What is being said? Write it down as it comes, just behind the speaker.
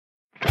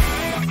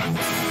Thank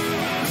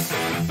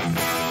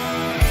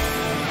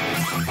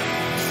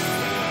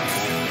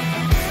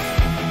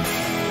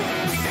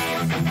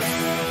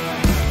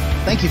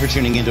you for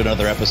tuning in to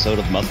another episode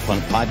of the Muffed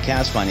Punt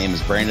podcast. My name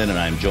is Brandon, and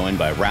I'm joined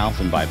by Ralph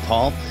and by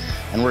Paul.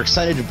 And we're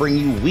excited to bring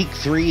you week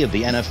 3 of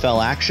the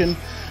NFL action.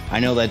 I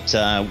know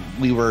that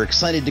we were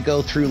excited to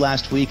go through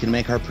last week and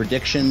make our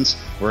predictions.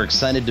 We're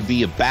excited to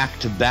be a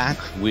back-to-back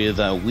with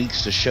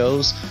weeks to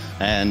shows,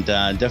 and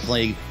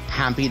definitely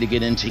happy to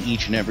get into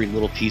each and every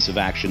little piece of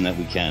action that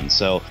we can.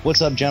 So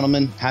what's up,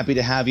 gentlemen? Happy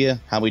to have you.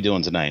 How we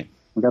doing tonight?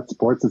 We got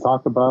sports to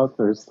talk about.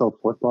 There's still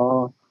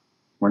football.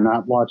 We're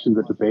not watching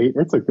the debate.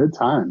 It's a good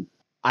time.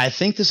 I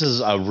think this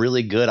is a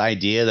really good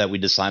idea that we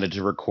decided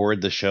to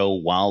record the show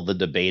while the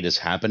debate is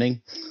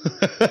happening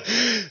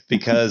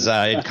because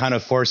it kind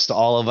of forced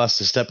all of us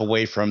to step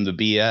away from the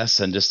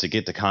BS and just to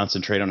get to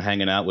concentrate on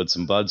hanging out with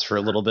some buds for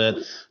a little bit.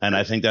 And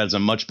I think that's a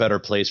much better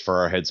place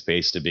for our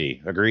headspace to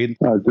be. Agreed?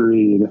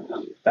 Agreed.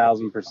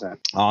 1,000%.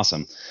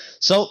 Awesome.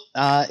 So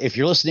if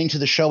you're listening to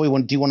the show,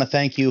 we do want to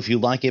thank you. If you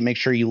like it, make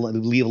sure you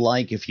leave a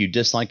like. If you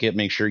dislike it,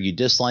 make sure you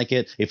dislike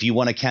it. If you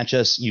want to catch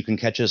us, you can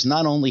catch us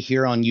not only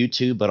here on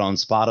YouTube, but on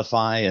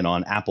Spotify and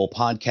on Apple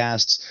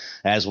Podcasts,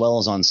 as well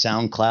as on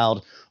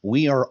SoundCloud.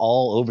 We are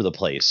all over the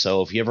place.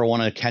 So if you ever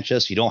want to catch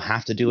us, you don't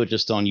have to do it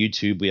just on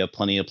YouTube. We have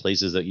plenty of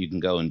places that you can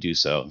go and do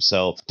so.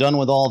 So done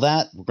with all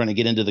that, we're going to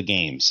get into the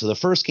games. So the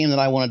first game that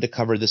I wanted to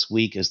cover this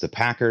week is the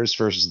Packers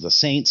versus the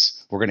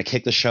Saints. We're going to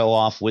kick the show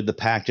off with the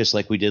Pack just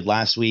like we did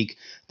last week.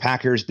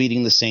 Packers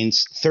beating the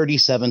Saints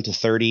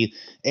 37-30.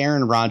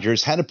 Aaron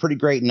Rodgers had a pretty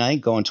great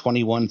night, going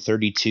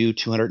 21-32,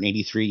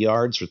 283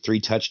 yards for 3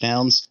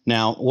 touchdowns.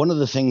 Now, one of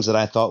the things that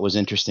I thought was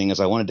interesting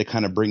is I wanted to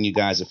kind of bring you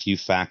guys a few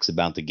facts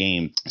about the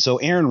game. So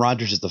Aaron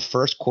Rodgers is the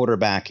first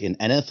quarterback in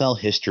NFL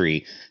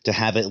history to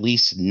have at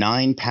least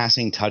 9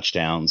 passing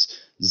touchdowns,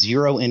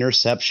 0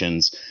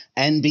 interceptions,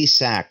 and be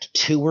sacked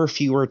 2 or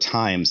fewer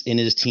times in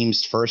his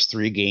team's first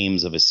 3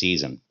 games of a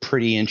season.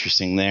 Pretty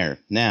interesting there.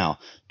 Now,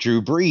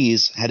 Drew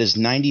Brees had his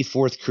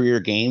 94th career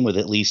game with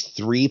at least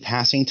 3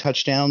 passing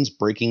touchdowns,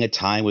 breaking a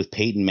tie with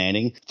Peyton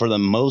Manning for the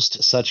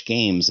most such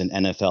games in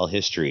NFL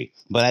history.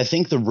 But I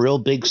think the real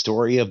big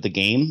story of the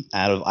game,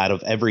 out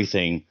of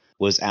everything,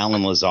 was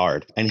Allen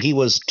Lazard, and he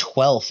was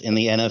 12th in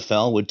the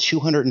NFL with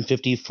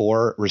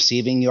 254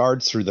 receiving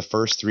yards through the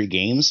first 3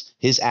 games.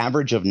 His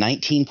average of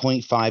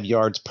 19.5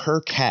 yards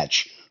per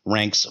catch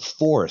ranks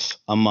 4th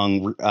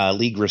among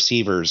league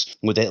receivers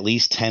with at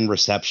least 10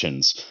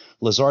 receptions.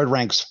 Lazard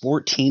ranks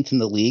 14th in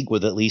the league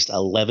with at least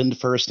 11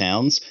 first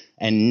downs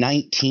and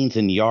 19th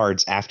in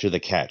yards after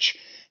the catch.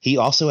 He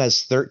also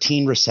has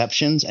 13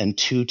 receptions and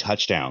 2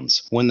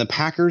 touchdowns. When the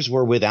Packers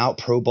were without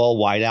Pro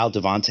Bowl wideout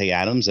Devontae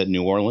Adams at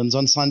New Orleans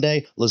on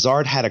Sunday,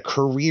 Lazard had a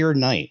career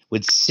night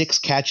with 6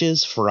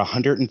 catches for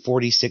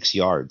 146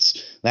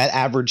 yards. That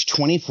averaged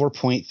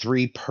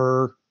 24.3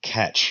 per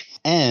catch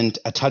and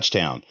a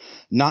touchdown.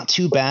 Not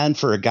too bad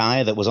for a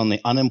guy that was on the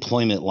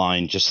unemployment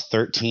line just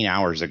 13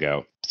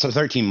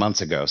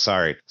 months ago,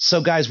 sorry.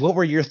 So guys, what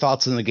were your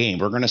thoughts on the game?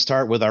 We're going to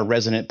start with our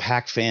resident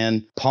Pack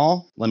fan,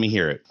 Paul. Let me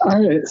hear it.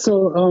 All right.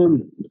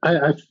 So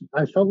I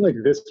felt like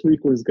this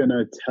week was going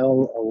to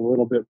tell a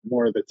little bit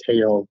more of the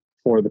tale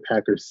for the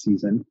Packers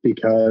season,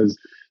 because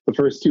the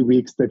first 2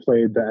 weeks they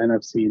played the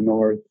NFC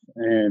North.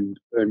 And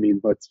I mean,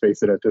 let's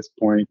face it, at this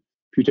point,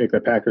 if you take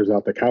the Packers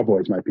out, the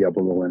Cowboys might be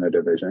able to win a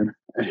division.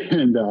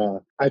 And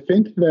I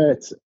think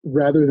that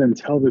rather than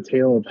tell the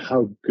tale of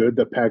how good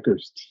the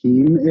Packers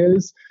team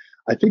is,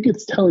 I think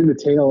it's telling the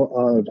tale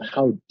of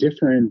how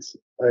different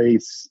a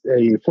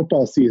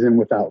football season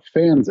without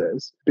fans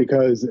is.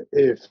 Because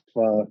if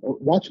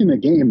watching the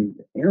game,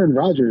 Aaron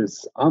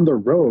Rodgers on the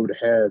road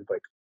had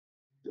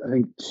I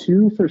think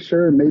 2 for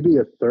sure, maybe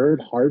a 3rd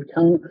hard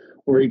count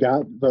where he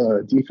got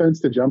the defense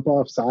to jump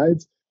off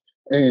sides.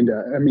 And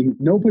I mean,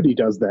 nobody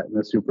does that in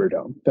the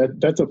Superdome.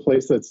 That's a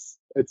place it's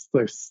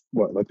like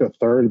the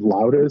 3rd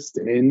loudest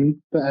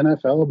in the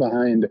NFL,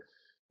 behind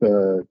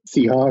the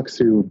Seahawks,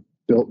 who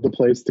built the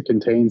place to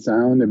contain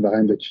sound, and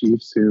behind the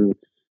Chiefs, who,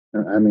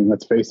 I mean,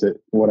 let's face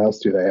it, what else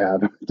do they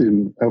have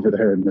over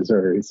there in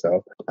Missouri?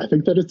 So I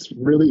think that it's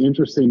really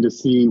interesting to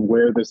see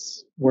where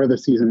the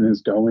season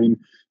is going,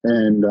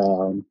 and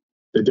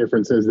the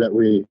differences that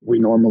we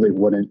normally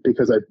wouldn't,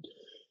 because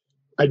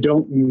I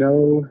don't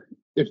know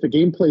if the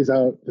game plays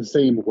out the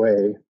same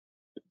way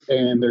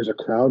and there's a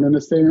crowd in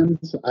the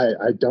stands.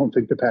 I don't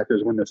think the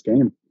Packers win this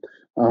game.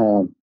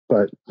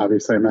 But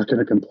obviously, I'm not going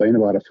to complain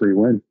about a free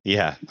win.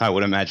 Yeah, I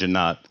would imagine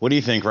not. What do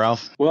you think,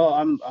 Ralph? Well,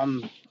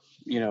 I'm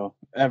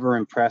ever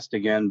impressed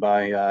again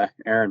by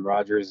Aaron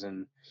Rodgers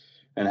and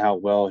how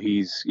well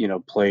he's,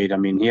 played. I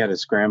mean, he had a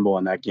scramble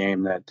in that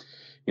game that,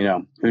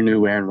 who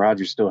knew Aaron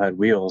Rodgers still had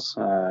wheels.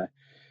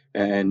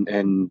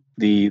 And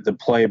the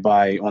play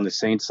on the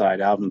Saints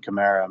side, Alvin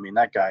Kamara, I mean,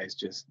 that guy is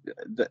just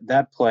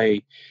that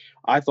play.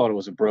 I thought it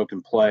was a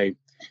broken play.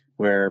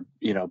 where,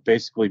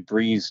 basically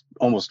Breeze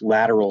almost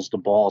laterals the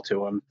ball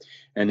to him,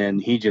 and then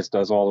he just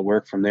does all the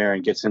work from there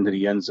and gets into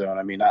the end zone.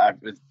 I mean,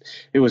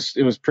 it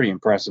was pretty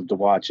impressive to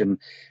watch, and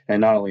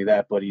not only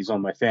that, but he's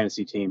on my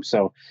fantasy team,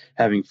 so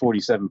having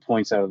 47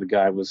 points out of the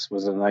guy was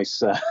a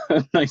nice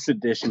nice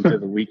addition to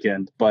the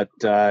weekend. But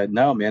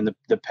no, man,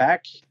 the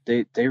Pack,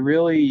 they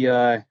really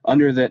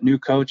under that new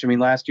coach. I mean,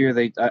 last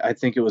year I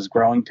think it was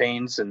growing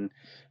pains, and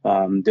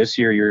this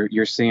year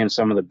you're seeing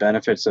some of the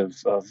benefits of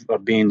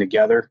being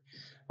together.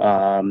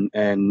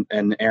 And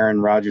Aaron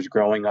Rodgers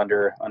growing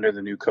under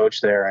the new coach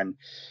there,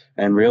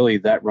 and really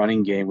that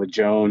running game with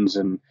Jones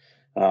and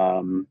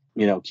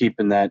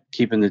keeping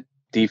the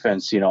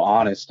defense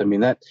honest. I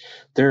mean, that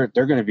they're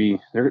going to be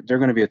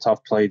a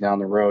tough play down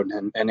the road,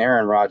 and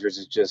Aaron Rodgers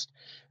is just,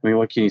 I mean,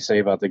 what can you say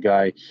about the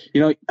guy?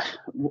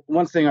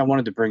 One thing I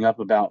wanted to bring up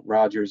about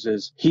Rodgers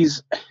is he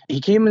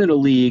came into the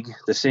league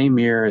the same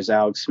year as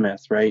Alex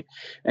Smith, right?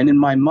 And in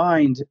my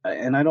mind,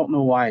 and I don't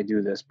know why I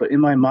do this, but in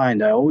my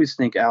mind, I always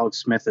think Alex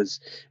Smith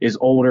is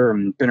older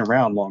and been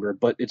around longer,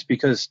 but it's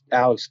because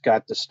Alex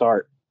got the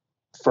start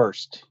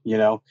first.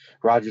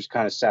 Rodgers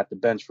kind of sat the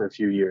bench for a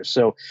few years,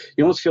 so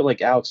you almost feel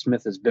like Alex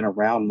Smith has been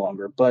around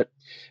longer. But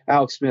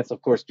Alex Smith,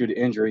 of course, due to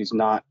injuries,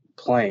 not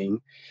playing,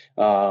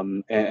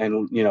 and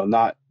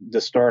not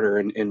the starter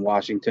in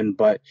Washington.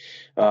 But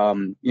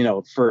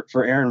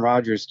for Aaron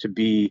Rodgers to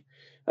be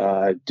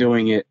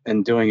doing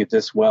it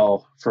this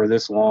well for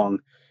this long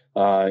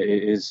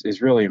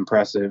is really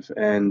impressive,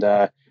 and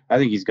I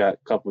think he's got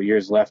a couple of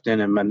years left in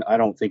him, and I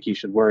don't think he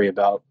should worry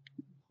about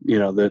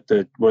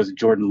was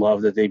Jordan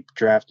Love that they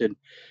drafted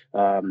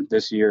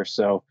this year.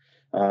 So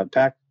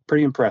Pack,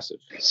 pretty impressive.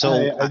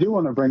 So I do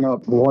want to bring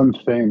up one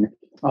thing.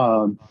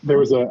 There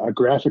was a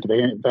graphic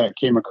that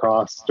came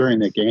across during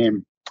the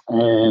game,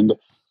 and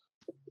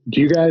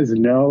do you guys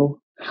know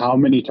how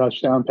many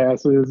touchdown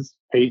passes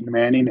Peyton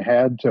Manning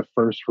had to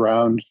first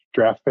round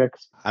draft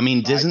picks? I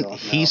mean, doesn't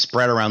he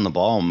spread around the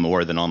ball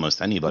more than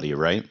almost anybody,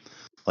 right?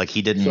 Like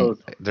he didn't. So,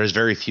 there's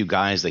very few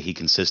guys that he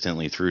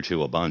consistently threw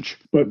to a bunch.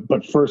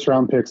 But first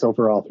round picks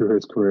overall through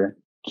his career,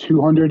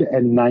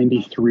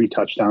 293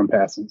 touchdown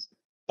passes.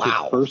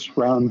 Wow. First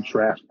round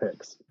draft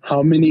picks.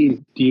 How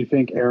many do you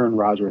think Aaron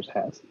Rodgers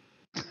has?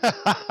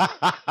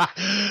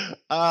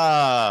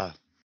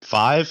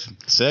 5,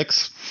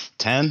 6,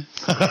 10.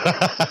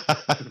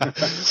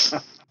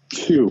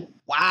 2.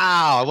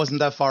 Wow, I wasn't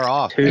that far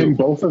off. And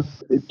both of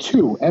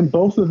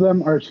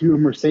them are to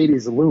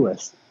Mercedes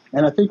Lewis.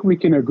 And I think we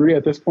can agree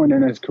at this point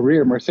in his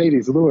career,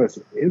 Mercedes Lewis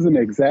isn't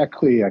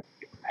exactly a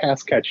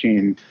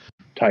pass-catching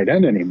tight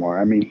end anymore.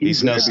 I mean,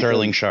 he's no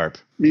Sterling Sharp.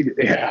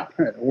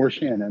 Or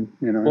Shannon.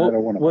 Well, I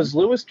don't want to. Was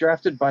Lewis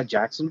drafted by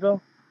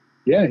Jacksonville?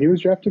 Yeah, he was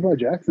drafted by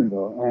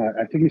Jacksonville.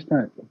 I think he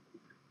spent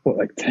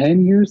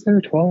 10 years there,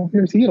 12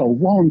 years. He had a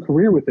long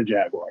career with the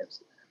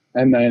Jaguars,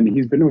 and then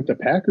he's been with the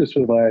Packers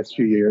for the last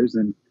few years,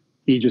 and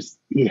he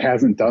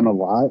hasn't done a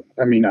lot.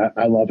 I mean,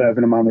 I love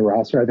having him on the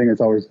roster. I think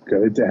it's always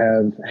good to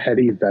have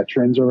heady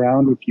veterans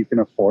around if you can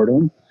afford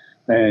them.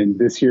 And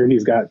this year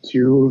he's got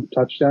 2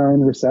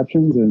 touchdown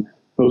receptions, and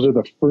those are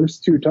the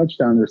first 2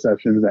 touchdown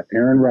receptions that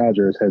Aaron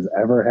Rodgers has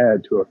ever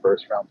had to a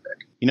first-round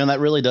pick. That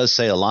really does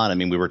say a lot. I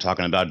mean, we were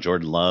talking about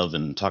Jordan Love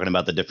and talking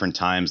about the different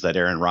times that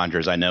Aaron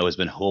Rodgers, I know, has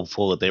been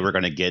hopeful that they were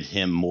going to get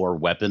him more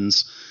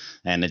weapons,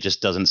 and it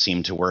just doesn't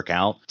seem to work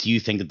out. Do you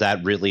think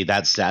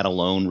that stat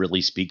alone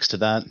really speaks to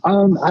that?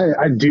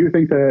 I do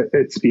think that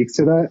it speaks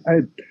to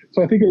that.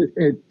 So I think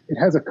it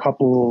has a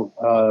couple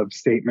of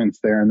statements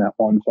there in that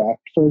one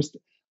fact. First,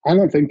 I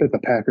don't think that the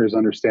Packers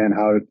understand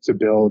how to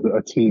build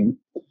a team.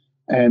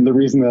 And the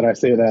reason that I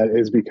say that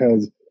is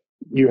because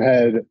you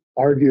had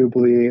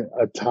arguably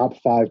a top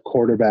 5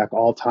 quarterback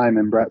all time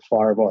in Brett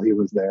Favre while he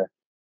was there.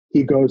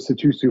 He goes to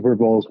 2 Super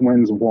Bowls,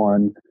 wins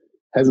 1,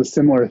 has a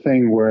similar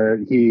thing where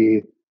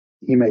he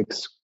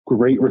makes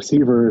great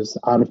receivers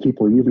out of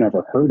people you've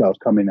never heard of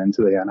coming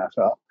into the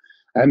NFL.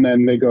 And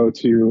then they go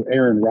to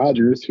Aaron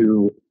Rodgers,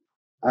 who,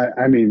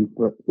 I mean,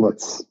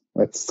 let's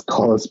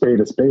call a spade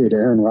a spade.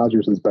 Aaron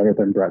Rodgers is better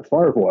than Brett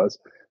Favre was.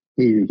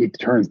 He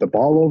turns the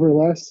ball over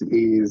less.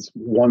 He's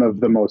one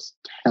of the most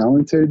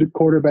talented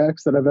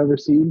quarterbacks that I've ever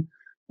seen.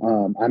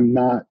 I'm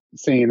not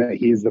saying that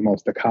he's the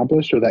most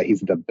accomplished or that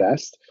he's the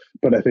best,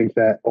 but I think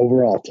that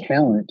overall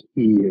talent,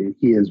 he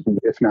is,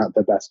 if not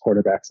the best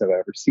quarterbacks I've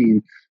ever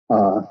seen,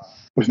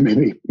 with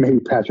maybe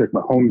Patrick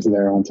Mahomes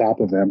there on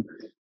top of him,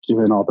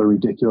 given all the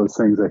ridiculous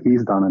things that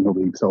he's done in the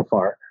league so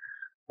far.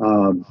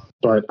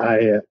 But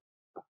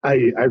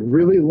I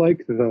really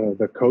like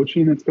the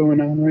coaching that's going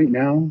on right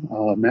now.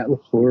 Matt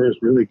LaFleur is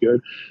really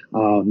good.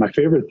 My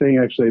favorite thing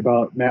actually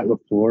about Matt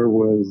LaFleur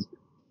was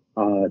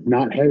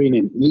not having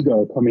an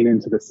ego coming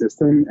into the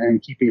system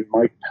and keeping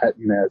Mike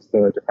Pettin as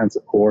the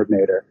defensive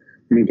coordinator.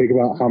 I mean, think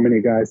about how many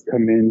guys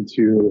come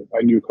into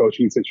a new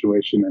coaching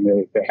situation and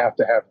they have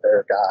to have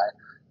their guy.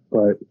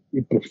 But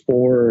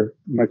before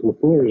Mike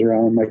LaFleur was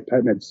around, Mike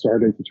Pettin had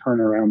started to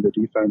turn around the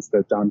defense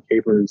that Don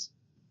Capers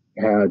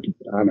had,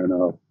 I don't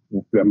know,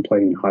 them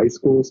playing high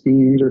school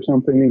schemes or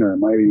something, or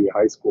maybe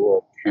high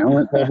school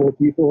talent level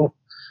people.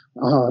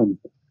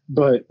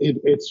 But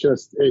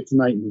it's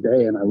night and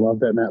day, and I love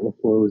that Matt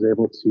LaFleur was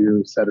able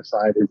to set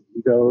aside his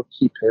ego,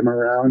 keep him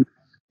around,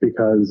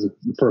 because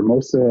for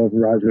most of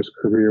Rodgers'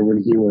 career,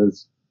 when he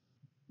was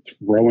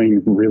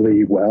throwing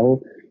really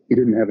well, he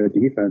didn't have a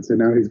defense, and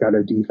now he's got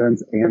a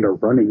defense and a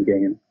running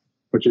game,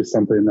 which is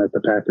something that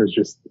the Packers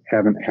just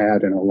haven't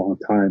had in a long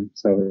time.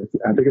 So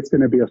I think it's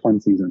going to be a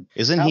fun season.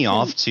 Isn't he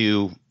off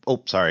to?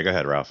 Oh, sorry. Go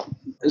ahead, Ralph.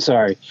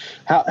 Sorry.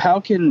 How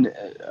can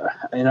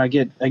and I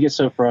get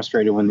so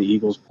frustrated when the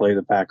Eagles play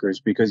the Packers,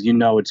 because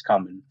it's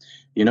coming.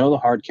 The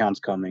hard count's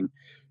coming.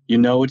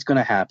 It's going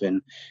to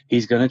happen.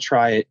 He's going to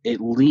try it at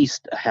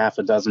least half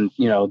a dozen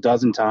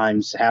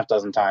times,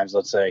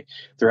 let's say,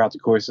 throughout the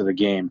course of the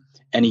game,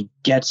 and he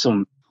gets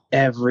them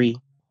every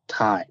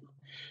time.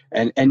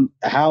 And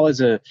how,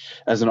 as a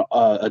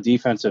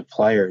defensive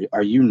player,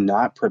 are you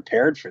not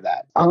prepared for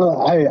that?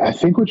 I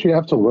think what you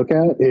have to look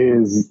at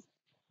is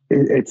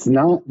it's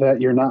not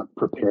that you're not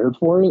prepared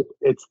for it.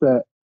 It's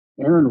that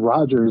Aaron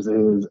Rodgers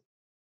is,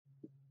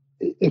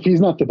 if he's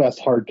not the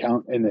best hard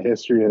count in the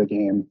history of the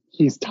game,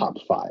 he's top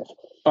 5.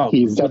 Oh,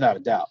 he's without a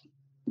doubt.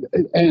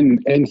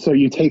 And so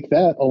you take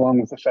that along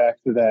with the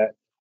fact that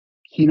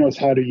he knows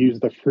how to use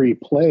the free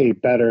play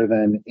better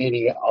than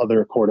any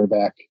other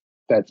quarterback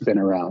that's been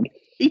around.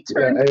 He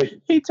turned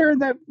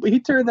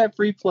that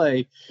free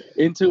play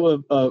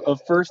into a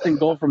first and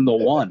goal from the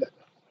 1.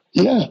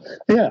 Yeah.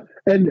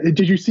 And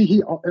did you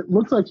see it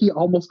looks like he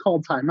almost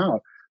called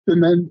timeout.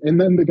 And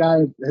then the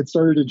guy had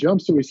started to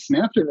jump, so he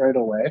snapped it right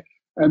away.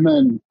 And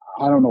then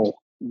I don't know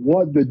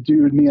what the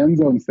dude in the end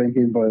zone's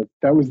thinking, but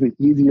that was the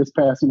easiest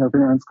pass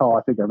interference call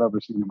I think I've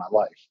ever seen in my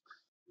life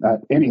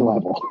at any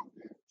level.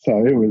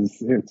 So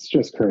it's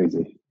just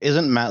crazy.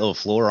 Isn't Matt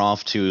LaFleur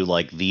off to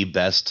like the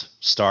best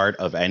start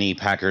of any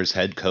Packers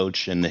head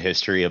coach in the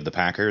history of the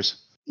Packers?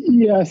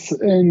 Yes,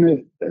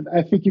 and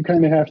I think you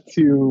kind of have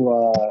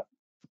to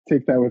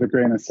take that with a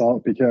grain of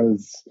salt,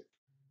 because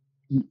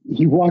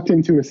he walked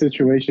into a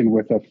situation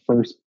with a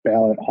first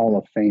ballot Hall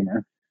of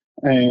Famer.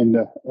 And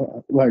I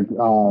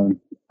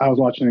was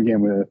watching a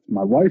game with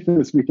my wife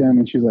this weekend,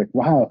 and she's like,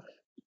 wow,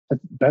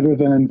 that's better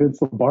than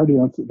Vince Lombardi.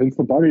 Vince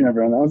Lombardi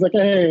never. And I was like,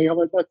 hey, I'm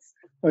like,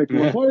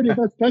 Lombardi,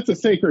 that's a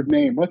sacred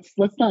name.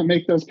 Let's not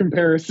make those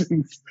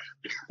comparisons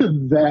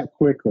that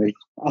quickly.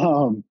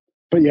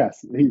 But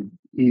yes,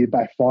 he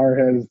by far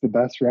has the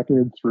best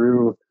record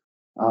through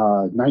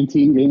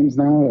 19 games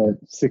now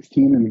at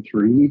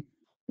 16-3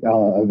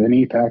 of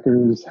any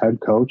Packers head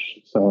coach.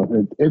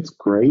 So it's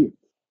great.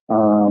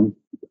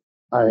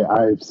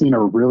 I've seen a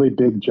really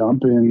big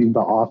jump in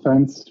the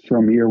offense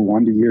from year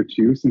 1 to year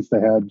 2 since they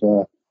had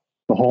the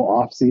whole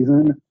off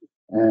season,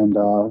 and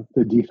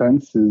the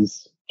defense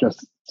is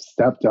just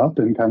stepped up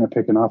and kind of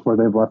picking off where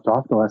they've left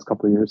off the last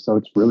couple of years. So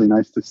it's really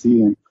nice to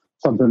see, and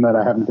something that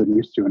I haven't been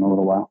used to in a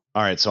little while.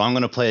 All right, so I'm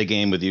going to play a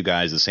game with you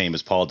guys the same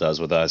as Paul does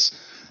with us.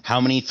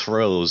 How many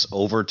throws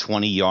over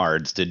 20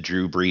 yards did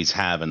Drew Brees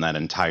have in that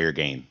entire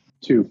game?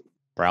 2.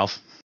 Ralph?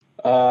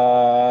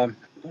 I'm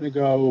going to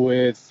go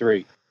with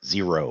 3.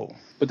 0.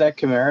 But that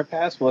Kamara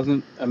pass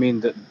wasn't,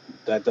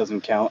 that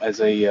doesn't count as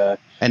an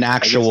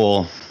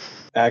actual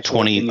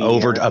 20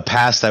 over a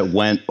pass that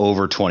went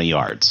over 20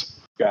 yards.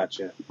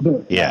 Gotcha.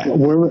 Yeah.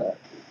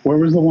 Where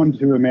was the one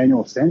to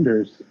Emmanuel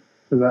Sanders?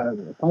 Because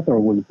I thought there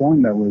was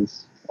one that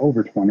was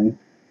over 20.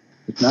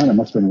 If not, it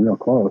must have been real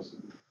close.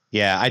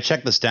 Yeah, I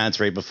checked the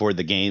stats right before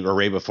the game, or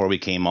right before we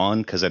came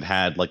on, because it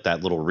had like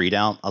that little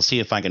readout. I'll see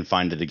if I can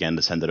find it again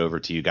to send it over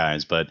to you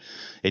guys, but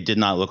it did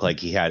not look like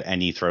he had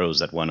any throws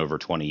that went over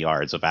 20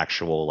 yards of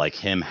actual, like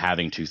him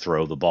having to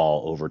throw the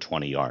ball over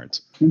 20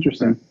 yards.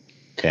 Interesting.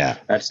 Yeah.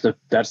 That's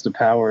the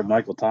power of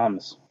Michael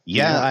Thomas.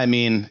 Yeah, I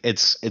mean,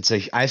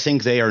 I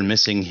think they are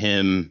missing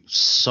him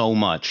so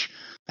much.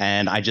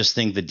 And I just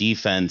think the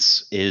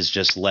defense is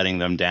just letting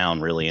them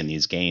down really in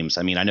these games.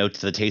 I mean, I know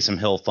the Taysom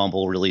Hill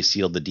fumble really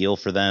sealed the deal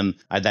for them.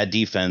 That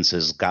defense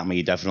has got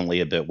me definitely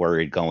a bit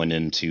worried going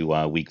into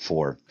week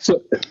 4.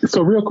 So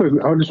real quick,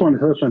 I just want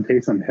to touch on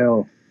Taysom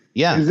Hill.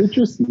 Yeah. Is it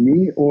just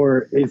me,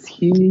 or is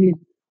he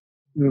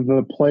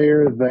the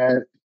player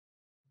that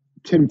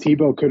Tim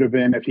Tebow could have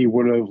been if he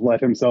would have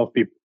let himself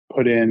be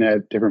put in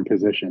at different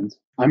positions?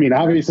 I mean,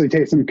 obviously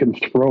Taysom can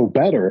throw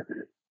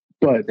better,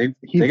 but they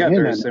got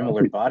very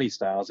similar body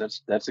styles.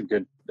 That's a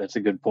good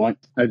point.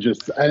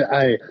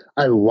 I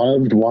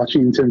loved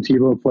watching Tim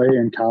Tebow play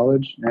in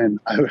college, and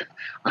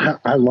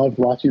I loved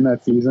watching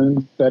that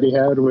season that he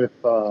had with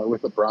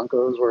the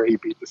Broncos where he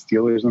beat the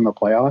Steelers in the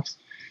playoffs.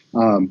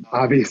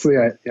 Obviously,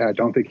 I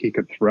don't think he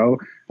could throw.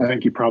 I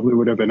think he probably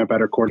would have been a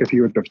better quarterback if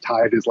he would have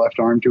tied his left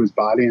arm to his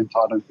body and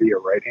taught him to be a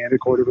right-handed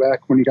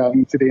quarterback when he got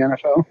into the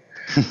NFL.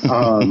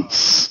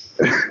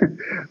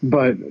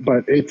 But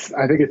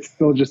I think it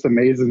still just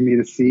amazes me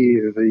to see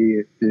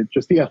the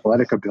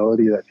athletic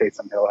ability that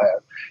Taysom Hill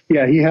has.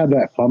 Yeah, he had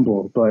that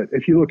fumble, but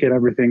if you look at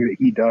everything that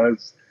he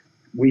does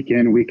week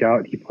in, week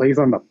out, he plays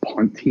on the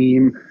punt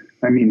team.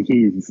 I mean,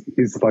 he's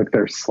like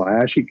their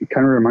slash. He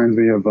kind of reminds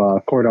me of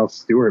Cordell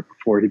Stewart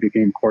before he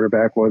became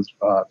quarterback for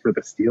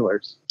the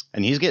Steelers.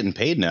 And he's getting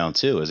paid now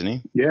too, isn't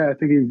he? Yeah, I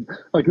think he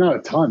not a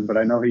ton, but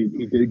I know he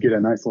did get a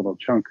nice little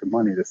chunk of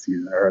money this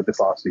season or this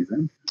off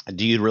season.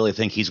 Do you really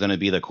think he's going to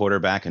be the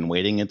quarterback in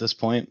waiting at this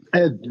point?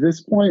 At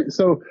this point,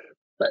 so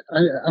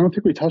I don't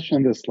think we touched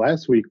on this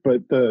last week,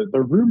 but the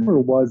rumor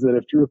was that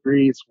if Drew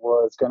Brees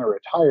was going to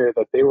retire,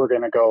 that they were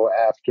going to go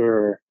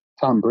after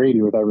Tom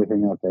Brady with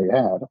everything that they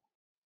had.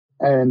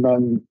 And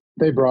then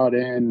they brought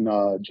in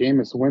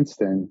Jameis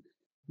Winston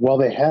while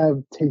they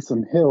have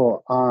Taysom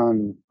Hill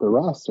on the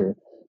roster.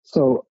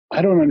 So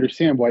I don't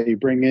understand why you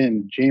bring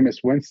in Jameis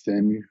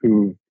Winston,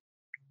 who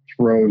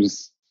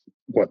throws,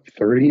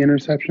 30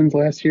 interceptions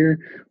last year,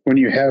 when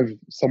you have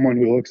someone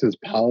who looks as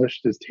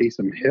polished as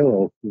Taysom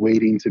Hill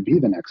waiting to be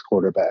the next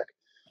quarterback.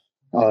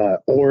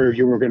 Or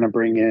you were going to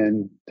bring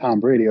in Tom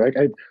Brady. I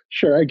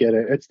get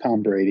it. It's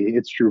Tom Brady.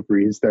 It's Drew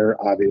Brees. They're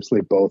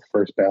obviously both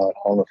first ballot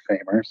Hall of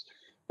Famers.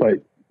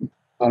 But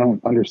I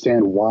don't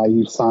understand why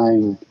you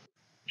sign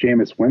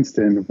Jameis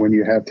Winston when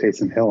you have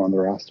Taysom Hill on the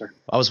roster.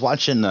 I was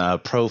watching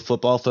Pro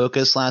Football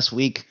Focus last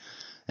week,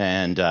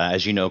 and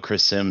as you know,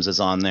 Chris Sims is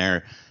on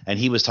there, and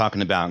he was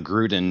talking about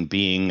Gruden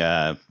being,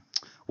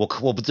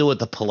 we'll do it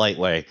the polite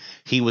way.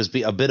 He was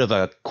a bit of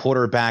a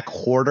quarterback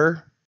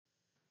hoarder.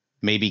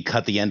 Maybe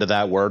cut the end of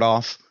that word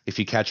off, if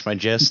you catch my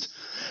gist.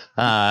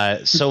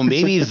 So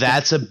maybe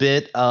that's a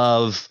bit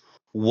of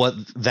what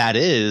that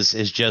is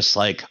just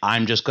like,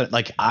 I'm just going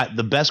to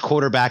the best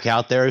quarterback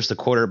out there is the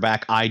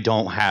quarterback I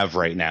don't have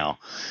right now.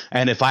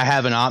 And if I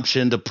have an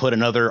option to put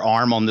another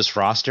arm on this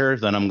roster,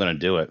 then I'm going to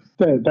do it.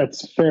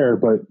 That's fair,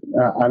 but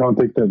I don't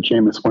think that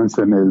Jameis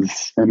Winston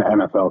is an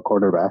NFL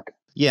quarterback.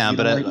 Yeah,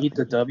 but eat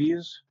the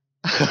W's.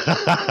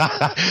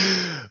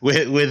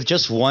 with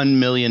just $1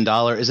 million,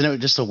 isn't it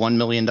just a $1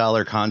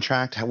 million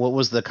contract? What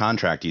was the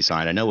contract he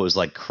signed? I know it was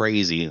like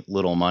crazy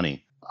little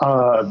money.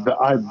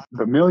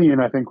 The million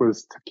I think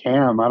was to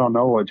Cam. I don't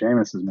know what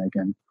Jameis is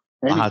making.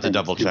 I'll have to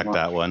double check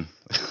that one.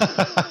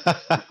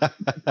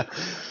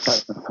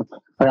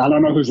 I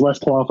don't know who's less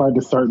qualified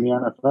to start in the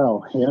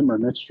NFL, him or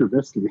Mitch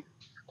Trubisky.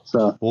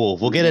 So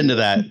we'll get into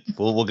that.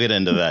 We'll get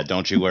into that.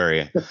 Don't you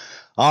worry.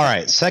 All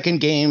right.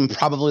 Second game,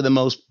 probably the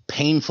most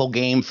painful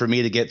game for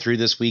me to get through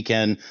this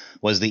weekend,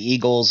 was the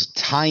Eagles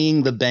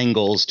tying the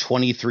Bengals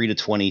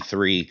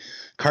 23-23.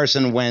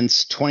 Carson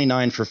Wentz,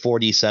 29 for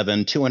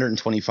 47,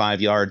 225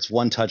 yards,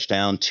 1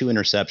 touchdown, 2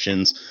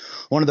 interceptions.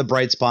 One of the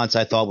bright spots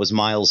I thought was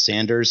Miles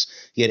Sanders.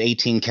 He had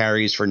 18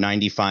 carries for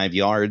 95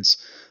 yards.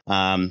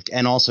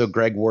 And also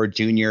Greg Ward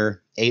Jr.,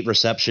 8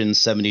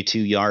 receptions, 72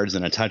 yards,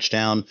 and a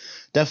touchdown.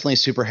 Definitely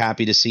super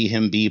happy to see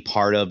him be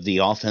part of the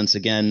offense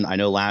again. I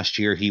know last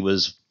year he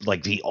was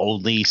like the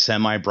only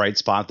semi-bright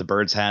spot the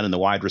Birds had in the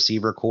wide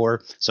receiver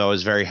core. So I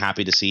was very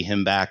happy to see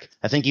him back.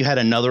 I think you had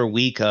another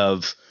week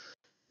of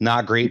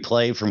not great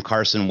play from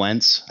Carson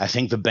Wentz. I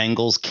think the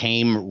Bengals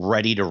came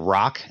ready to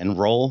rock and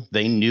roll.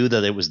 They knew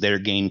that it was their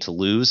game to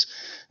lose.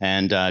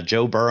 And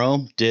Joe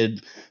Burrow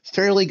did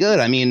fairly good.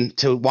 I mean,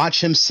 to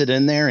watch him sit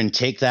in there and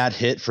take that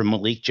hit from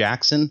Malik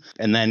Jackson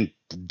and then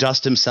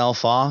dust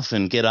himself off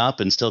and get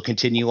up and still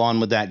continue on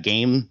with that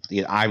game,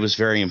 I was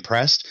very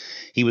impressed.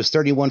 He was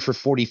 31 for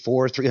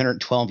 44,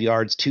 312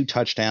 yards, 2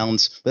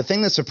 touchdowns. The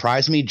thing that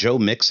surprised me, Joe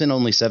Mixon,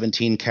 only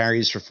 17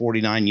 carries for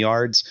 49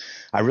 yards.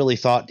 I really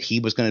thought he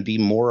was going to be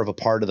more of a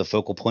part of the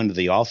focal point of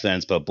the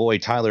offense, but boy,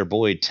 Tyler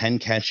Boyd, 10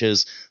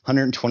 catches,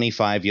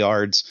 125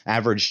 yards,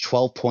 averaged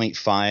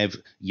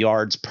 12.5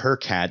 yards per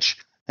catch.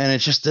 And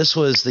it's just, this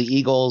was the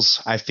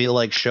Eagles, I feel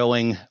like,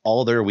 showing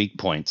all their weak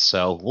points.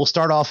 So we'll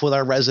start off with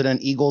our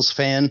resident Eagles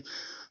fan.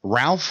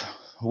 Ralph,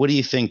 what do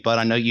you think, bud?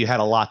 I know you had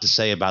a lot to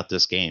say about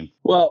this game.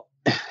 Well,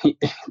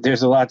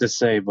 there's a lot to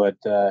say, but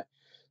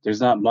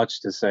there's not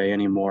much to say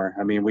anymore.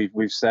 I mean,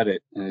 we've said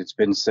it, and it's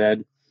been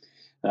said.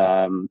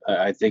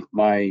 I think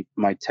my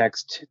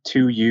text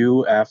to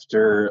you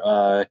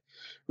after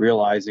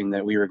realizing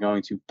that we were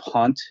going to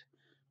punt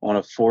on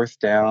a 4th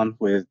down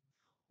with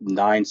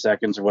 9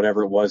 seconds or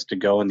whatever it was to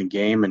go in the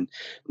game and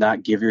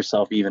not give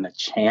yourself even a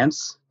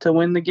chance to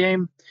win the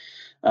game.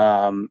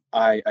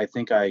 I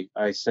think I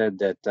said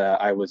that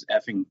I was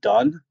effing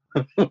done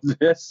with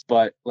this,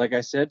 but like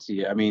I said to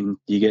you, I mean,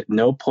 you get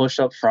no push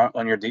up front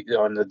on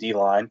on the D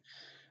line.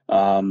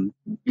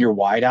 Your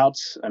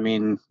wideouts, I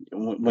mean,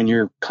 when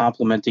you're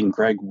complimenting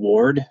Greg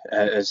Ward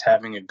as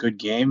having a good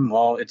game,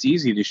 well, it's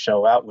easy to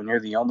show out when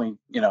you're the only,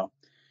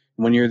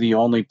 when you're the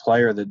only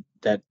player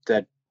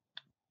that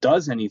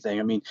does anything.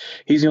 I mean,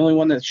 he's the only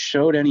one that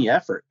showed any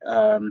effort.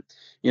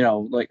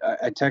 Like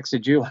I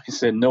texted you, I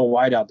said, no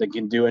wideout that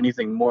can do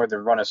anything more than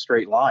run a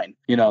straight line.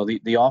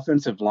 The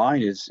offensive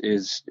line is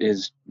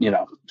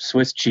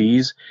Swiss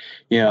cheese.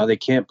 They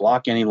can't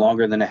block any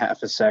longer than a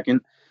half a second.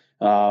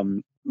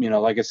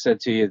 Like I said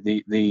to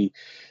you,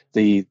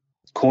 the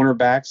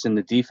cornerbacks and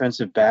the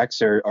defensive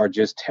backs are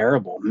just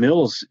terrible.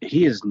 Mills,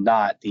 he is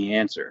not the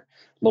answer.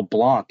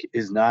 LeBlanc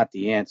is not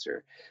the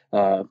answer.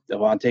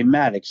 Devontae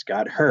Maddox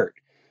got hurt.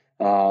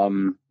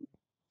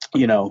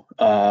 they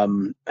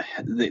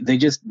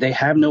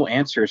have no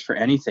answers for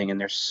anything, and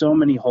there's so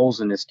many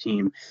holes in this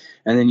team.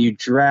 And then you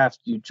draft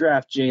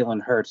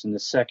Jalen Hurts in the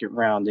second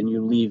round, and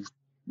you leave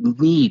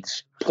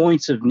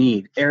points of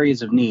need,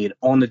 areas of need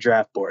on the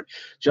draft board.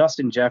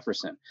 Justin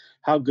Jefferson,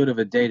 how good of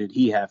a day did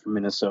he have for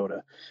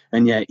Minnesota?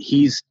 And yet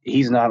he's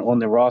not on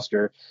the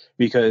roster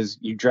because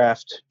you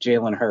draft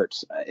Jalen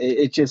Hurts.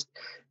 It just,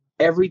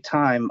 every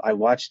time I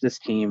watch this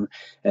team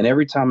and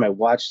every time I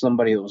watch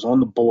somebody that was on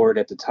the board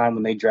at the time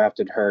when they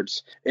drafted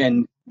Hurts,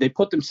 and they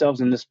put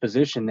themselves in this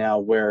position now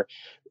where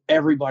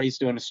everybody's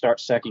going to start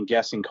second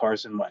guessing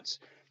Carson Wentz.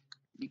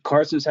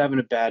 Carson's having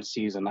a bad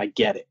season. I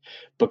get it.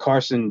 But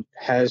Carson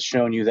has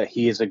shown you that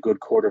he is a good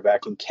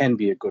quarterback and can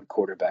be a good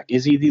quarterback.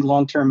 Is he the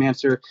long-term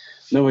answer?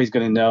 Nobody's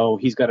going to know.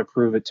 He's got to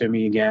prove it to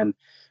me again.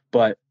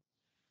 But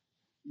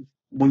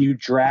when you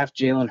draft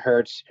Jalen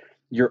Hurts,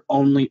 you're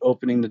only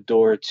opening the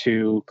door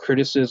to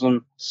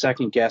criticism,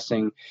 second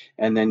guessing,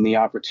 and then the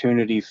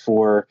opportunity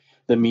for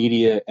the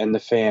media and the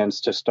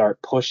fans to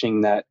start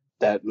pushing that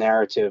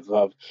narrative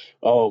of,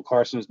 oh,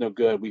 Carson's no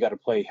good, we got to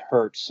play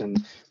Hurts,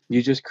 and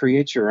you just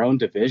create your own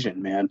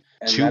division, man.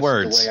 And that's the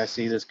way I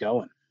see this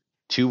going.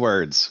 2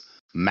 words: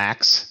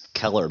 Max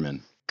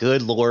Kellerman.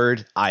 Good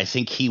Lord, I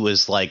think he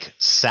was like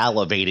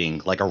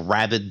salivating like a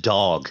rabid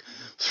dog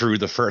through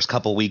the first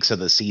couple weeks of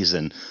the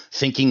season,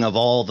 thinking of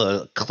all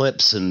the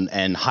clips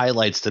and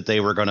highlights that they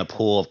were going to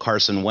pull of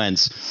Carson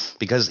Wentz,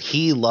 because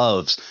he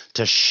loves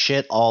to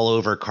shit all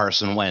over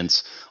Carson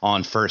Wentz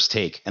on First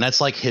Take. And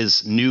that's like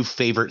his new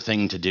favorite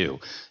thing to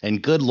do.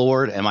 And good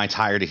Lord, am I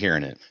tired of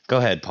hearing it. Go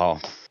ahead, Paul.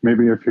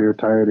 Maybe if you're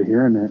tired of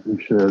hearing it, you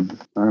should,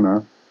 I don't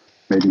know,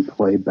 maybe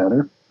play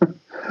better.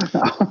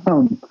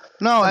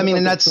 No, I mean,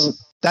 and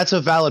that's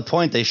a valid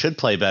point. They should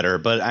play better.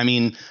 But I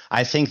mean,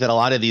 I think that a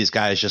lot of these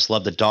guys just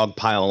love to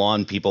dogpile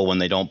on people when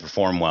they don't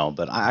perform well.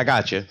 But I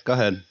got you. Go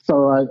ahead.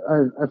 So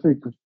I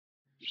think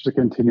just a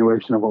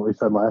continuation of what we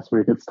said last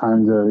week. It's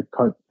time to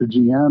cut the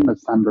GM.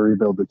 It's time to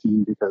rebuild the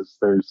team because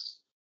there's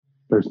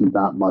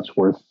not much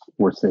worth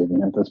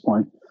saving at this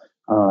point.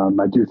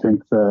 I do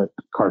think that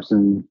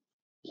Carson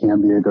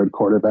can be a good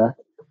quarterback.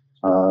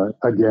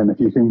 Again, if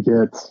you can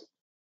get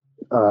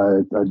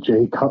a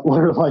Jay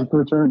Cutler-like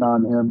return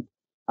on him,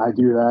 I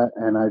do that,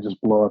 and I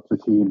just blow up the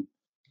team.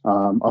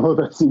 Although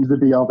that seems to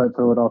be all that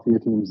Philadelphia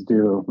teams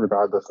do,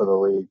 regardless of the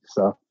league.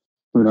 So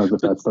who knows if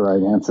that's the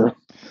right answer.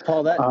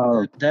 Paul, that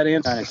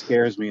answer kind of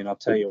scares me, and I'll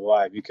tell you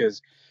why.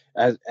 Because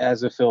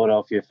as a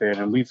Philadelphia fan,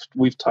 and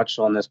we've touched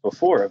on this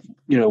before, of,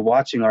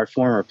 watching our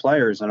former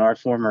players and our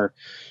former,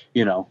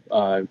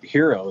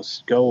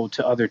 heroes go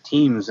to other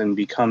teams and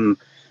become,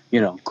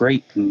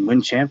 great and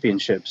win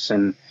championships.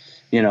 And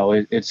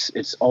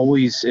it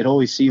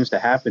always seems to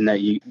happen that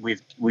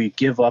we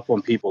give up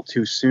on people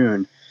too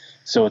soon.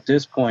 So at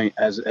this point,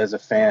 as a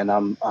fan,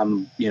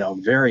 I'm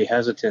very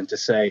hesitant to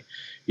say,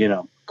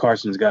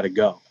 Carson's got to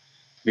go,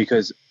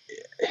 because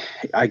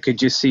I could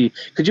just see.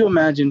 Could you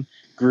imagine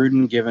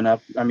Gruden giving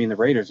up? I mean, the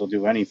Raiders will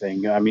do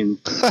anything. I mean,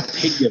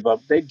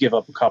 they'd give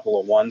up a couple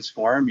of ones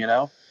for him,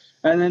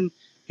 and then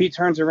he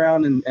turns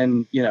around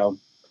and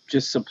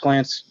just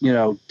supplants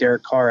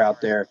Derek Carr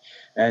out there,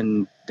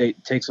 and they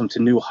takes them to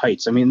new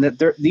heights. I mean,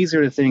 these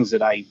are the things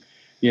that I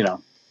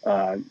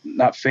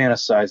not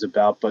fantasize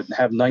about, but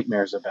have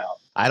nightmares about.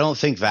 I don't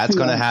think that's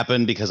going to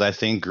happen, because I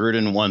think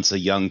Gruden wants a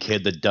young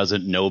kid that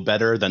doesn't know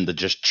better than to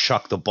just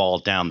chuck the ball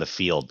down the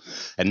field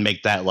and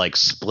make that like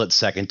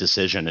split-second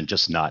decision and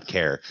just not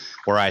care.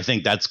 Where I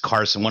think that's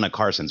one of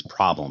Carson's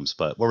problems.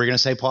 But what were we going to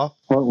say, Paul?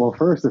 Well,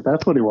 first, if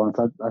that's what he wants,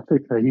 I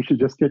think that he should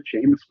just get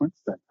Jameis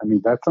Winston. I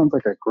mean, that sounds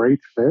like a great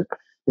fit.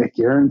 It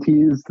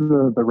guarantees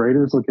the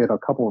Raiders will get a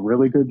couple of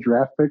really good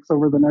draft picks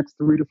over the next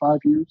 3 to 5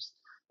 years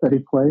that he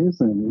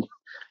plays. And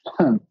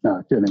I'm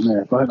not kidding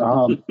there, but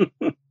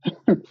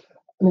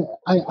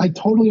I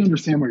totally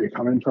understand where you're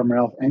coming from,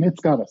 Ralph, and it's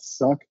got to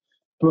suck.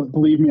 But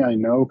believe me, I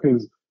know,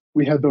 because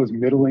we had those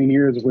middling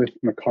years with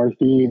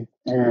McCarthy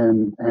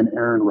and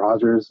Aaron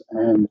Rodgers,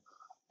 and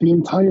the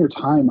entire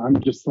time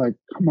I'm just like,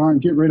 come on,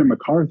 get rid of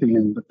McCarthy,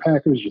 and the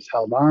Packers just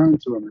held on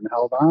to him.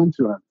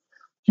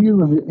 Do you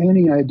have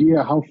any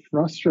idea how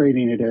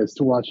frustrating it is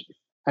to watch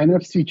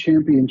NFC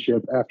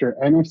championship after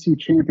NFC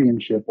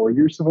championship where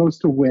you're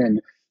supposed to win?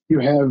 You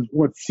have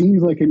what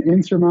seems like an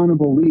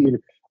insurmountable lead,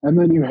 and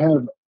then you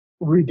have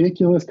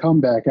ridiculous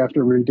comeback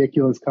after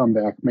ridiculous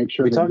comeback. Make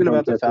sure you're talking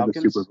about the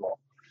Falcons. The Super Bowl.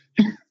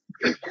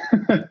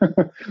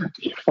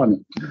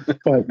 Funny,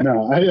 but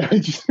no,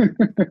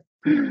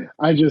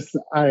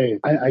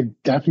 I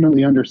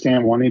definitely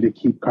understand wanting to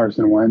keep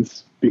Carson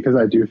Wentz, because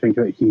I do think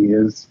that he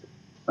is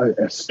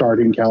a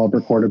starting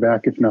caliber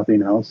quarterback, if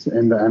nothing else,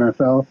 in the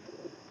NFL.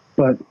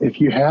 But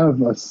if you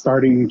have a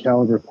starting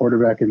caliber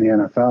quarterback in the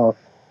NFL,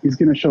 he's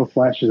going to show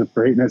flashes of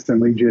greatness and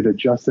lead you to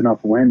just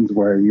enough wins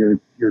where your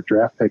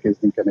draft pick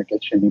isn't going to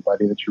get you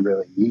anybody that you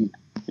really need.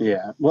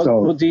 Yeah.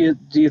 Well, do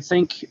you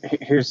think?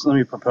 Let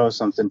me propose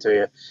something to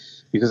you,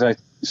 because I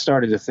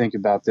started to think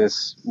about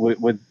this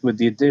with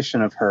the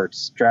addition of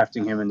Hurts,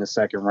 drafting him in the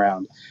second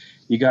round.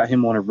 You got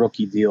him on a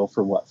rookie deal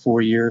for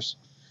 4 years,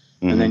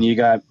 and then you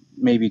got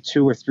maybe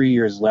 2 or 3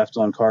 years left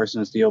on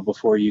Carson's deal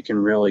before you can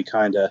really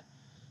kind of,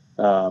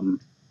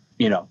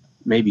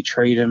 maybe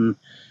trade him,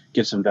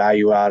 get some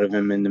value out of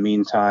him in the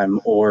meantime,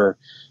 or,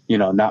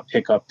 not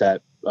pick up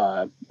that.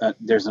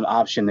 There's an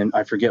option, and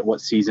I forget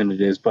what season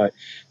it is, but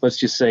let's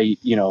just say,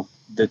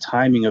 the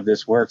timing of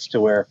this works to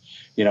where,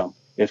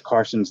 if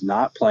Carson's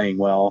not playing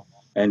well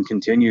and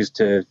continues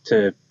to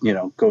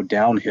go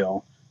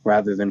downhill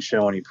rather than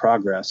show any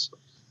progress,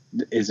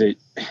 is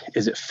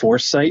it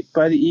foresight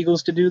by the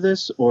Eagles to do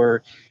this,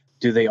 or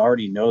do they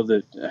already know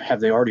that? Have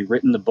they already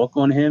written the book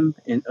on him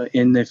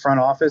in the front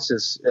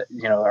office?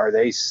 Are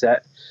they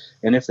set?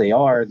 And if they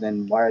are,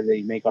 then why do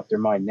they make up their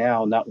mind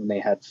now, not when they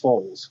had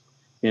Foles?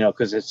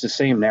 Because it's the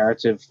same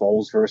narrative,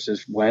 Foles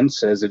versus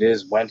Wentz, as it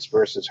is Wentz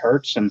versus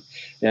Hurts, and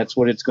that's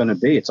what it's going to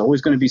be. It's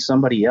always going to be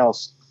somebody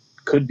else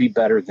could be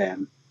better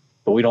than,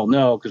 but we don't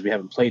know because we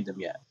haven't played them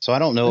yet. So I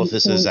don't know if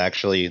this is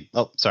actually.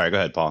 Oh, sorry. Go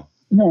ahead, Paul.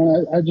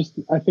 No,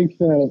 I think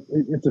that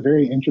it's a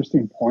very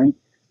interesting point.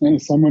 And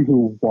as someone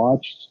who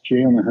watched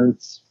Jalen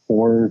Hurts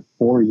for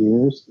 4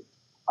 years,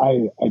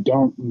 I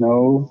don't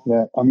know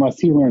that unless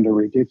he learned a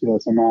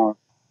ridiculous amount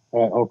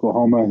at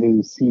Oklahoma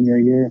his senior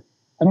year,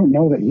 I don't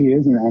know that he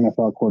is an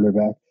NFL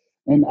quarterback.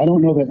 And I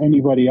don't know that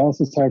anybody else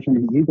aside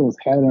from the Eagles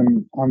had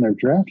him on their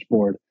draft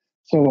board.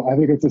 So I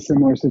think it's a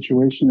similar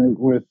situation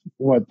with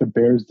what the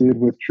Bears did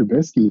with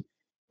Trubisky,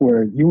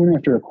 where you went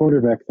after a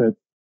quarterback that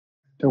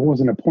there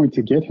wasn't a point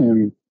to get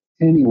him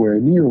anywhere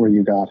near where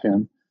you got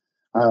him.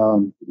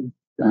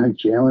 I think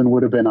Jalen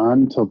would have been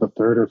on until the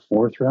third or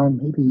fourth round,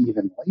 maybe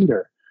even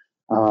later.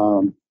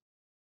 So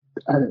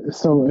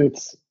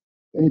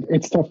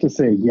it's tough to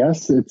say.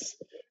 Yes,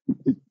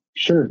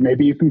 sure.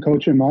 Maybe you can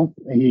coach him up.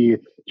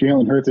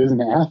 Jalen Hurts is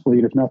an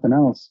athlete, if nothing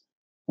else.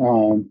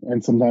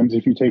 And sometimes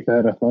if you take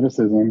that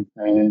athleticism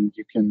and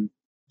you can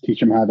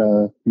teach him how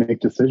to make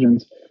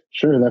decisions,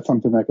 sure, that's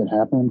something that could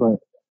happen. But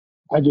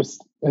at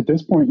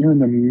this point, you're in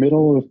the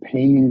middle of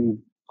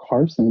paying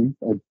Carson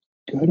a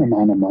good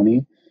amount of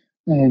money,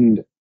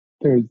 and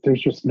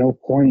there's just no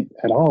point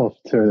at all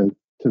to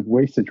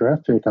waste a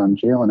draft pick on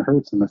Jalen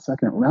Hurts in the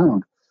second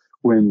round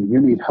when you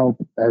need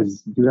help,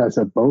 as you guys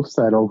have both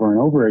said over and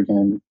over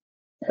again,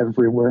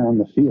 everywhere on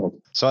the field.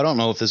 So I don't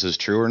know if this is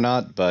true or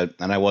not,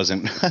 and I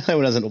wasn't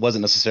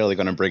necessarily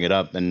going to bring it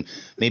up, and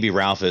maybe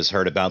Ralph has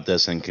heard about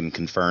this and can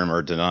confirm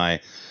or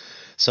deny.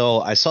 So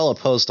I saw a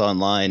post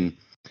online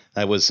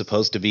that was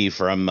supposed to be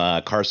from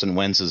Carson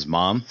Wentz's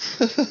mom,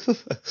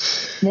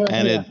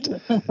 and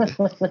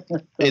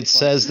it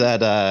says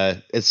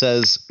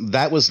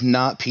that was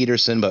not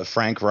Peterson but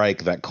Frank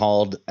Reich that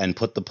called and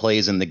put the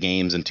plays in the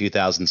games in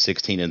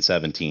 2016 and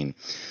 17.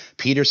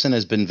 Peterson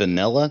has been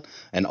vanilla,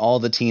 and all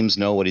the teams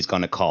know what he's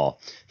going to call.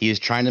 He is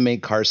trying to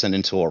make Carson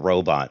into a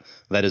robot.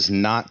 That is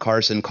not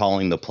Carson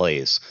calling the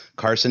plays.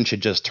 Carson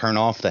should just turn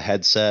off the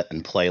headset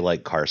and play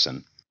like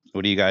Carson.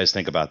 What do you guys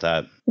think about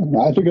that?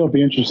 I think it'll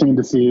be interesting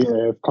to see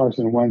if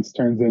Carson Wentz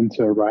turns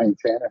into Ryan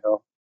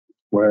Tannehill,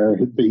 where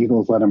the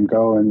Eagles let him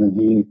go and then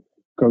he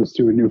goes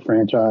to a new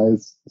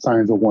franchise,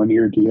 signs a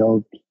 1-year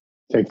deal,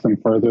 takes them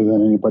further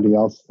than anybody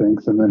else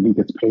thinks, and then he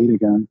gets paid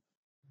again.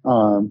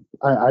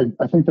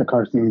 I think that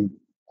Carson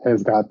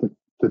has got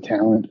the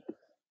talent.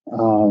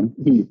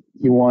 He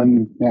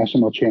won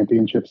national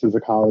championships as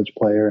a college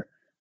player.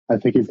 I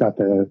think he's got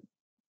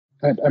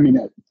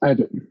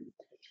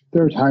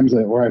there are times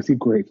where I see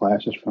great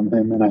flashes from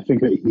him, and I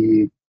think that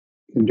he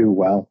can do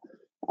well.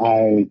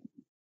 I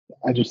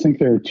just think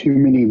there are too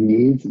many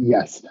needs.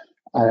 Yes,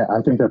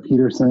 I think that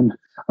Peterson.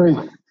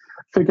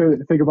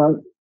 Think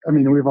about.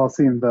 We've all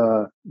seen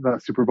the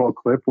Super Bowl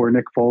clip where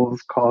Nick Foles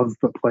calls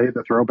the play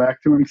the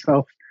throwback to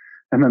himself,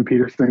 and then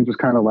Peterson just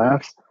kind of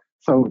laughs.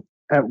 So,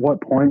 at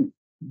what point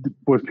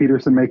was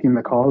Peterson making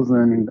the calls,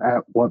 and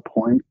at what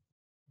point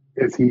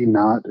is he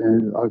not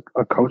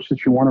a coach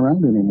that you want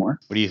around anymore?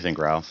 What do you think,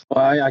 Ralph?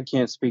 Well, I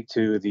can't speak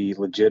to the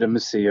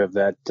legitimacy of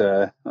that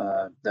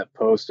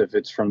post, if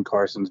it's from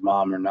Carson's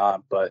mom or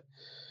not. But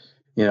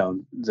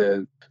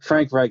the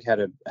Frank Reich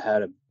had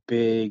a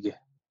big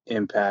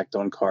impact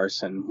on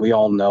Carson. We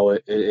all know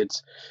it.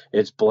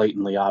 It's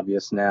blatantly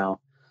obvious now.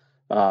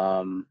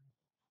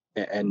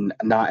 And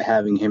not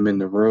having him in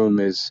the room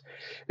is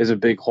a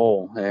big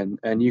hole.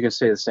 And you can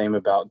say the same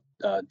about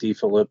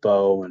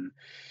DiFilippo and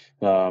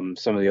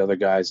some of the other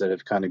guys that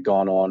have kind of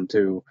gone on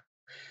to,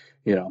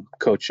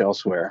 coach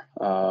elsewhere.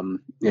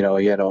 He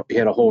had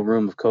a whole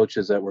room of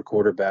coaches that were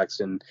quarterbacks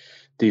in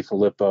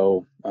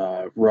DiFilippo,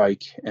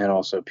 Reich, and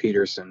also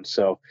Peterson.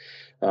 So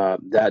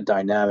that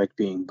dynamic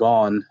being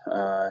gone,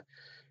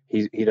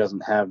 he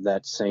doesn't have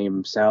that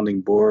same sounding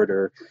board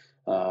or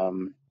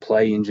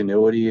play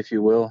ingenuity, if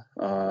you will.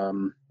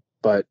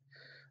 But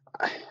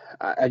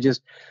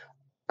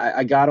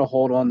I got to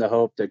hold on to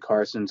hope that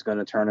Carson's going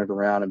to turn it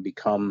around and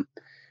become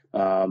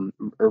or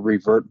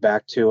revert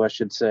back to, I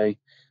should say,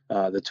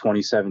 the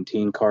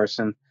 2017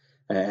 Carson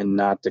and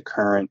not the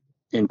current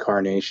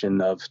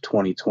incarnation of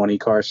 2020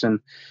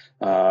 Carson.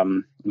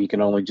 You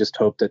can only just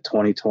hope that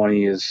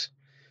 2020 has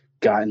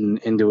gotten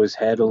into his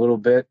head a little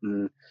bit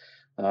and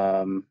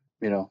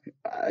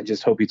I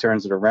just hope he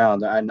turns it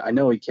around. I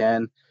know he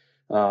can.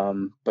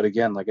 But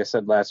again, like I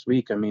said last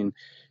week, I mean,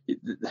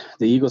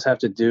 the Eagles have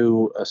to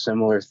do a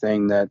similar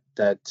thing that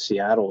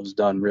Seattle has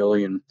done,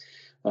 really, and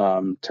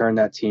turn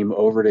that team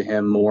over to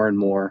him more and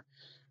more,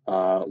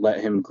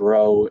 let him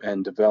grow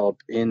and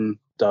develop in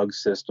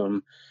Doug's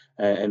system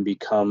and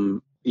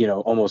become,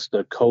 almost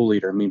a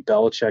co-leader. I mean,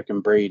 Belichick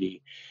and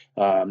Brady,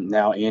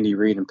 now Andy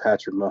Reid and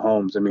Patrick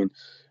Mahomes. I mean,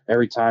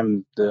 every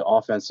time the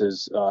offense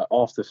is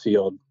off the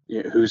field,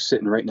 who's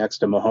sitting right next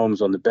to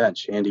Mahomes on the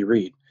bench? Andy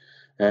Reid.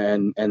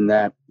 And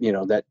that,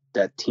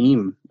 that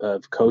team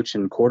of coach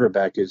and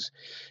quarterback is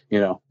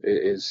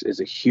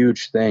a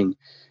huge thing.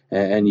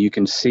 And you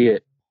can see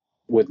it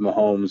with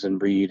Mahomes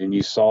and Reid, and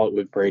you saw it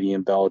with Brady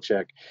and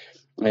Belichick.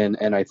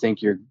 And I think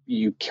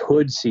you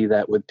could see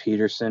that with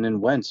Peterson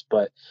and Wentz,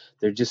 but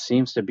there just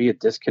seems to be a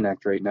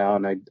disconnect right now.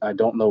 And I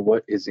don't know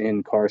what is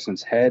in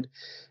Carson's head,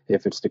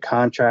 if it's the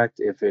contract,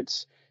 if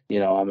it's,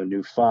 I'm a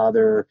new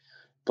father,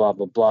 blah,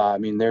 blah, blah. I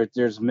mean,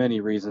 there's many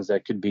reasons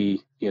that could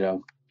be,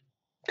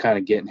 kind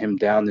of getting him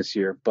down this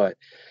year, but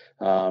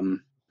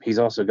he's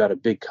also got a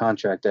big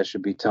contract that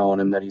should be telling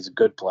him that he's a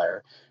good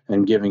player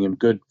and giving him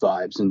good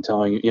vibes and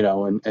telling,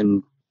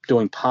 and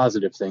doing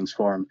positive things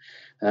for him.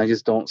 And I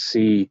just don't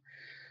see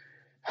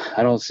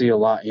a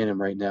lot in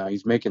him right now.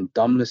 He's making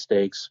dumb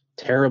mistakes,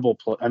 terrible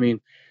I mean,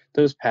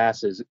 those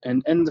passes,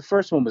 and the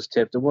first one was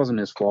tipped. It wasn't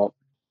his fault,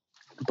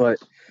 but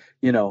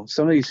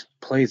some of these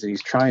plays that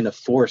he's trying to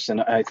force, and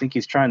I think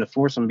he's trying to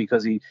force them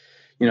because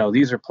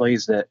these are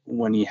plays that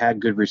when he had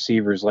good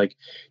receivers, like,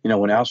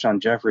 when Alshon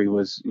Jeffrey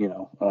was,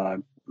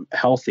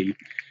 healthy,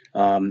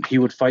 he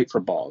would fight for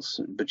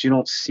balls. But you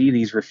don't see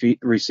these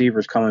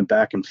receivers coming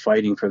back and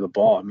fighting for the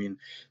ball. I mean,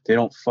 they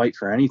don't fight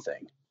for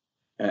anything.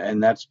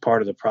 And that's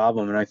part of the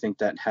problem. And I think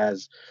that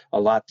has a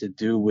lot to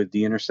do with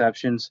the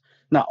interceptions.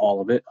 Not all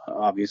of it,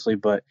 obviously,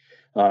 but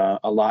a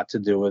lot to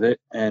do with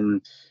it.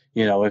 And,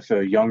 if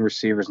a young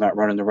receiver is not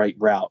running the right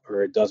route,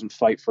 or it doesn't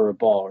fight for a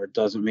ball, or it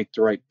doesn't make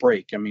the right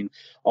break, I mean,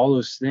 all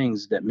those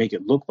things that make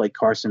it look like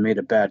Carson made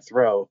a bad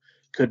throw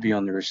could be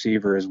on the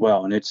receiver as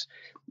well. And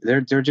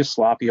they're just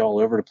sloppy all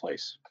over the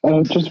place.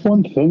 Just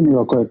one thing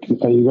real quick.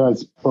 You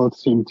guys both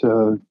seem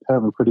to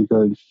have a pretty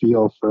good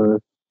feel for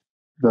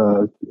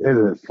is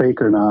it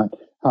fake or not.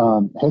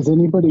 Has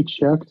anybody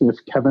checked if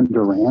Kevin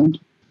Durant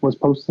was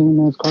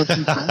posting as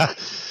Carson's friend?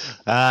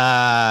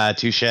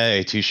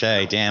 Touche.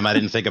 Damn, I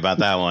didn't think about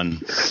that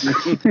one.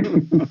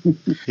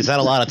 He's had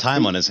a lot of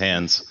time on his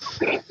hands.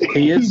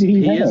 He is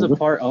a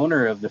part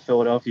owner of the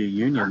Philadelphia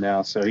Union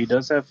now, so he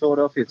does have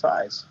Philadelphia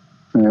ties.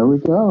 There we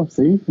go.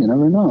 See, you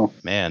never know.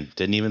 Man,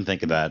 didn't even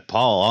think of that.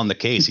 Paul on the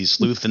case. He's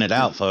sleuthing it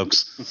out,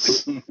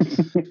 folks.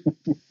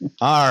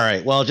 All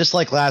right. Well, just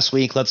like last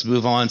week, let's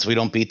move on so we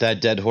don't beat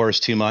that dead horse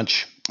too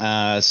much.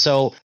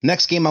 So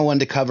next game I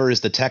wanted to cover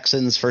is the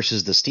Texans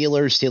versus the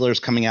Steelers.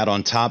 Steelers coming out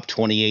on top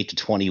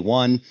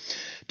 28-21.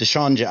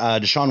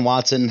 Deshaun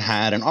Watson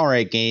had an all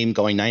right game,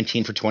 going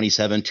 19 for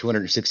 27,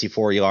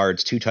 264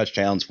 yards, 2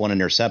 touchdowns, 1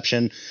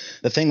 interception.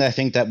 The thing that I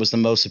think that was the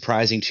most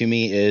surprising to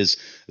me is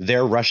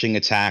their rushing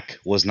attack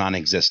was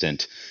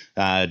non-existent.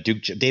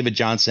 David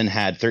Johnson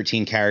had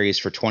 13 carries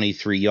for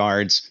 23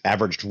 yards,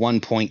 averaged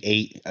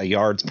 1.8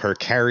 yards per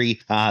carry.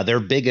 Their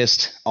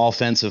biggest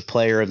offensive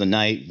player of the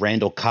night,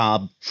 Randall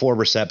Cobb, 4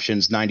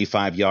 receptions,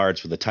 95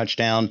 yards with a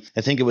touchdown.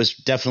 I think it was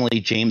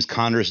definitely James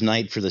Conner's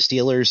night for the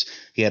Steelers.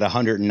 He had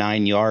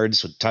 109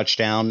 yards with a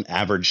touchdown,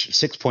 averaged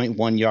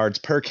 6.1 yards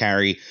per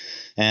carry.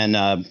 And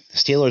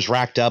Steelers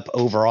racked up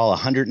overall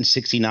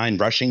 169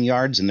 rushing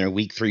yards in their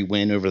Week 3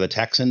 win over the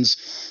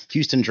Texans.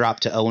 Houston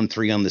dropped to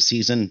 0-3 on the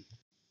season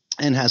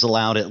and has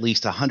allowed at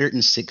least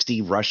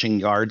 160 rushing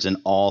yards in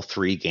all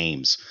 3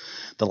 games.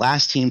 The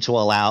last team to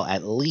allow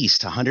at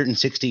least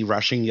 160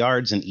 rushing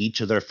yards in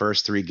each of their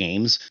first 3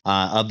 games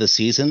of the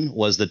season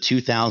was the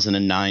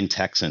 2009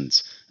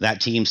 Texans.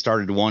 That team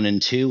started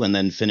 1-2 and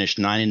then finished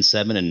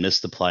 9-7 and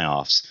missed the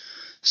playoffs.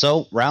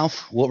 So,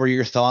 Ralph, what were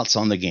your thoughts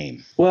on the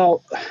game?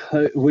 Well,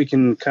 we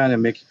can kind of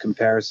make a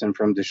comparison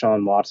from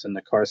Deshaun Watson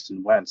to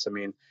Carson Wentz. I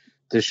mean,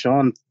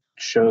 Deshaun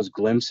shows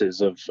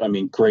glimpses of,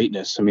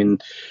 greatness. He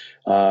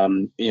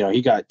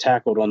got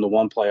tackled on the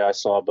one play I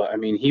saw, but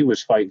he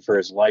was fighting for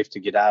his life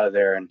to get out of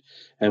there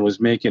and was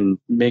making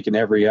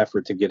every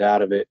effort to get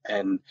out of it.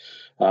 And,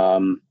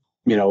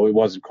 it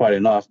wasn't quite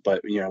enough,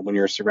 but, when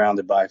you're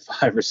surrounded by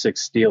 5 or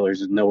 6 Steelers,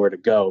 there's nowhere to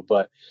go.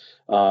 But,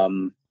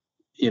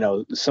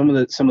 some of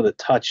the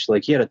touch,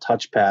 like he had a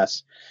touch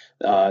pass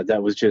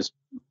that was just,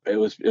 it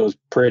was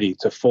pretty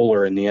to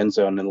Fuller in the end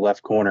zone in the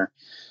left corner.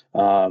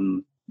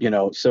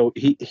 So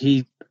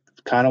he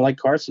kind of like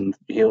Carson,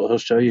 he'll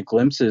show you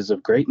glimpses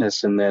of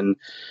greatness, and then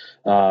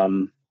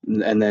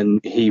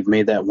he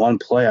made that one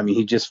play.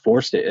 He just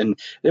forced it, and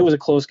it was a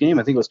close game.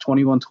 I think it was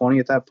 21-20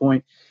 at that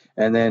point.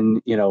 And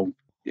then,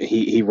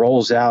 he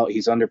rolls out,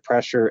 he's under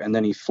pressure, and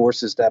then he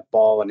forces that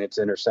ball and it's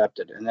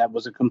intercepted. And that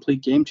was a complete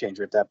game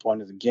changer at that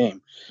point of the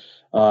game.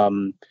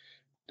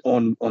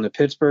 on the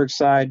Pittsburgh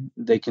side,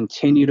 they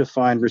continue to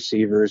find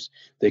receivers,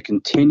 they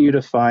continue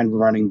to find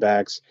running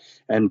backs,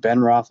 and Ben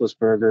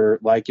Roethlisberger,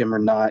 like him or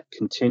not,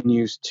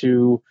 continues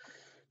to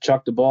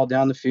chuck the ball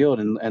down the field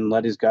and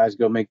let his guys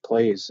go make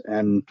plays.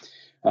 And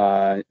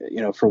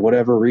for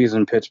whatever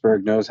reason,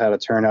 Pittsburgh knows how to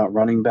turn out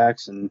running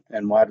backs and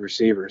wide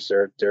receivers.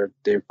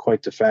 They're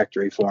quite the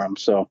factory for them.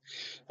 So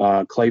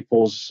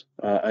Claypool's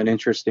an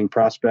interesting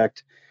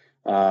prospect.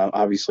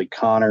 Obviously,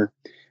 Connor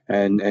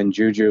and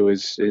Juju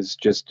is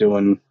just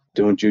doing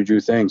Juju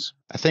things.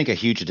 I think a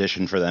huge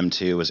addition for them,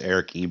 too, was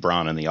Eric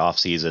Ebron in the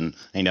offseason.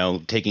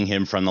 Taking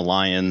him from the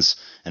Lions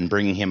and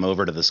bringing him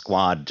over to the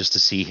squad just to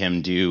see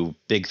him do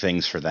big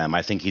things for them.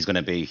 I think he's going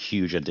to be a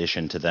huge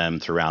addition to them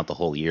throughout the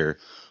whole year.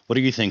 What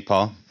do you think,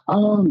 Paul?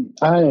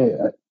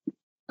 I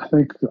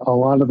think a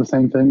lot of the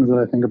same things that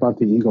I think about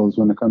the Eagles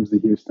when it comes to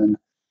Houston.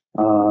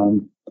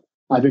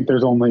 I think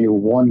there's only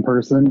one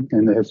person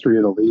in the history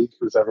of the league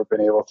who's ever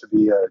been able to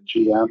be a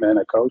GM and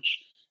a coach.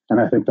 And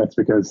I think that's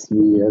because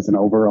he has an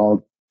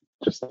overall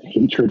just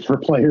hatred for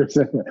players.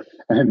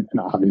 And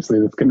obviously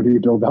that's going to be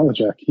Bill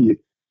Belichick. He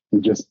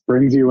just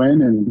brings you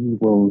in and he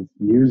will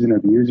use and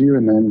abuse you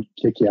and then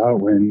kick you out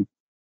when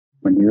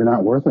you're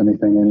not worth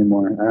anything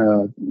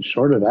anymore.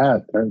 Short of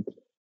that,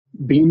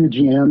 being a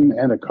GM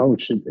and a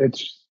coach,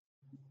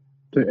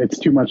 it's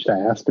too much to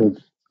ask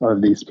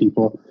of these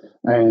people.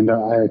 And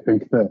I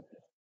think that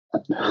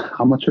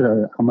how much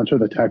are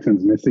the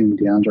Texans missing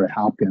DeAndre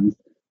Hopkins,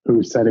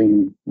 who's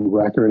setting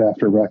record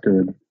after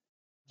record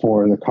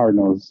for the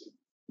Cardinals?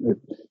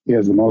 He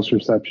has the most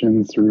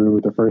receptions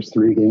through the first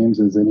 3 games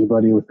as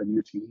anybody with a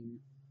new team.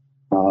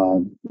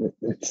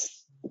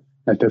 It's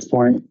at this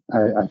point,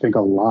 I think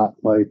a lot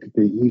like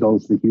the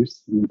Eagles, the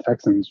Houston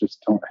Texans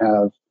just don't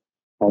have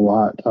a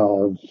lot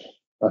of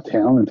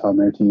talent on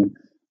their team.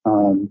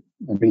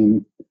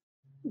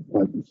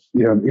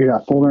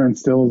 Fuller and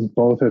Stills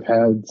both have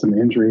had some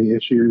injury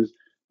issues.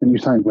 And you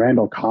signed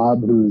Randall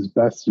Cobb, whose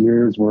best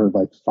years were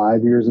like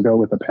 5 years ago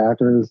with the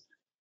Packers.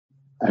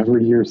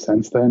 Every year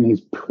since then,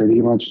 he's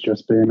pretty much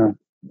just been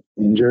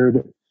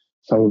injured.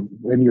 So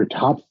when your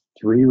top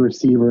 3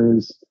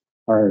 receivers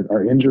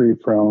are injury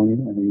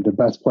prone and the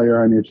best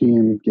player on your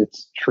team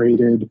gets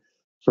traded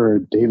for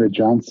David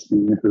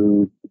Johnson,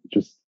 who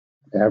just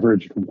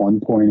averaged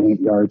 1.8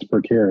 yards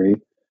per carry,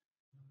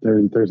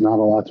 there's not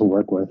a lot to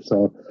work with.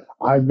 So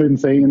I've been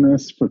saying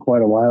this for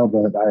quite a while,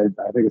 but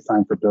I think it's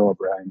time for Bill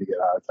O'Brien to get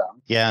out of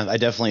town. Yeah, I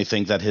definitely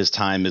think that his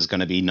time is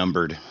going to be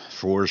numbered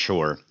for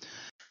sure.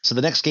 So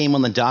the next game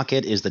on the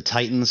docket is the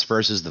Titans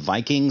versus the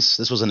Vikings.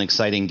 This was an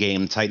exciting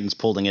game. Titans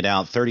pulling it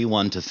out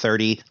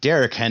 31-30.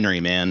 Derrick Henry,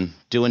 man,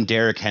 doing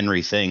Derrick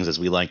Henry things, as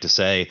we like to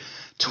say.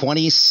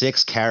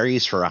 26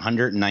 carries for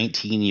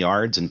 119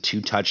 yards and 2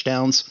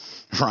 touchdowns.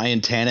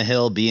 Ryan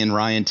Tannehill being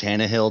Ryan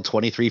Tannehill,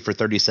 23 for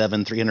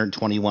 37,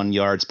 321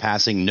 yards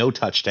passing, no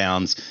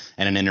touchdowns,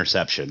 and an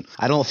interception.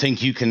 I don't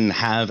think you can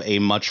have a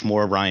much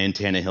more Ryan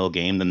Tannehill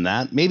game than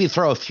that. Maybe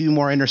throw a few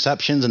more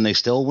interceptions and they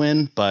still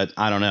win, but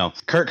I don't know.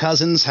 Kirk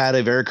Cousins had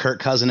a very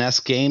Kirk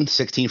Cousin-esque game,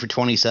 16 for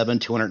 27,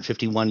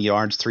 251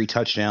 yards, 3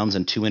 touchdowns,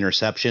 and 2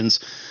 interceptions.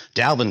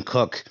 Dalvin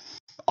Cook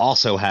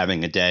also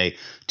having a day,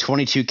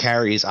 22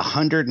 carries,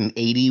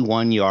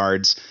 181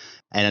 yards,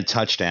 and a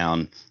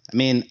touchdown. I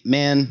mean,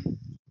 man,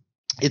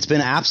 it's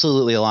been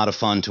absolutely a lot of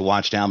fun to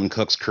watch Dalvin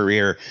Cook's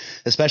career,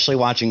 especially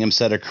watching him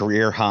set a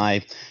career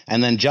high.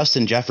 And then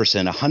Justin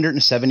Jefferson,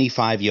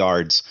 175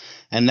 yards.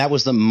 And that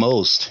was the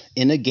most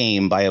in a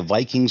game by a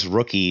Vikings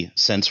rookie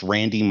since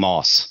Randy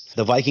Moss.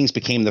 The Vikings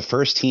became the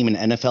first team in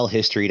NFL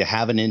history to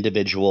have an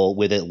individual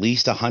with at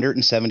least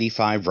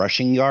 175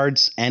 rushing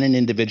yards and an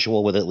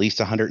individual with at least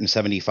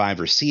 175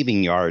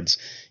 receiving yards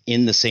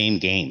in the same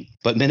game.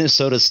 But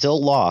Minnesota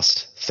still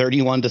lost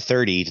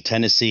 31-30 to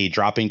Tennessee,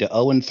 dropping to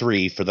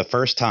 0-3 for the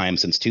first time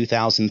since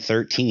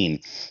 2013,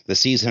 the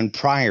season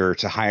prior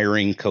to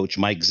hiring coach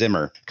Mike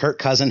Zimmer. Kirk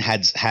Cousins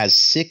has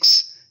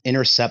 6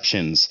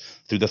 interceptions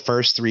through the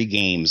first 3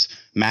 games,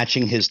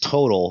 matching his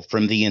total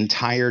from the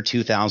entire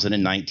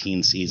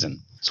 2019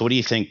 season. So what do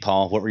you think,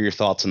 Paul? What were your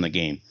thoughts on the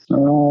game?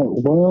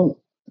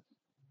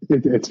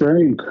 It's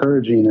very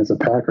encouraging as a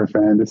Packer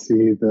fan to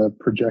see the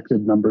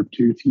projected number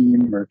 2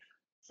 team, or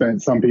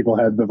some people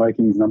had the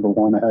Vikings number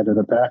 1 ahead of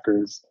the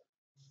Packers,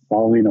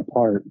 falling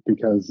apart,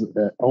 because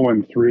at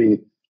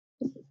 0-3,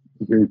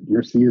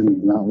 your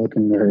season's not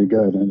looking very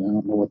good. And I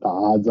don't know what the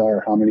odds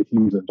are, how many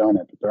teams have done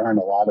it, but there aren't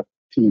a lot of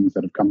teams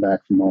that have come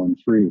back from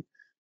 0-3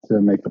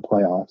 to make the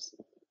playoffs.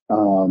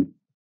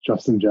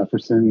 Justin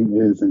Jefferson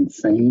is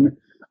insane.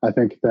 I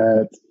think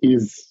that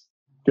he's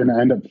going to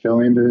end up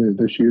filling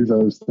the shoes of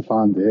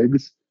Stephon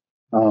Diggs.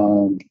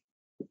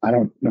 I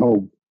don't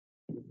know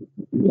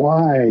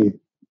why.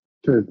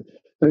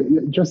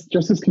 Just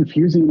as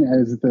confusing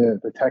as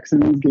the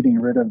Texans getting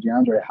rid of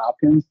DeAndre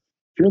Hopkins,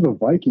 if you're the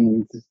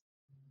Vikings,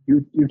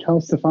 you tell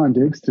Stephon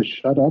Diggs to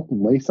shut up,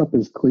 lace up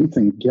his cleats,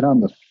 and get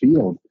on the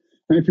field.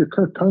 And if you're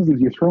Kirk Cousins,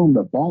 you throw him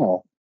the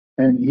ball.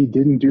 And he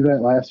didn't do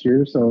that last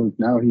year, so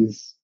now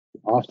he's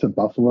off to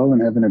Buffalo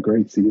and having a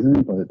great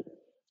season. But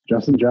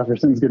Justin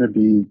Jefferson's going to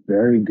be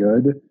very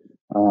good.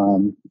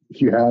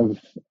 If you have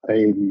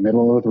a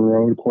middle of the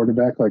road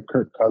quarterback like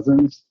Kirk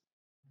Cousins,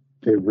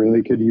 they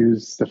really could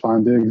use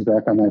Stephon Diggs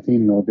back on that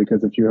team, though,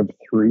 because if you have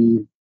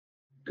three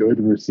good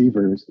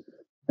receivers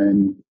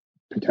and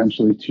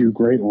potentially two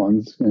great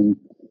ones, and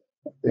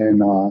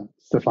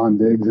Stephon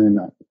Diggs, and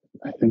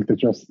I think that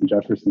Justin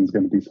Jefferson is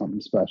going to be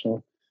something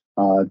special.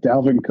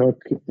 Dalvin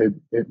Cook,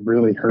 it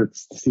really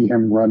hurts to see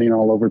him running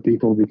all over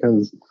people,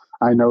 because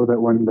I know that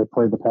when they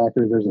play the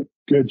Packers, there's a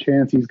good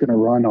chance he's going to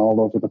run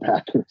all over the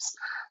Packers.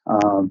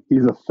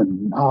 He's a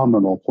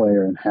phenomenal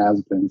player and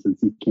has been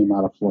since he came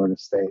out of Florida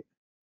State.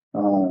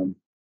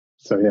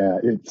 So yeah,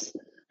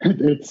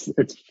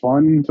 it's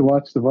fun to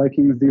watch the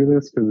Vikings do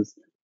this, because,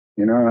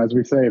 as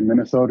we say,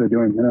 Minnesota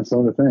doing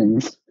Minnesota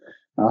things.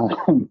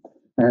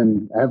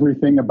 And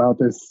everything about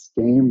this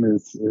game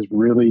is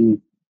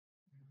really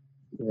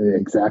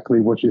exactly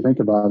what you think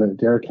about it.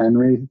 Derrick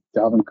Henry,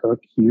 Dalvin Cook,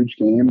 huge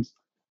games.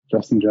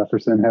 Justin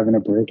Jefferson having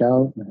a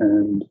breakout,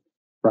 and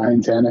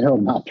Ryan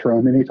Tannehill not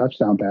throwing any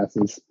touchdown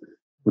passes,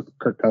 with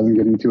Kirk Cousins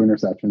getting 2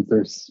 interceptions.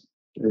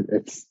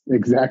 It's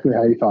exactly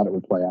how you thought it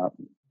would play out.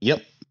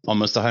 Yep.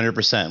 Almost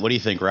 100%. What do you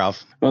think,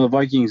 Ralph? Well, the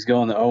Vikings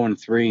going to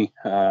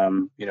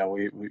 0-3.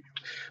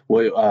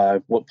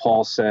 What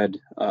Paul said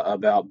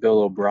about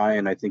Bill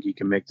O'Brien, I think you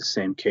can make the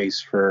same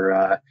case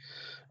for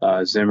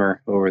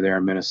Zimmer over there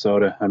in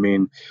Minnesota. I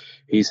mean,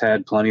 he's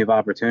had plenty of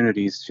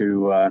opportunities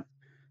to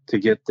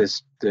get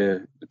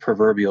the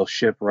proverbial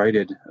ship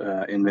righted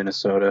in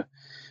Minnesota,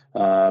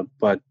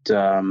 but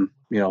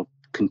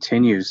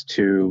continues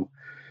to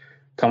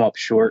come up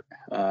short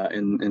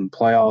in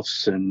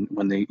playoffs. And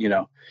when they,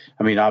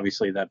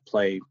 obviously that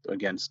play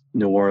against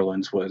New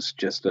Orleans was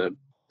just a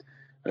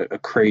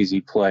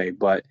crazy play,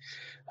 but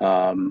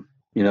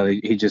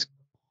he just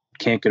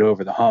can't get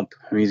over the hump.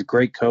 I mean, he's a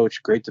great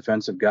coach, great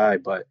defensive guy,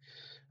 but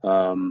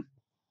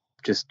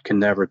just can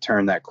never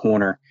turn that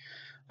corner.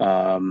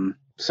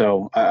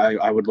 So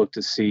I would look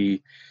to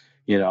see,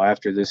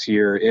 after this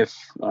year, if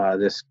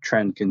this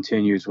trend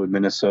continues with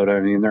Minnesota. I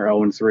mean, they're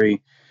 0-3.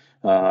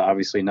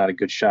 Obviously not a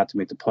good shot to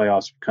make the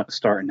playoffs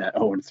starting at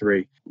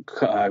 0-3.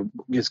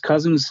 Is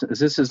Cousins, is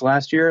this his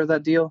last year of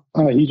that deal?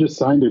 He just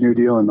signed a new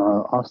deal in the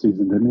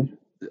offseason, didn't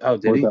he? Oh,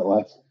 did he? It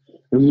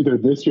was either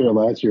this year or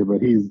last year,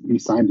 but he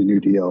signed a new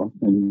deal,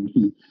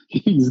 and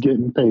he's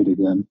getting paid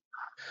again.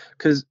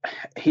 Because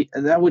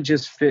that would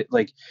just fit,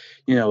 like,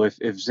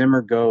 if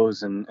Zimmer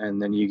goes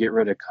and then you get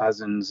rid of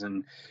Cousins,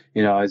 and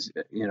as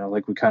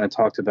like we kind of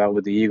talked about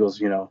with the Eagles,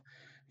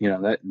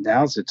 that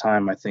now's the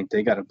time I think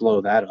they got to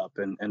blow that up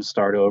and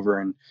start over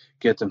and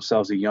get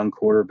themselves a young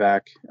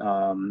quarterback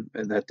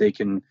that they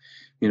can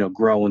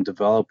grow and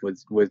develop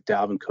with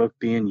Dalvin Cook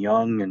being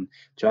young and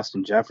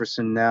Justin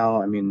Jefferson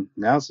now. I mean,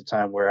 now's the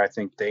time where I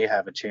think they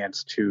have a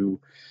chance to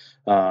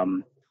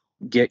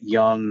get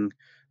young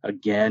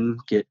again,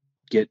 get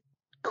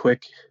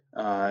quick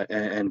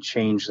and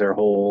change their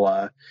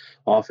whole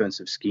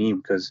offensive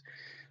scheme, because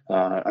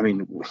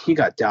he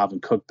got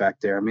Dalvin Cook back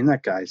there. I mean,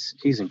 that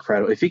he's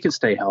incredible. If he can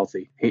stay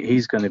healthy,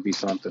 he's going to be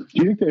something. Do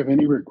you think they have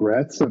any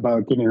regrets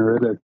about getting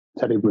rid of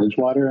Teddy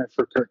Bridgewater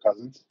for Kirk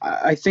Cousins?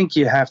 I think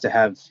you have to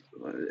have,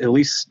 at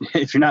least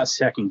if you're not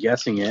second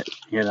guessing it,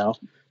 if you're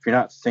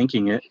not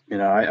thinking it,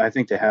 I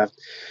think they have.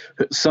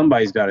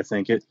 Somebody's got to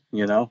think it,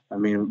 I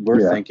mean,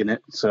 we're thinking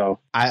it. So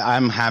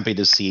I'm happy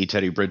to see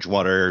Teddy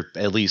Bridgewater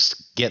at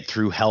least get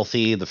through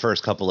healthy the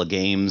first couple of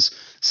games,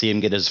 see him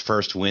get his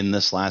first win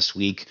this last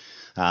week.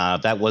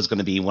 That was going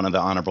to be one of the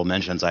honorable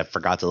mentions. I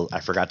forgot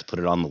to put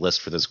it on the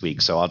list for this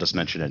week, so I'll just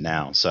mention it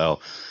now. So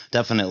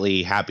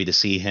definitely happy to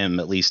see him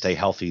at least stay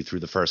healthy through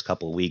the first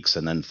couple of weeks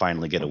and then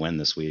finally get a win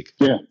this week.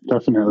 Yeah,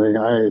 definitely.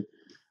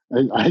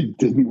 I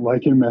didn't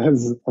like him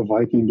as a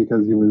Viking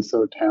because he was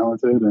so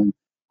talented, and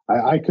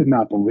I could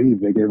not believe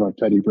they gave up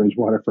Teddy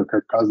Bridgewater for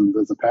Kirk Cousins.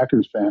 As a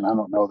Packers fan, I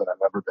don't know that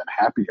I've ever been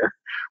happier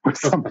with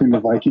something the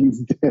Vikings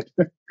did.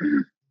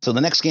 So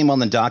the next game on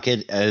the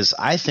docket is,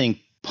 I think,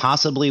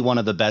 possibly one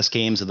of the best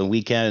games of the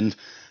weekend,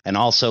 and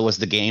also was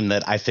the game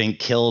that I think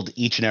killed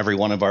each and every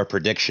one of our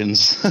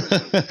predictions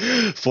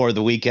for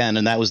the weekend,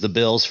 and that was the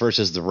Bills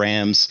versus the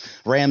Rams.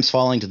 Rams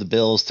falling to the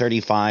Bills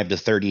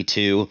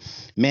 35-32.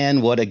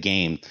 Man, what a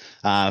game.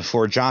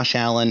 For Josh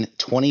Allen,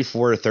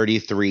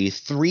 24-33,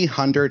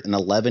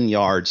 311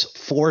 yards,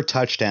 4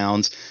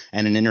 touchdowns,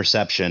 and an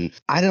interception.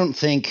 I don't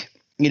think,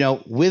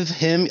 with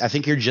him, I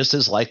think you're just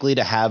as likely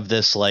to have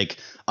this,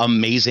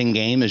 amazing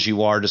game as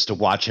you are just to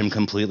watch him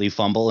completely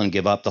fumble and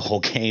give up the whole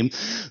game.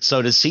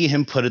 So to see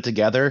him put it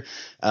together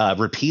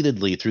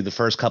repeatedly through the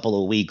first couple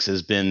of weeks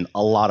has been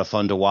a lot of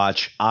fun to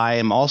watch. I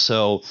am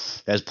also,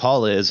 as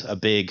Paul is, a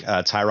big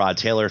Tyrod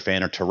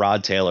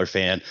Taylor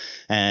fan.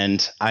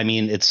 And I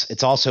mean,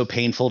 it's also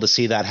painful to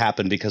see that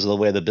happen because of the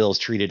way the Bills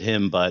treated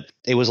him, but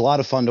it was a lot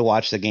of fun to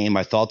watch the game.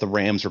 I thought the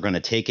Rams were going to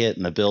take it,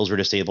 and the Bills were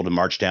just able to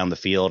march down the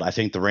field. I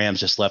think the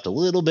Rams just left a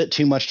little bit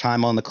too much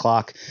time on the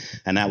clock,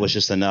 and that was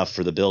just enough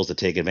for the Bills to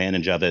take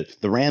advantage of it.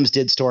 The Rams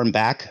did storm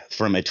back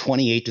from a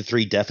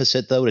 28-3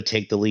 deficit, though, to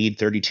take the lead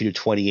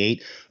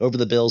 32-28 over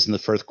the Bills in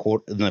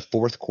the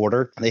fourth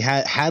quarter. They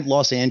had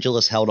Los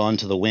Angeles held on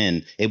to the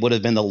win, it would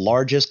have been the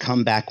largest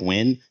comeback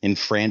win in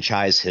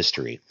franchise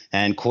history.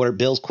 And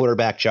Bills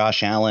quarterback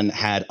Josh Allen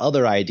had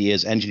other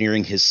ideas,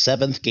 engineering his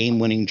 7th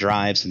game-winning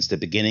drive since the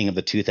beginning of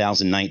the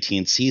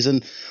 2019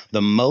 season,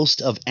 the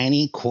most of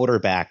any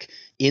quarterback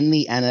in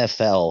the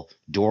NFL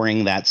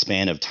during that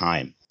span of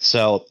time.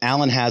 So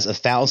Allen has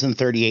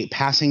 1,038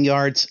 passing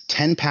yards,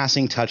 10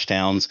 passing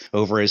touchdowns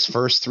over his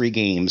first 3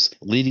 games,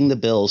 leading the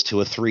Bills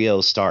to a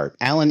 3-0 start.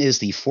 Allen is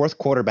the 4th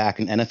quarterback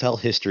in NFL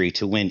history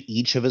to win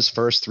each of his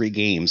first 3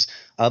 games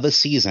of a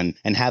season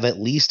and have at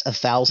least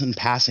 1,000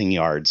 passing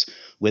yards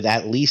with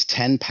at least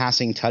 10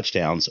 passing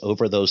touchdowns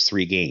over those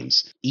 3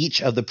 games. Each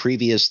of the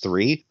previous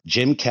 3,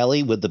 Jim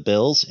Kelly with the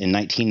Bills in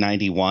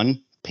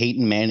 1991,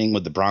 Peyton Manning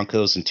with the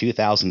Broncos in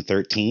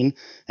 2013,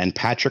 and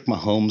Patrick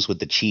Mahomes with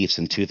the Chiefs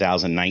in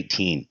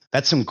 2019.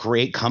 That's some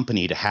great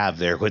company to have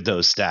there with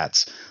those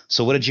stats.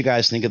 So what did you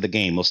guys think of the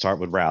game? We'll start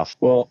with Ralph.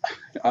 Well,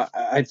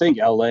 I think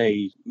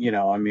LA,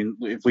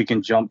 if we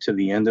can jump to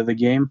the end of the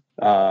game,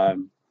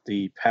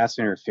 the pass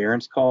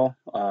interference call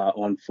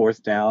on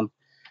 4th down,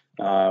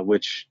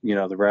 which,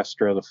 the refs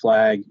throw the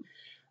flag.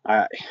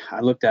 I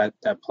looked at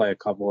that play a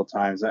couple of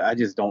times. I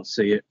just don't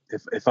see it.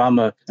 If I'm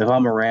a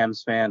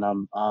Rams fan,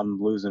 I'm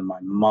losing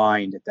my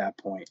mind at that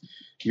point.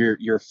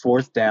 You're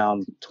 4th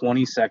down,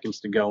 20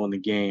 seconds to go in the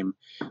game,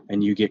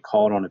 and you get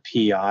called on a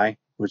PI,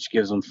 which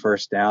gives them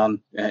 1st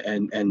down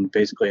and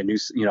basically a new,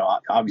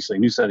 obviously a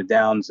new set of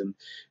downs, and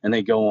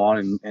they go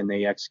on and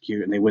they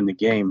execute and they win the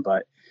game.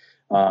 But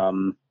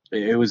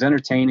it was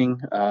entertaining.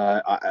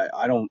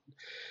 I'm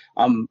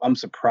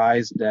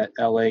surprised that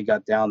LA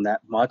got down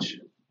that much.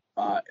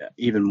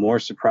 Even more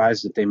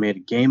surprised that they made a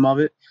game of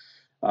it.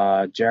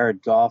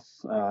 Jared Goff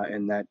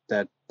and that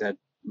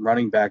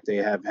running back they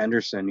have,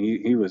 Henderson,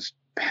 he was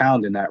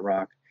pounding that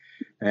rock,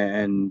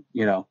 and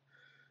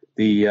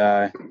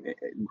their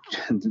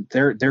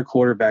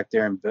quarterback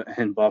there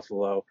in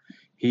Buffalo,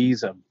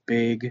 he's a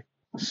big,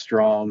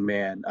 strong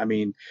man. I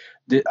mean,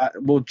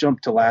 we'll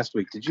jump to last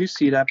week. Did you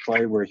see that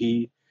play where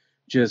he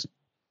just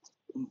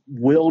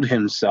willed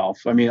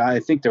himself? I mean,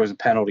 I think there was a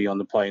penalty on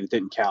the play and it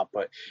didn't count,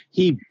 but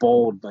he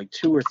bowled like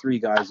 2 or 3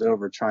 guys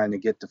over trying to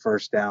get the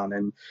 1st down,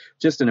 and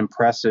just an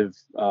impressive,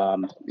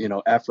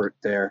 effort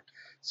there.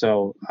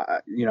 So,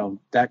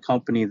 that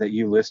company that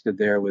you listed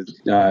there with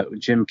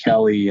Jim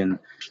Kelly and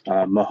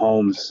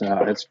Mahomes,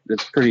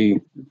 it's pretty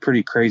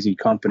crazy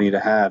company to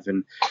have.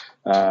 And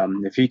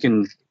if he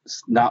can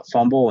not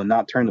fumble and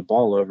not turn the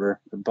ball over,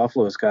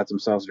 Buffalo's got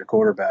themselves their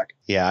quarterback.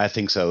 Yeah, I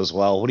think so as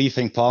well. What do you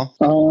think, Paul?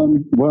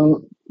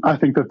 Well, I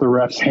think that the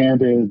refs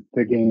handed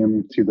the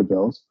game to the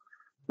Bills.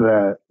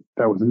 That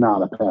was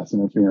not a pass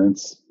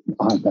interference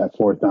on that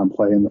 4th down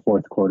play in the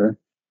 4th quarter.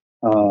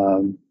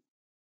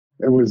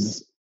 It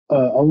was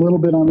a little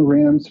bit on the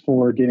Rams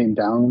for getting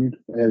down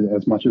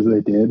as much as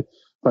they did.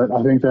 But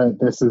I think that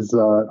this is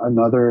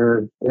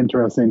another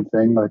interesting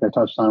thing, like I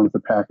touched on with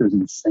the Packers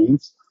and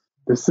Saints.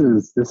 This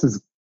is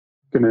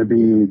going to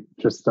be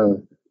just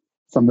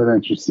something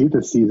that you see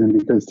this season,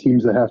 because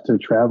teams that have to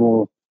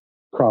travel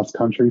cross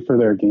country for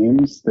their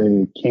games,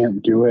 they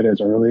can't do it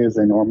as early as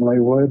they normally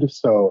would.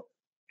 So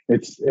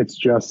it's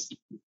just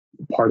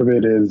part of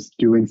it is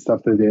doing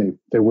stuff that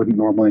they wouldn't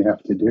normally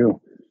have to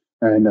do.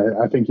 And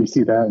I think you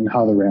see that in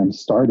how the Rams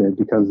started,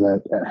 because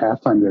at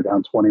halftime they're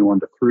down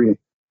 21-3.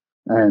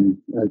 And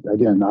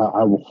again,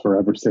 I will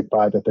forever stick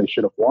by that they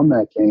should have won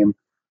that game.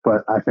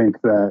 But I think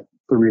that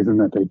the reason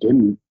that they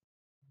didn't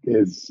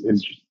is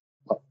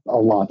a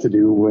lot to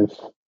do with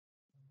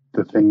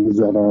the things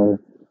that are,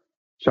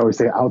 shall we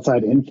say,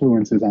 outside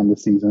influences on the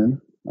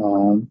season.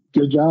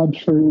 Good job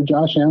for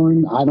Josh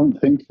Allen. I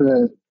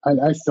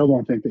still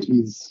don't think that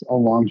he's a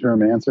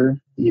long-term answer.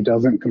 He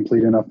doesn't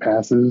complete enough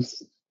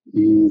passes.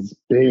 He's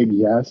big,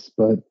 yes,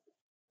 but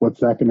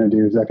what's that going to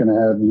do? Is that going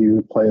to have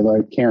you play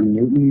like Cam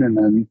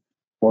Newton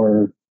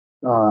or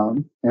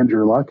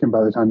Andrew Luck, and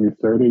by the time you're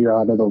 30, you're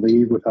out of the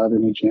league without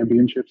any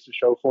championships to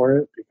show for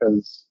it?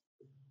 Because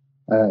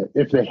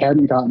if they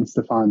hadn't gotten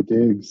Stephon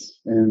Diggs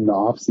in the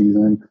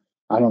offseason,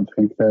 I don't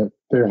think that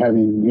they're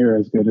having near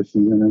as good a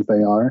season as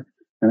they are.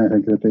 And I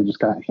think that they just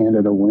got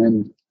handed a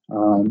win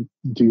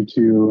due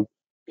to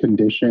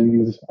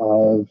conditions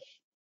of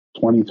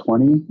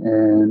 2020,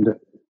 and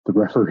the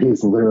referee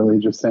is literally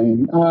just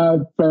saying,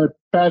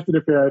 pass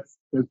interference.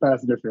 There's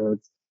pass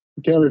interference.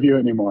 We can't review it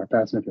anymore.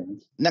 Pass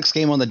interference. Next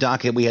game on the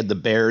docket, we had the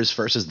Bears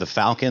versus the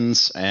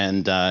Falcons,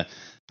 and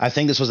I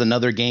think this was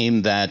another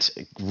game that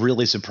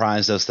really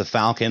surprised us. The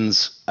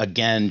Falcons,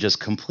 again, just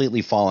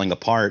completely falling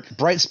apart.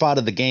 Bright spot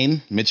of the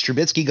game, Mitch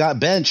Trubisky got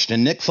benched,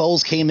 and Nick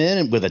Foles came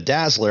in with a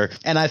dazzler.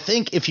 And I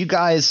think if you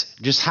guys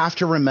just have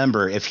to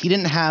remember, if he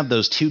didn't have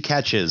those 2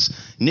 catches,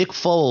 Nick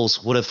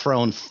Foles would have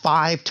thrown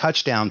 5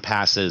 touchdown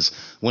passes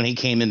when he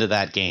came into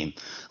that game.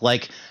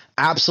 Like,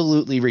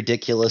 absolutely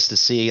ridiculous to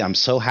see. I'm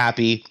so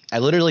happy. I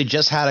literally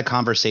just had a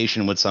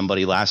conversation with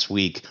somebody last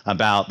week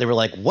about, they were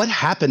like, what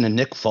happened to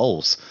Nick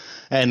Foles?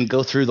 and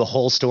go through the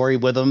whole story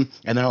with him.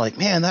 And they're like,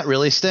 man, that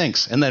really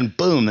stinks. And then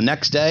boom, the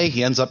next day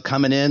he ends up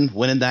coming in,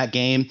 winning that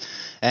game.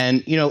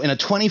 And, in a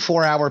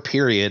 24-hour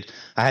period,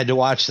 I had to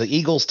watch the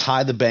Eagles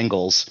tie the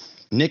Bengals,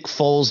 Nick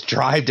Foles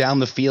drive down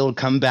the field,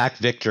 comeback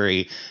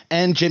victory,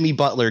 and Jimmy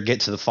Butler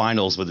get to the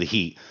finals with the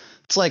Heat.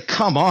 It's like,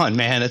 come on,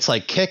 man. It's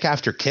like kick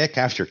after kick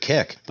after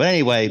kick. But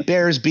anyway,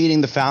 Bears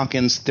beating the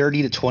Falcons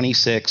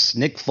 30-26.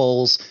 Nick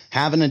Foles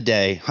having a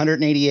day,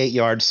 188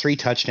 yards, 3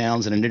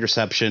 touchdowns, and an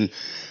interception.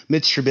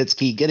 Mitch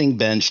Trubisky getting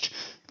benched,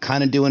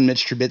 kind of doing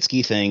Mitch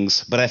Trubisky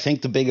things. But I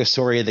think the biggest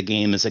story of the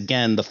game is,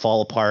 again, the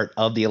fall apart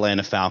of the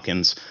Atlanta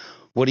Falcons.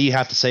 What do you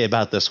have to say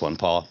about this one,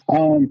 Paul?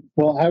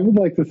 Well, I would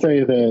like to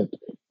say that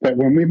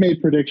when we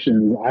made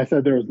predictions, I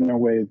said there was no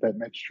way that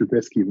Mitch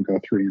Trubisky would go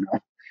 3-0.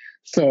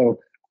 So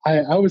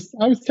I was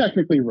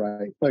technically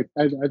right. Like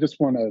I just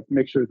want to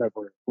make sure that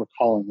we're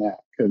calling that,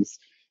 because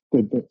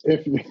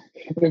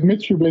if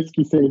Mitch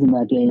Trubisky stays in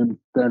that game,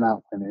 they're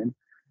not winning.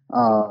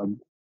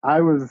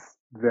 I was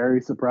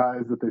very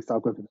surprised that they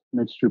stuck with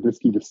Mitch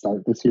Trubisky to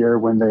start this year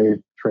when they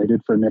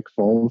traded for Nick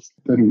Foles.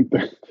 Then,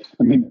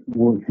 I mean,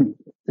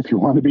 if you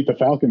want to beat the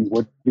Falcons,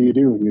 what do?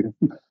 You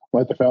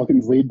let the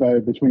Falcons lead by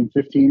between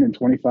 15 and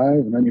 25,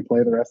 and then you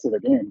play the rest of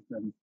the game.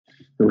 And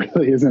there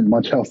really isn't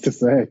much else to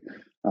say.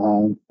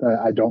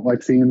 I don't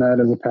like seeing that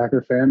as a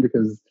Packer fan,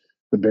 because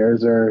the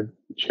Bears are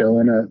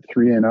chilling at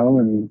 3-0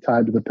 and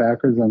tied to the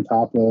Packers on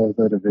top of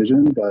the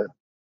division. But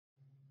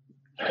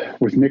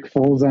with Nick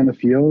Foles on the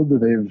field,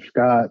 they've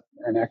got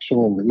an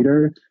actual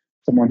leader,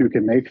 someone who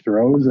can make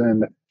throws,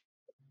 and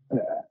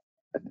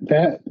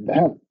that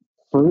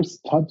first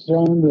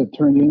touchdown that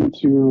turned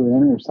into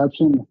an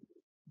interception,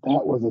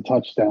 that was a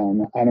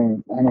touchdown. I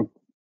don't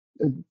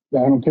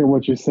care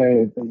what you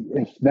say.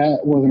 If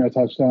that wasn't a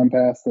touchdown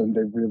pass, then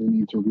they really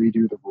need to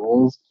redo the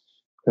rules,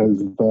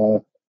 because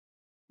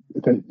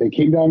they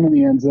came down in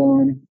the end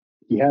zone.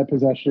 He had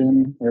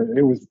possession, or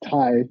it was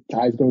tied.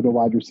 Ties go to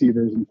wide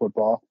receivers in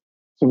football.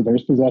 So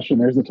there's possession,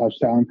 there's a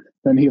touchdown.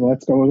 Then he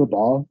lets go of the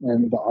ball,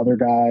 and the other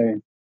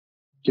guy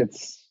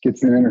gets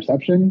an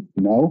interception.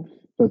 No,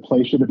 the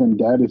play should have been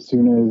dead as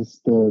soon as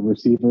the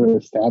receiver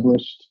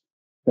established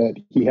that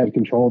he had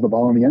control of the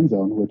ball in the end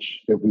zone,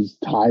 which it was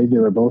tied. They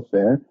were both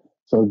there.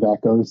 So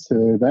that goes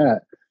to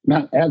that.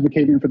 Not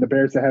advocating for the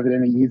Bears to have it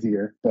any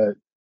easier, but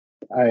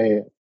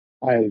I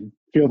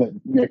feel that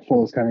Nick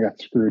Foles kind of got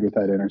screwed with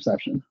that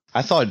interception.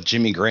 I thought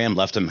Jimmy Graham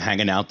left him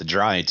hanging out to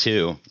dry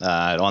too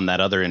on that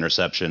other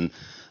interception.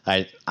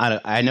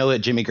 I know that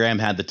Jimmy Graham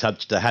had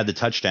the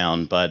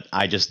touchdown, but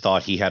I just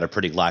thought he had a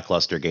pretty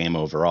lackluster game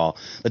overall.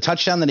 The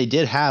touchdown that he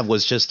did have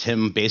was just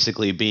him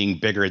basically being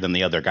bigger than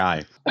the other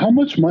guy. How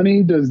much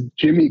money does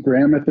Jimmy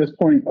Graham at this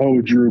point owe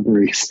Drew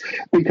Brees?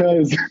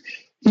 Because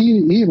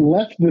he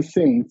left the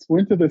Saints,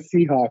 went to the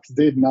Seahawks,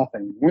 did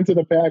nothing, went to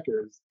the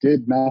Packers,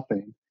 did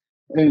nothing,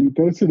 and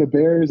goes to the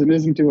Bears and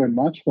isn't doing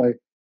much. Like,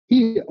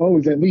 he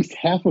owes at least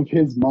half of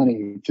his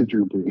money to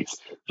Drew Brees.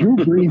 Drew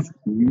Brees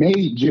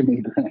made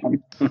Jimmy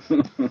Graham.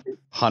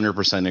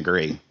 100%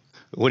 agree.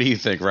 What do you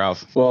think,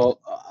 Ralph? Well,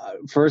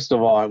 first of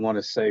all, I want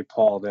to say,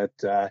 Paul,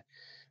 that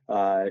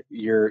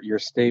your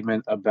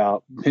statement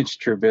about Mitch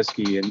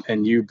Trubisky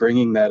and you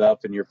bringing that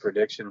up in your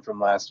prediction from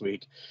last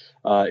week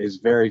is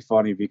very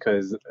funny,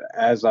 because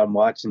as I'm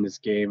watching this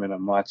game and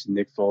I'm watching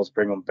Nick Foles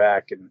bring him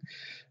back, and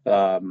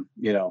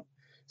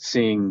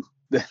seeing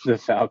the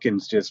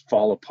Falcons just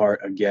fall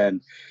apart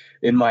again,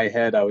 in my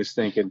head I was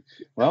thinking,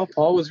 well,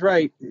 Paul was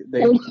right.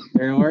 They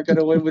weren't going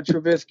to win with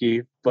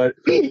Trubisky, but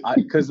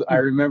because I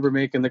remember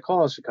making the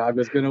call,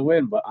 Chicago's going to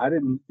win, but I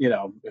didn't.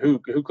 Who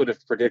could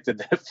have predicted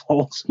that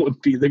Foles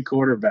would be the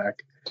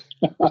quarterback?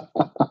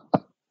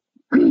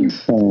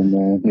 Oh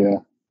man, yeah.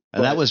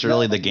 And that was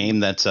really the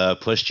game that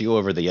pushed you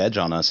over the edge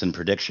on us in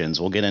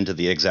predictions. We'll get into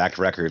the exact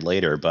record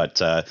later,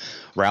 but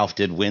Ralph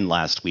did win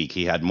last week.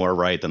 He had more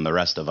right than the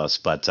rest of us,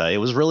 but it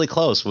was really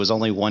close. It was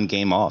only one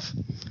game off.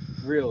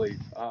 Really?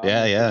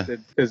 Yeah.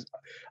 Because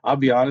I'll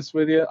be honest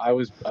with you, I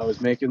was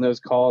making those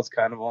calls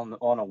kind of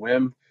on a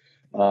whim,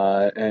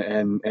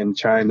 and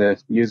trying to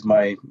use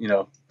my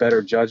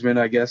better judgment,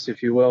 I guess,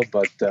 if you will.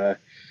 But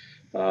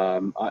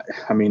I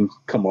mean,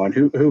 come on,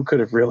 who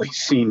could have really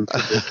seen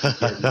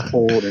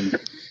Fold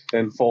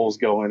and Foles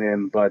going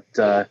in? But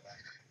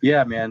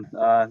yeah, man,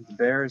 the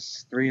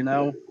Bears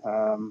 3-0.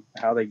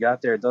 How they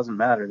got there, it doesn't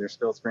matter. They're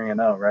still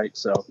 3-0, right?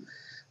 So,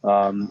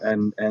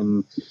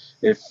 and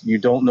if you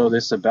don't know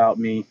this about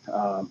me,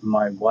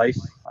 my wife,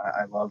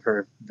 I love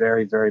her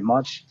very, very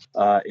much,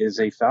 is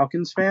a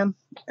Falcons fan,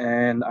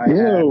 and I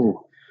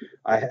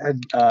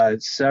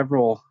had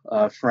several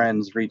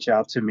friends reach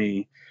out to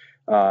me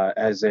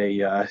as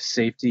a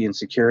safety and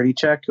security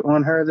check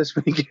on her this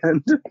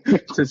weekend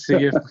to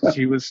see if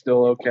she was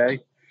still okay.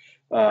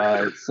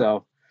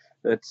 So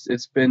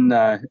it's been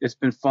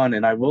fun,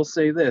 and I will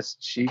say this: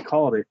 she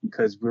called it,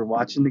 because we're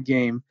watching the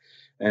game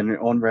and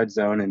on Red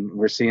Zone, and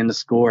we're seeing the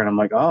score, and I'm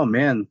like, oh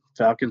man,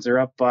 Falcons are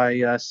up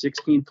by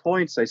 16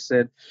 points. I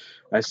said,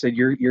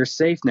 you're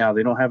safe now.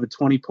 They don't have a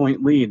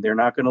 20-point lead. They're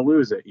not going to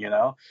lose it,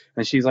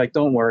 And she's like,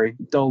 don't worry,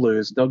 they'll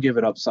lose. They'll give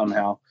it up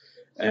somehow.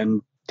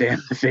 and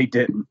damn if they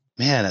didn't.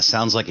 Man, it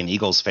sounds like an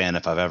Eagles fan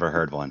if I've ever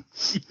heard one.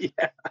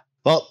 Yeah.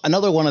 Well,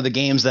 another one of the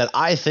games that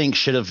I think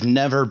should have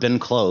never been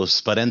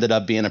close, but ended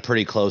up being a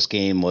pretty close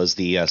game, was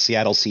the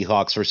Seattle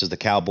Seahawks versus the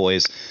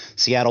Cowboys.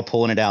 Seattle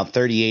pulling it out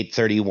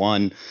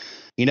 38-31.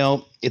 You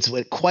know, it's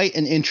quite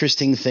an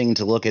interesting thing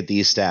to look at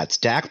these stats.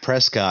 Dak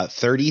Prescott,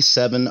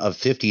 37 of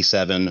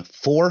 57,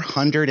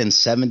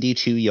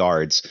 472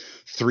 yards,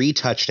 3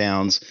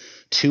 touchdowns,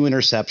 2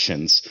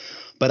 interceptions.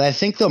 But I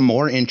think the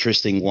more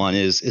interesting one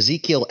is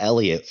Ezekiel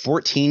Elliott,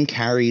 14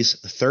 carries,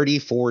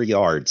 34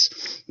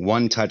 yards,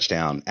 1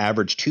 touchdown,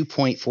 averaged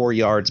 2.4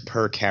 yards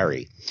per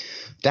carry.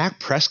 Dak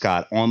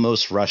Prescott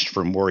almost rushed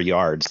for more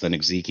yards than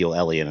Ezekiel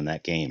Elliott in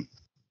that game.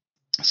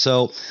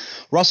 So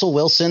Russell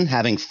Wilson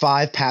having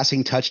 5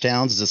 passing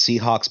touchdowns as the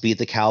Seahawks beat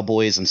the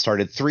Cowboys and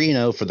started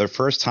 3-0 for the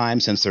first time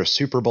since their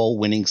Super Bowl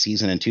winning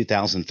season in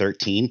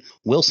 2013.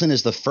 Wilson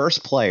is the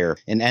first player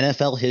in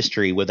NFL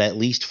history with at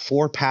least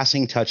 4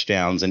 passing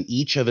touchdowns in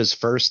each of his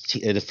first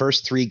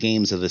 3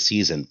 games of the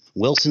season.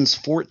 Wilson's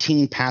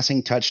 14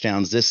 passing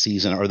touchdowns this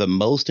season are the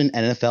most in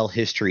NFL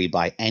history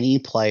by any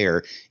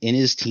player in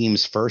his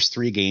team's first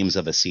 3 games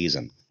of a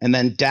season. And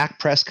then Dak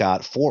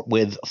Prescott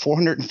with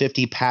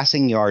 450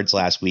 passing yards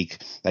last week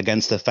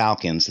against the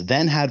Falcons,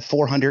 then had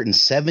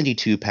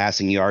 472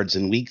 passing yards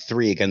in week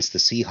 3 against the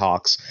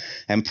Seahawks.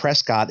 And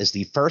Prescott is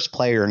the first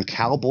player in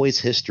Cowboys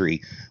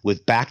history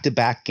with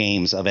back-to-back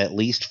games of at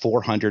least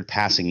 400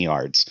 passing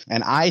yards.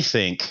 And I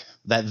think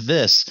that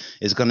this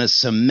is going to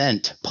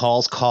cement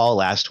Paul's call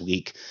last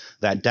week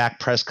that Dak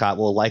Prescott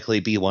will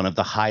likely be one of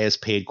the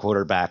highest paid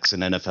quarterbacks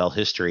in NFL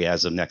history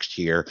as of next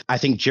year. I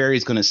think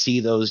Jerry's going to see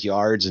those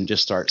yards and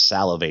just start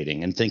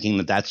salivating and thinking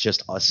that that's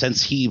just,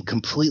 since he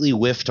completely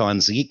whiffed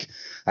on Zeke,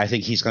 I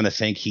think he's going to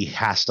think he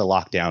has to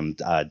lock down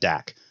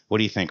Dak. What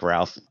do you think,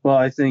 Ralph? Well,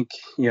 I think,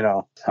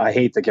 I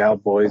hate the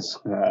Cowboys.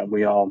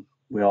 We all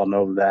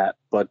know that,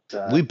 but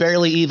we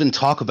barely even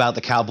talk about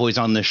the Cowboys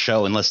on this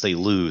show unless they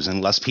lose,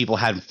 unless people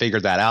hadn't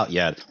figured that out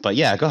yet. But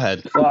yeah, go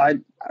ahead. Well,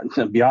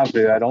 to be honest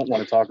with you, I don't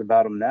want to talk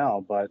about him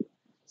now, but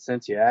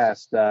since you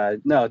asked,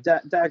 no,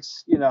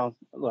 Dak's,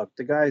 look,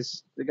 the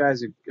guy's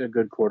a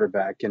good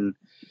quarterback, and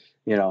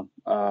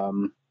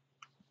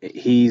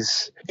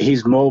he's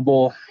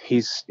mobile,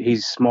 he's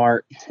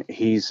smart,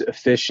 he's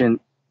efficient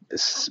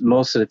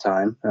most of the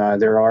time.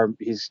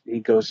 He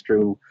goes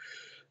through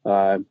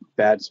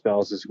bad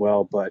spells as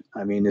well, but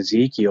I mean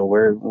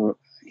Ezekiel,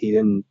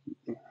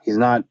 he's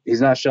not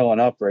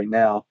showing up right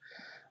now.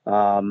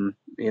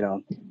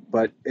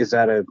 But is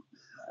that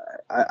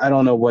I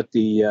don't know what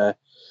the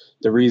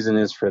reason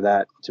is for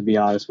that, to be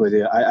honest with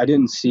you. I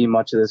didn't see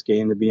much of this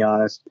game, to be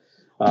honest.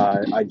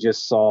 I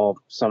just saw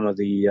some of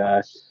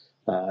the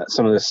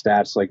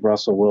stats, like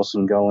Russell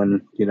Wilson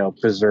going,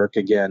 berserk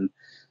again.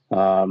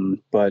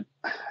 But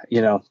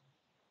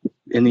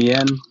in the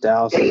end,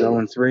 Dallas is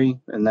 0-3,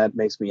 and that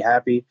makes me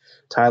happy.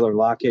 Tyler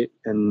Lockett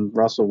and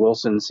Russell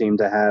Wilson seem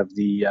to have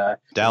the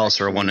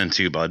Dallas are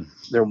 1-2, bud.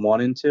 They're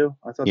 1-2.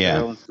 I thought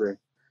they were 0-3.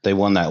 They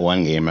won that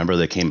one game. Remember,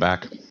 they came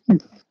back.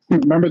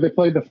 Remember, they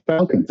played the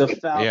Falcons. The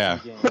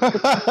Falcons game.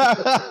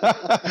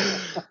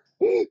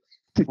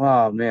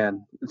 Oh,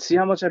 man. See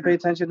how much I pay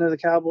attention to the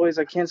Cowboys?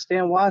 I can't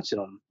stand watching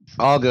them.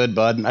 All good,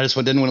 bud. I just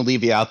didn't want to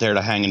leave you out there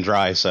to hang and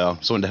dry, so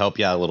just wanted to help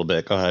you out a little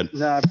bit. Go ahead.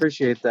 No, I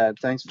appreciate that.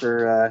 Thanks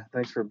for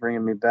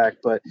bringing me back.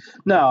 But,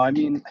 no, I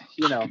mean,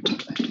 I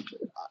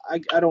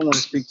don't want to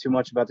speak too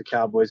much about the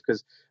Cowboys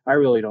because I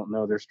really don't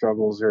know their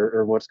struggles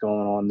or what's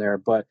going on there.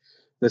 But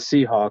the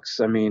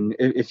Seahawks, I mean,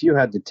 if you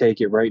had to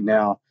take it right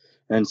now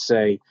and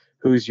say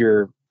who's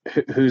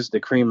the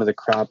cream of the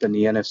crop in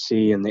the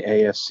NFC and the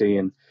AFC,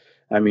 and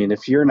I mean,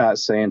 if you're not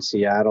saying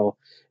Seattle,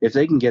 if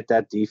they can get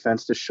that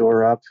defense to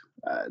shore up,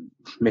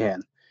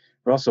 man,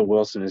 Russell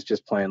Wilson is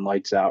just playing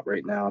lights out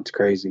right now. It's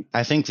crazy.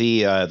 I think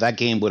that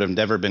game would have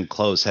never been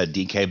close had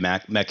DK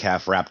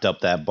Metcalf wrapped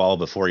up that ball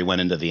before he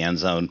went into the end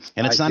zone.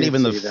 And it's not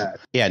even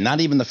not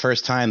even the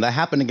first time that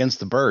happened against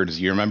the Birds.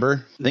 You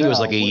remember? I think it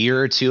was like a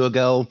year or two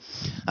ago.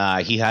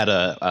 He had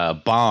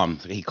a bomb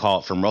he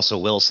caught from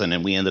Russell Wilson,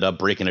 and we ended up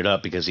breaking it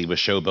up because he was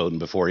showboating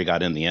before he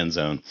got in the end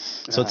zone.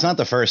 So it's not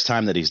the first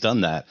time that he's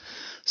done that.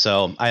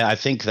 So I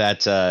think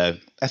that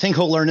I think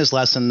he'll learn his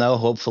lesson, though.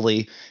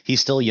 Hopefully,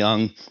 he's still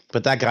young,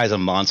 but that guy's a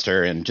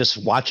monster. And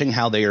just watching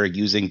how they are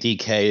using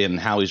DK and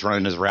how he's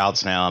running his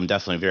routes now, I'm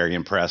definitely very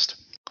impressed.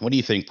 What do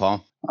you think,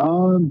 Paul?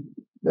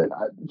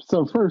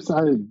 So first,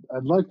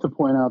 I'd like to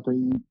point out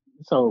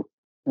that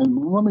and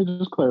let me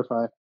just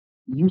clarify.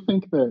 You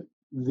think that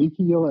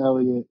Ezekiel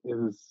Elliott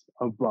is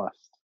a bust?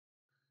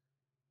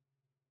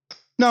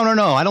 No.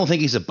 I don't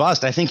think he's a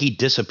bust. I think he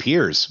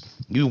disappears.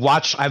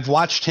 I've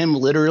watched him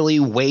literally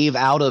wave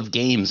out of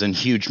games in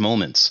huge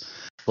moments.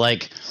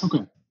 Like,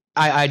 okay.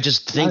 I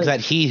just think that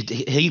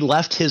he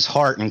left his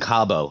heart in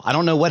Cabo. I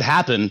don't know what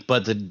happened,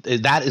 but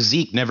that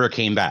Zeke never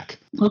came back.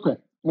 Okay.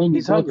 And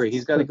he's hungry.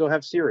 He's got to go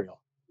have cereal.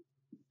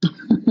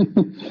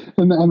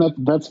 and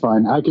that's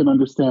fine. I can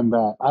understand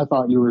that. I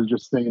thought you were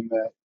just saying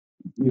that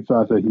you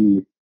thought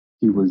that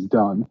he was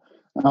done.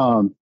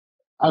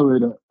 I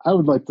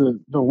would like to.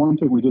 The one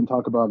thing we didn't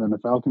talk about in the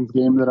Falcons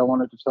game that I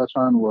wanted to touch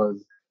on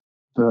was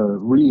the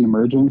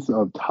reemergence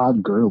of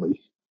Todd Gurley.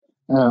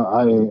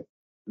 I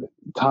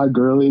Todd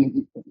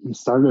Gurley, he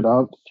started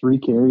out 3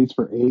 carries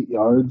for 8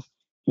 yards.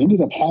 He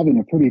ended up having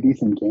a pretty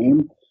decent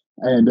game,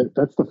 and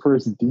that's the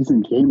first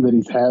decent game that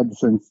he's had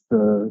since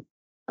the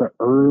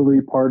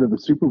early part of the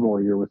Super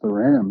Bowl year with the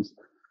Rams.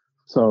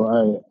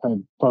 So I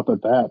thought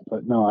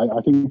but no,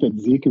 I think that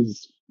Zeke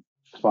is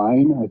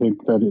fine. I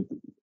think that it's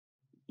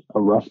a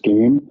rough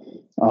game.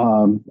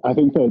 I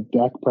think that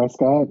Dak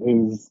Prescott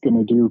is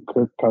going to do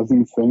Kirk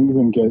Cousins things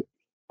and get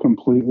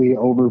completely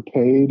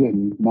overpaid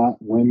and not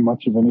win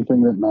much of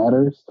anything that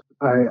matters.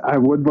 I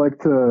would like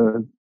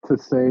to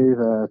say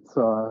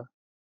that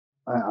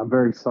I'm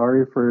very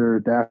sorry for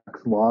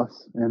Dak's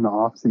loss in the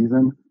off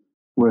season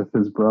with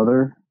his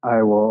brother.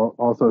 I will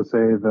also say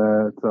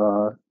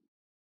that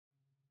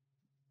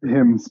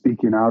him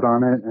speaking out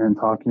on it and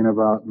talking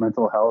about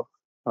mental health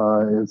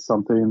is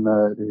something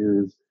that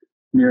is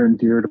near and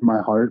dear to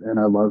my heart, and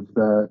I love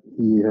that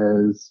he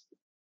has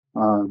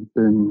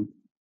been,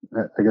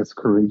 I guess,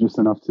 courageous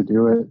enough to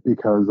do it,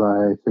 because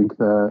I think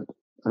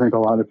a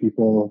lot of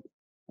people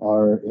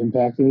are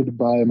impacted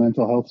by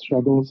mental health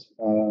struggles,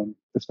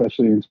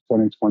 especially in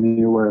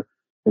 2020, where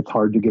it's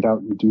hard to get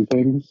out and do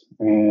things.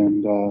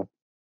 And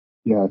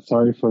yeah,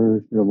 sorry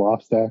for your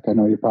loss, Dak. I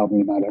know you're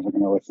probably not ever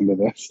going to listen to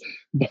this,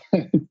 but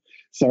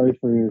sorry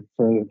for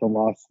the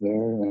loss there,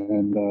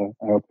 and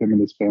I hope him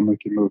and his family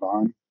can move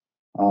on.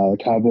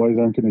 Cowboys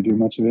aren't going to do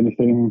much of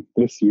anything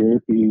this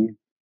year, being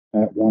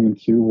at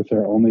 1-2, with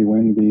their only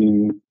win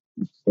being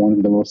one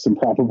of the most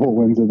improbable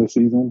wins of the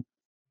season.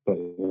 But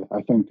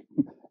I think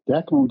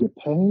Dak won't get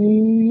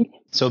paid.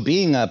 So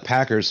being a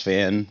Packers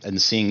fan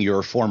and seeing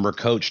your former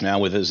coach now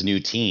with his new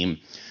team,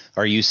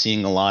 are you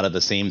seeing a lot of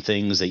the same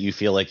things that you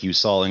feel like you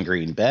saw in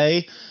Green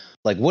Bay?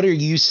 Like, what are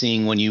you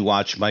seeing when you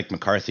watch Mike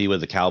McCarthy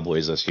with the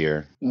Cowboys this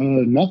year?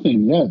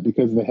 Nothing yet,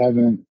 because they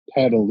haven't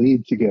had a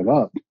lead to give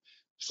up.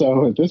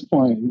 So at this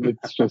point,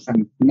 it's just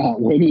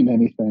not winning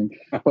anything.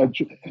 But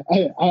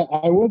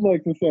I would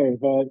like to say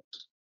that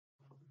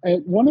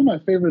one of my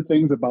favorite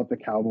things about the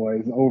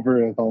Cowboys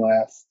over the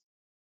last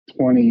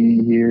 20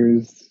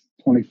 years,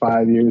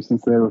 25 years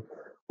since they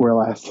were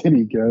last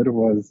any good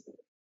was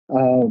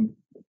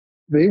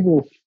they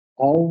will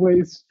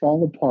always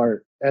fall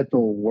apart at the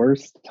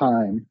worst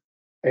time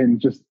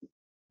and just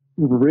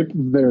rip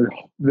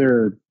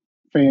their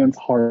fans'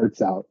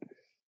 hearts out.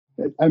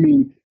 I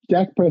mean,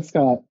 Dak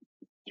Prescott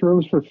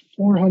throws for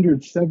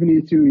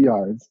 472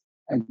 yards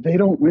and they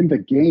don't win the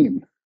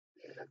game.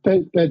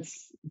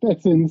 That's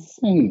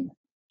insane.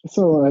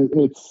 So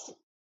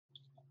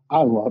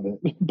I love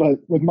it. But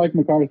with Mike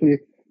McCarthy,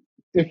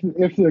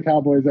 if the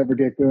Cowboys ever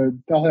get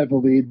good, they'll have a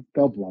lead,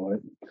 they'll blow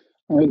it.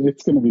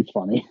 It's going to be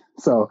funny.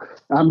 So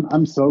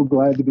I'm so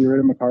glad to be rid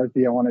of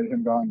McCarthy. I wanted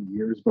him gone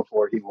years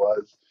before he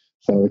was.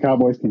 So the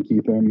Cowboys can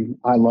keep him.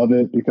 I love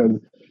it because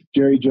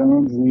Jerry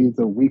Jones needs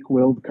a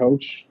weak-willed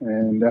coach,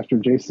 and after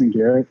Jason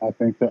Garrett, I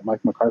think that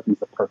Mike McCarthy's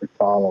the perfect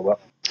follow-up.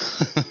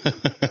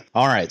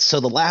 All right, so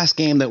the last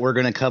game that we're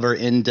going to cover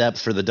in depth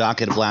for the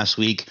docket of last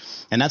week,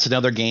 and that's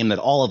another game that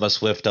all of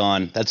us whiffed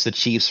on. That's the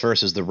Chiefs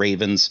versus the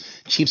Ravens.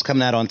 Chiefs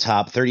coming out on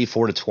top,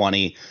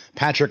 34-20.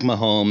 Patrick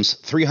Mahomes,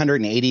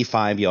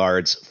 385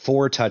 yards,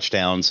 4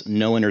 touchdowns,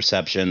 no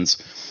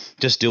interceptions.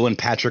 Just doing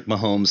Patrick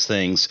Mahomes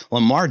things.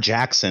 Lamar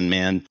Jackson,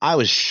 man, I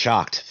was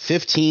shocked.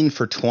 15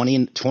 for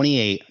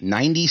 28,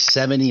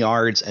 97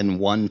 yards and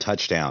 1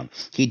 touchdown.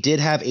 He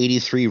did have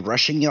 83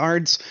 rushing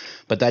yards,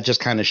 but that just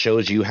kind of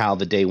shows you how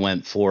the day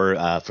went for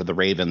the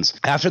Ravens.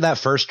 After that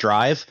first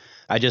drive,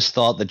 I just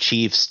thought the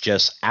Chiefs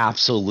just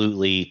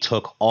absolutely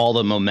took all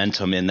the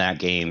momentum in that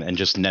game and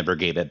just never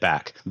gave it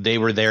back. They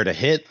were there to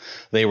hit,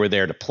 they were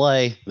there to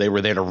play, they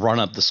were there to run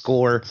up the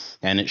score,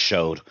 and it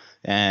showed.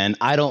 And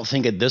I don't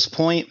think at this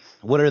point,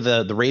 what are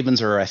the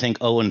Ravens are, I think,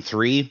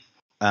 0-3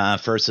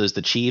 versus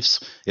the Chiefs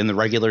in the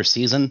regular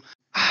season.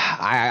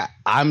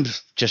 I'm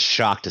just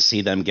shocked to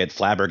see them get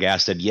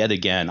flabbergasted yet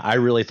again. I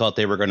really thought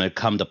they were going to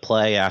come to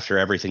play after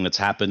everything that's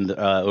happened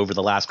over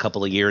the last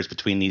couple of years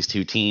between these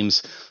two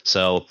teams.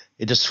 So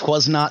it just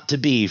was not to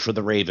be for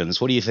the Ravens.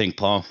 What do you think,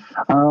 Paul?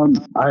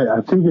 I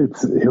think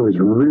it was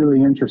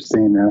really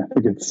interesting. And I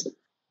think it's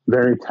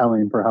very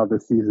telling for how the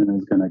season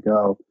is going to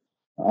go.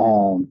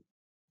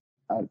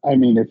 I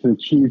mean, if the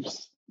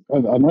Chiefs,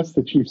 unless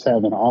the Chiefs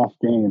have an off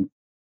game,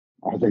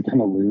 are they going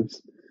to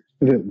lose?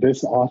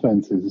 This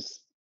offense is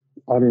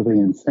utterly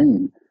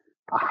insane.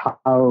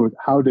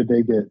 How did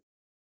they get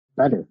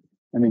better?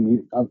 I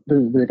mean,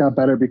 they got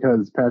better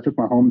because Patrick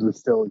Mahomes is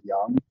still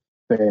young.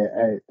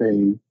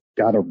 They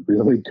got a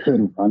really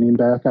good running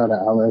back out of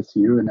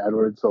LSU and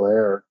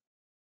Edwards-Helaire.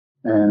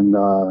 And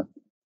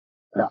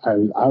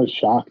I was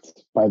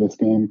shocked by this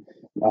game,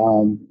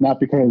 not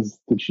because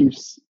the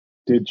Chiefs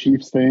did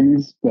Chiefs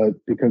things, but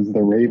because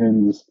the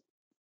Ravens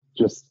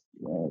just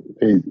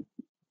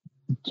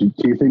do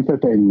you think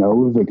that they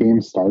know the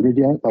game started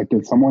yet? Like,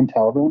 did someone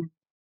tell them?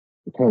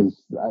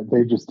 Because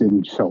they just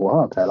didn't show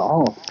up at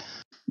all.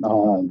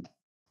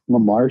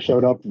 Lamar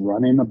showed up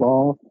running the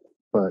ball,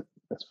 but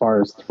as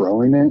far as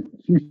throwing it,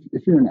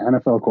 if you're an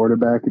NFL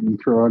quarterback and you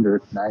throw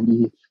under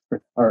 90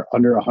 or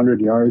under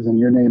 100 yards and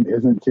your name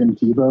isn't Tim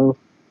Tebow,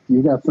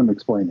 you got some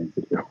explaining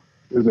to do.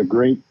 It was a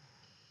great,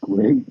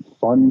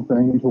 fun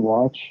thing to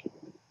watch.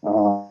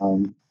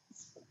 An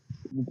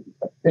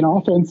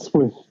offense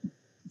with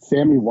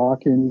Sammy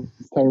Watkins,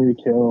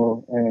 Tyreek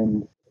Hill,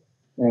 and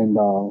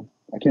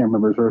I can't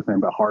remember his first name,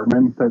 but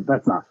Hardman.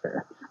 That's not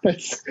fair.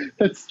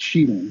 That's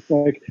cheating.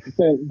 Like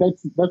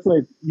that's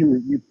like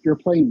you're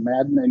playing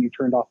Madden and you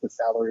turned off the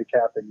salary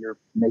cap and you're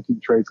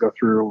making trades go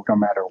through no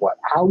matter what.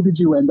 How did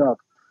you end up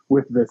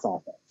with this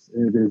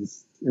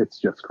offense? It's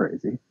just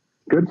crazy.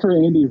 Good for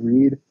Andy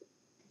Reid.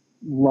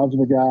 Love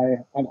the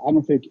guy. I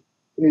don't think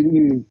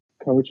any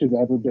coach has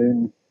ever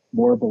been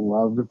more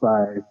beloved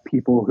by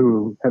people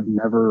who have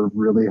never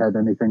really had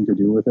anything to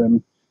do with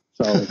him.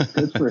 So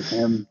good for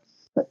him.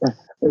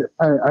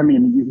 I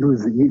mean, he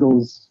was the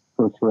Eagles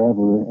for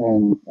forever,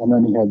 and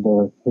then he had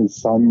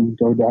his son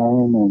go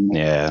down,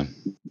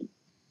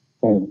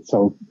 and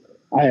so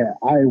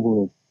I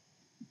will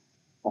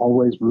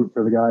always root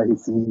for the guy. He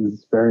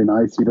seems very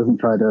nice. He doesn't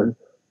try to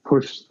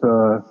push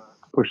the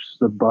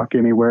buck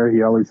anywhere.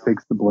 He always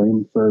takes the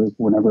blame for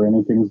whenever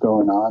anything's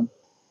going on.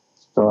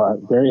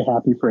 So very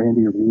happy for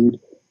Andy Reid.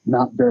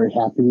 Not very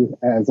happy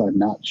as a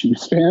not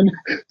Chiefs fan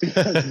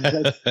because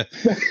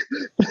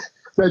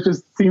that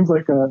just seems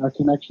like a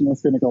connection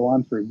that's going to go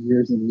on for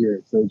years and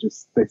years.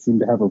 They seem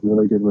to have a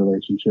really good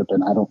relationship,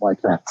 and I don't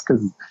like that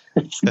because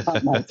it's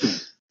not my team.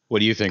 What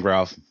do you think,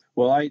 Ralph?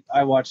 Well,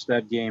 I watched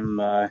that game,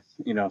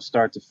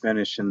 start to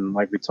finish, and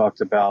like we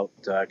talked about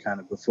kind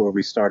of before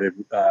we started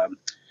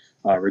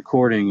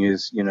recording,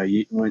 is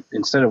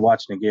instead of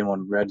watching a game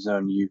on Red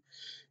Zone,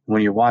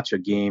 when you watch a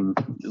game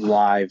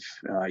live,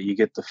 you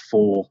get the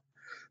full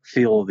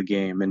feel of the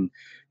game, and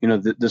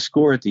the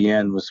score at the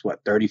end was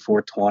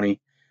 34-20.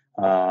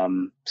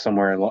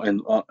 Somewhere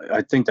and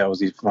I think that was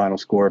the final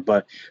score,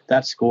 but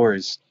that score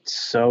is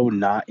so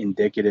not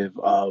indicative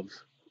of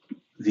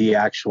the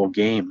actual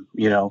game.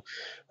 The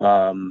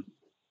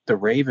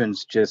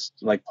Ravens, just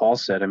like Paul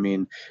said, I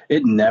mean,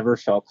 it never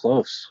felt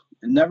close.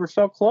 It never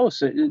felt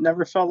close. It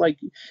never felt like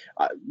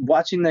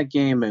watching that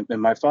game. And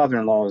my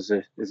father-in-law is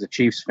a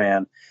Chiefs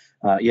fan.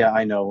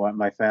 I know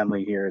my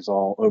family here is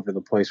all over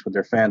the place with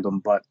their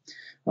fandom, but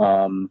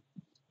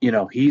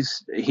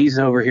he's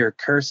over here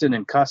cursing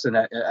and cussing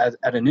at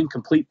an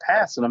incomplete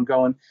pass, and I'm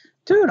going,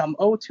 dude, I'm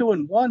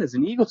 0-2-1 as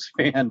an Eagles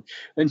fan,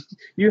 and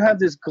you have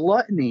this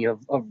gluttony of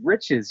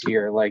riches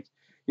here. Like,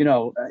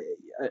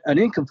 an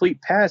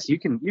incomplete pass, you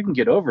can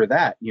get over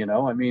that.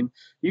 I mean,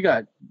 you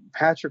got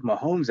Patrick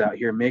Mahomes out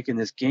here making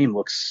this game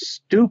look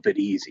stupid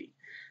easy,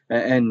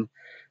 and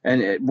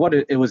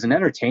it was an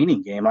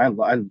entertaining game.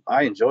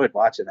 I enjoyed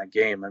watching that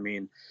game. I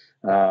mean,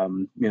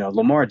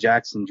 Lamar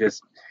Jackson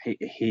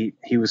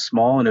he was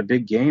small in a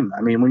big game.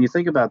 I mean, when you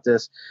think about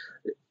this,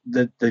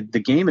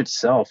 the game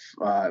itself,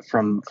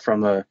 from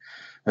a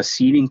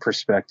seeding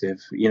perspective,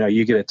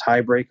 you get a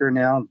tiebreaker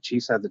now. The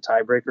Chiefs have the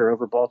tiebreaker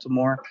over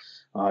Baltimore.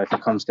 If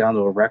it comes down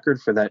to a record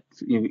for that,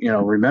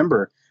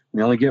 remember,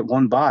 we only get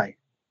one bye.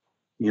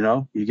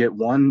 You get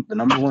the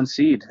number one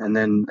seed,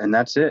 and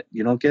that's it.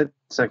 You don't get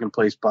second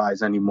place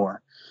buys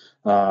anymore.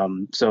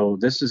 So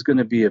this is going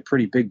to be a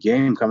pretty big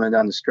game coming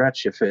down the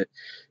stretch. If it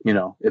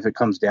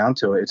comes down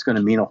to it, it's going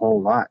to mean a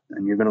whole lot.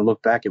 And you're going to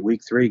look back at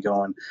week 3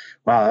 going,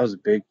 wow,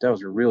 that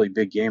was a really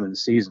big game in the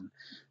season.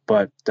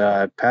 But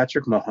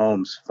Patrick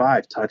Mahomes,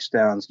 5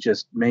 touchdowns,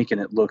 just making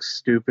it look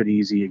stupid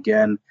easy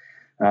again.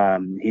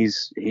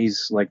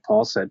 He's like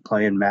Paul said,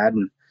 playing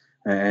Madden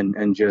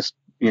and just,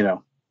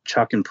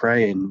 chuck and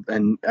pray.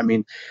 And I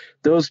mean,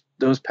 those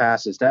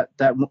passes,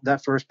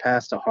 that first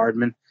pass to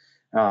Hardman,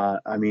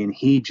 I mean,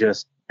 he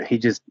just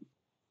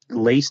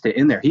laced it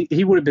in there.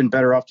 He would have been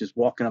better off just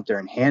walking up there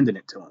and handing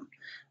it to him.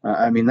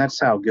 I mean,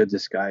 that's how good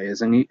this guy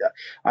is. And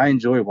I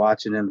enjoy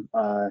watching him.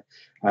 I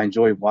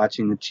enjoy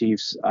watching the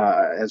Chiefs.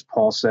 As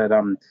Paul said,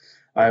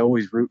 I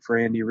always root for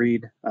Andy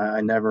Reid.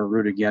 I never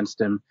root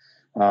against him.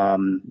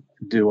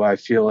 Do I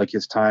feel like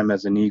his time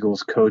as an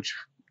Eagles coach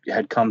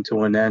had come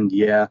to an end?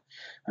 Yeah.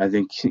 I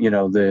think,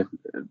 the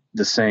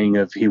saying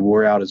of he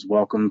wore out his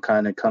welcome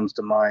kind of comes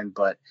to mind,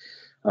 but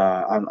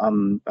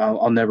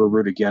I'll never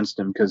root against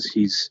him because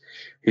he's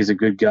a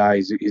good guy.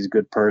 He's a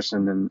good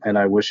person, and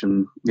I wish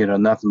him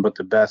nothing but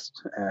the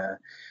best.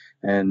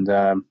 Man,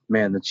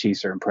 the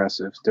Chiefs are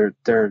impressive.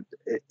 They're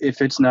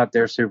if it's not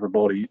their Super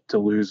Bowl to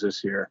lose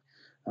this year,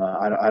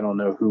 I don't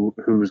know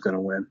who's going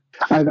to win.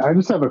 I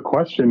just have a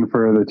question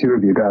for the two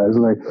of you guys.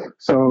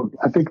 So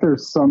I think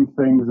there's some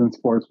things in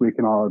sports we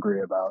can all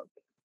agree about.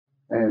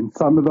 And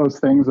some of those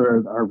things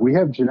are we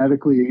have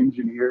genetically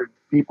engineered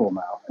people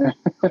now.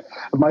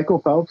 Michael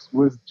Phelps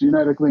was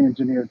genetically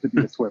engineered to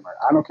be a swimmer.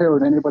 I don't care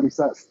what anybody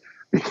says,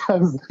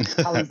 because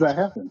how does that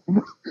happen?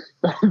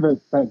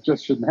 that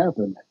just shouldn't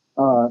happen.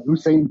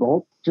 Usain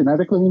Bolt,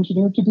 genetically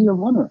engineered to be a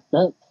runner.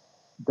 That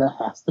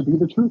has to be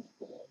the truth.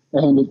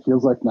 And it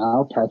feels like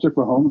now Patrick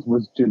Mahomes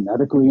was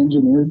genetically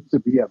engineered to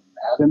be a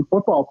Madden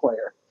football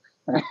player.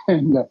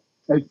 And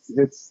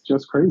it's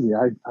just crazy.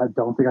 I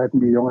don't think I can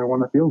be the only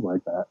one that feels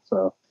like that.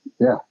 So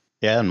yeah.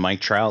 Yeah, and Mike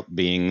Trout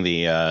being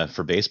the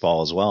for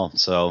baseball as well.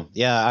 So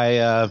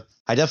yeah,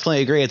 I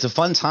definitely agree. It's a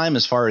fun time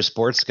as far as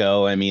sports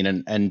go. I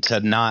mean, and to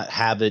not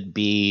have it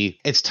be,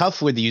 it's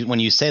tough with you when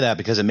you say that,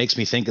 because it makes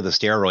me think of the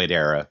steroid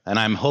era, and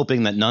I'm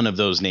hoping that none of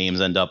those names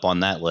end up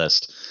on that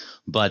list.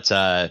 But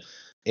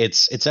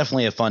it's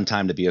definitely a fun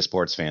time to be a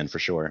sports fan for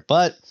sure.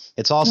 But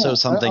it's also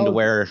something to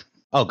where.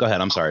 Oh, go ahead.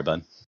 I'm sorry,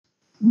 bud.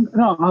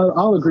 No,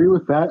 I'll agree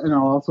with that, and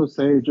I'll also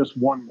say just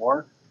one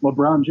more.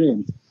 LeBron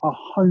James,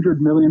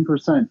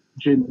 100,000,000%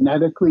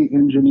 genetically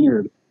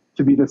engineered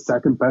to be the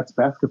second best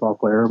basketball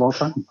player of all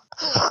time.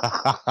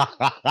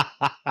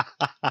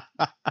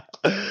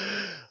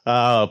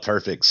 Oh,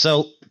 perfect.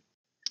 So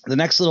the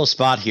next little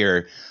spot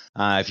here,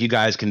 if you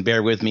guys can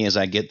bear with me as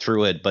I get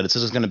through it, but this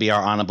is going to be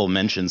our honorable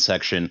mention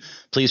section.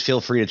 Please feel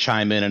free to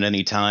chime in at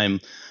any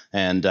time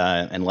and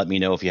let me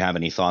know if you have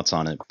any thoughts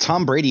on it.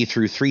 Tom Brady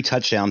threw 3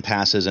 touchdown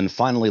passes and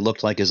finally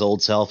looked like his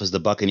old self as the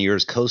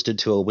Buccaneers coasted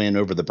to a win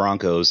over the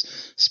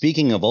Broncos.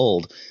 Speaking of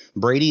old,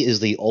 Brady is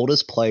the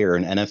oldest player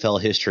in NFL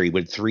history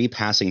with 3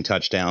 passing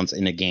touchdowns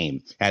in a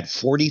game. At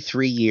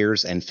 43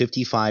 years and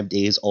 55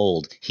 days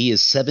old, he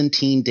is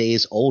 17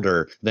 days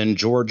older than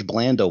George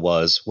Blanda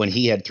was when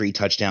he had 3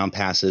 touchdown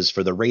passes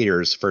for the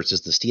Raiders versus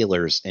the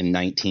Steelers in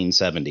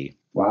 1970.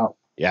 Wow.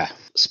 Yeah.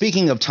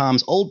 Speaking of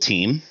Tom's old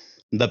team,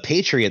 the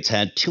Patriots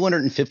had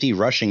 250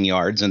 rushing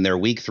yards in their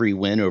Week 3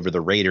 win over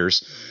the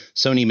Raiders.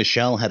 Sony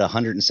Michel had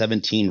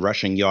 117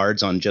 rushing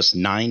yards on just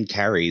 9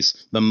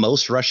 carries, the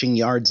most rushing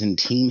yards in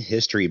team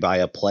history by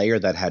a player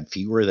that had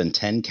fewer than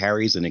 10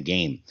 carries in a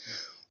game.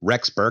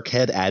 Rex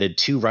Burkhead added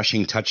 2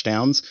 rushing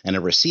touchdowns and a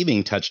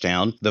receiving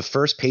touchdown, the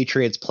first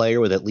Patriots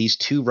player with at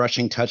least 2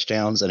 rushing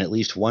touchdowns and at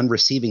least 1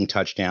 receiving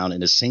touchdown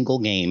in a single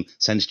game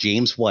since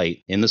James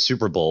White in the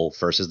Super Bowl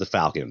versus the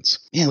Falcons.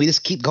 Man, we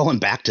just keep going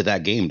back to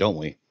that game, don't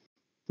we?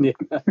 Yeah.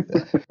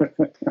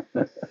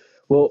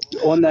 Well,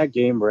 on that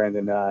game,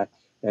 Brandon,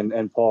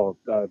 and Paul,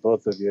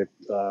 both of you,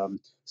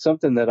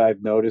 something that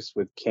I've noticed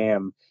with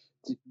Cam,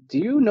 do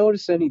you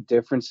notice any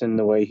difference in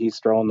the way he's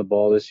throwing the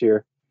ball this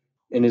year,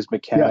 in his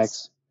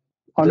mechanics?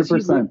 Yes, 100%. Does he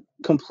look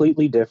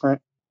completely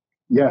different?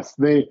 Yes,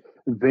 they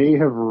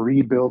have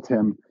rebuilt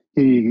him.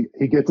 He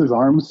gets his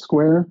arms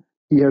square.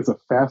 He has a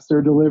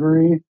faster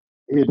delivery.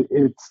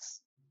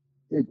 It's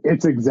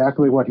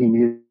exactly what he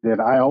needed.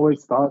 I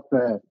always thought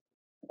that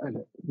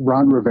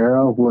Ron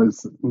Rivera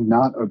was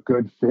not a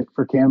good fit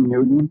for Cam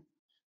Newton.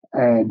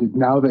 And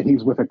now that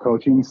he's with a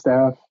coaching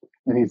staff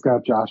and he's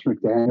got Josh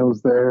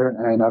McDaniels there,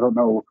 and I don't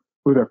know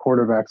who their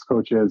quarterback's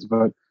coach is,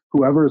 but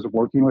whoever is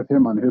working with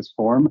him on his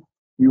form,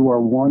 you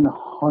are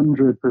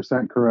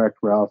 100% correct,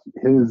 Ralph.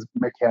 His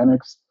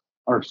mechanics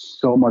are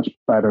so much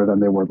better than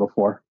they were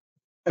before.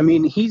 I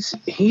mean, he's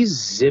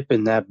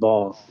zipping that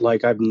ball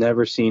like I've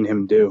never seen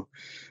him do.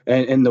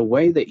 And the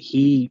way that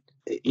he,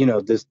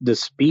 the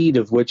speed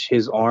of which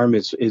his arm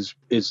is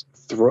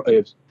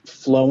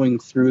flowing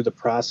through the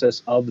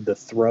process of the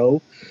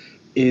throw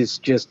is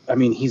just, I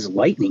mean, he's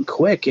lightning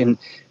quick, and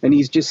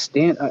he's just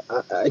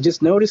I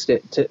just noticed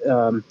it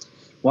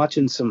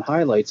watching some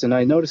highlights, and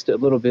I noticed it a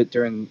little bit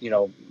during,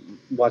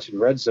 watching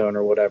Red Zone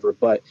or whatever,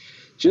 but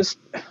just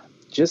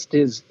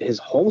his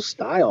whole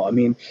style. I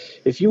mean,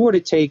 if you were to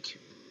take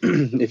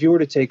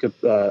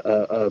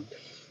a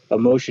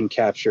motion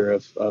capture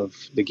of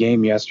the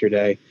game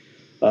yesterday,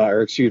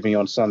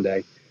 on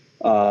Sunday,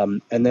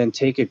 and then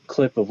take a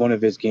clip of one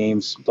of his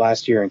games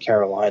last year in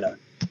Carolina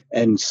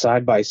and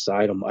side by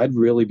side them, I'd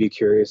really be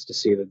curious to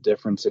see the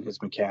difference in his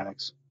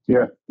mechanics.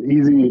 Yeah,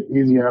 easy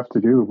enough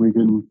to do. We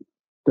can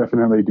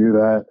definitely do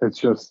that. It's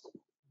just,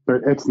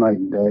 it's night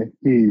and day.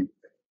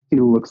 He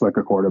looks like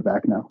a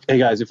quarterback now. Hey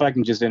guys, if I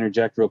can just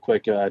interject real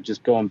quick,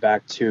 just going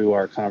back to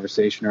our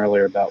conversation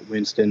earlier about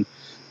Winston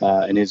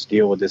and his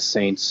deal with the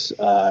Saints.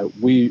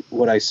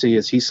 What I see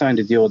is he signed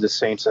a deal with the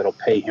Saints that'll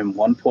pay him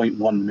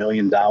 $1.1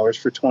 million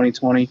for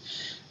 2020.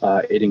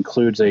 It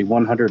includes a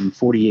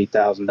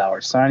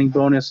 $148,000 signing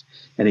bonus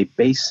and a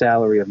base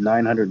salary of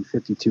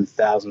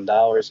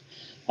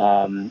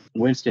 $952,000.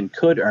 Winston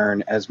could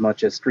earn as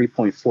much as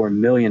 $3.4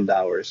 million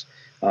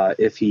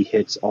if he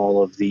hits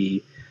all of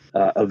the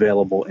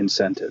available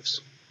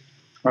incentives.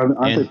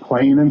 Aren't they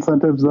playing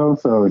incentives, though?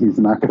 So he's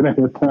not going to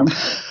hit them?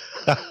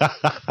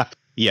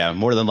 Yeah,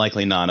 more than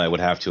likely not, I would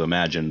have to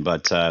imagine.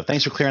 But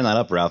thanks for clearing that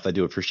up, Ralph. I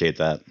do appreciate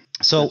that.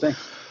 So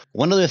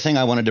one other thing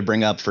I wanted to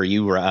bring up for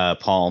you,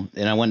 Paul,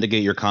 and I wanted to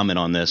get your comment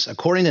on this.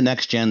 According to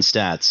Next Gen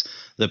Stats,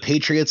 the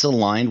Patriots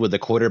aligned with the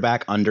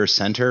quarterback under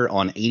center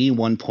on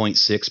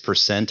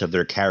 81.6% of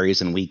their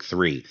carries in Week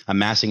 3,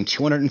 amassing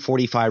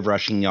 245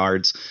 rushing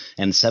yards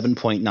and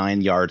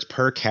 7.9 yards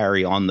per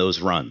carry on those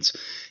runs.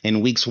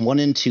 In Weeks 1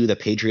 and 2, the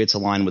Patriots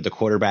aligned with the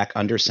quarterback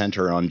under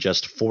center on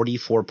just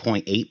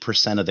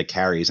 44.8% of the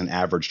carries and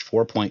averaged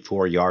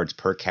 4.4 yards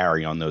per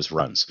carry on those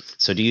runs.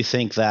 So do you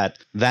think that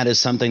that is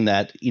something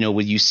that,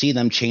 when you see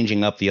them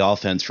changing up the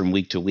offense from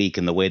week to week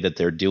and the way that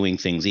they're doing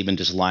things, even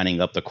just lining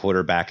up the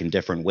quarterback in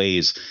different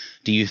ways, carries.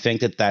 Do you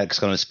think that that's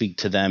going to speak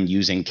to them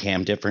using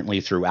Cam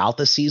differently throughout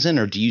the season,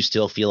 or do you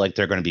still feel like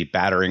they're going to be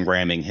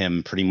ramming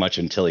him pretty much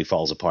until he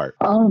falls apart?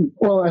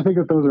 Well, I think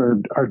that those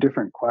are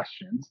different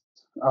questions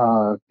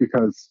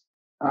because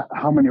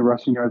how many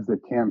rushing yards did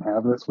Cam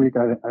have this week?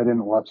 I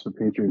didn't watch the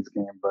Patriots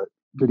game, but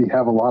did he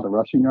have a lot of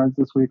rushing yards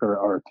this week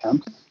or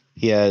attempts?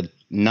 He had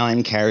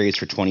 9 carries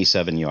for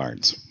 27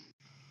 yards.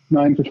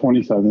 9 for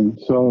 27.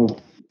 So,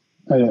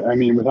 I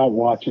mean, without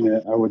watching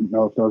it, I wouldn't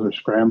know if those are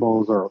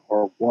scrambles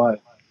or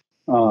what.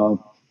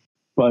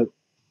 But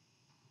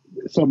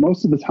so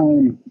most of the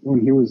time when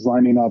he was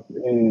lining up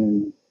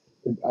the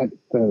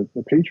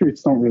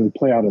Patriots don't really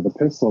play out of the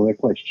pistol. They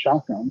play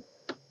shotgun.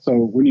 So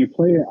when you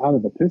play out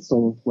of the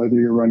pistol, whether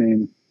you're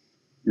running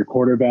your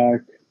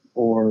quarterback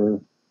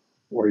or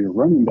your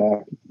running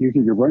back,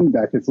 your running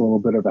back gets a little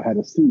bit of a head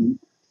of steam.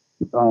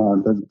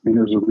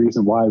 There's a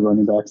reason why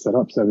running backs set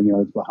up 7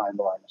 yards behind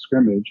the line of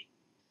scrimmage.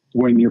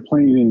 When you're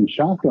playing in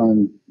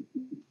shotgun,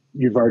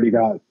 you've already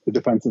got the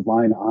defensive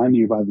line on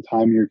you by the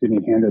time you're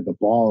getting handed the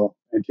ball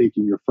and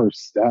taking your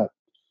first step.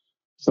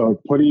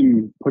 So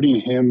putting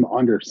him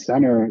under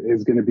center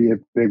is going to be a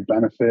big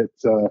benefit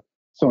to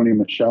Sony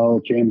Michel,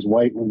 James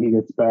White when he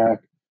gets back,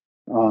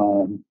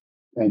 and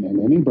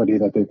anybody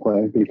that they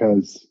play,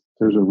 because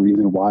there's a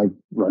reason why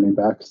running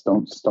backs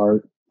don't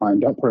start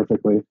lined up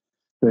perfectly.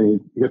 They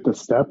get the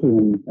step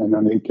and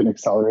then they can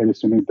accelerate as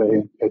soon as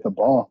they hit the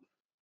ball.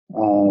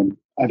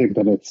 I think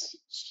that it's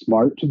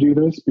smart to do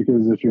this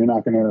because if you're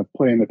not going to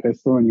play in the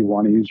pistol and you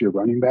want to use your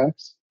running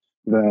backs,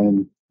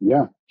 then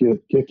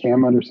get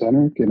Cam under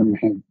center, get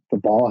him the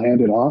ball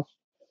handed off,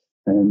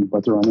 and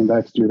let the running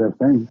backs do their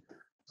thing.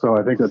 So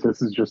I think that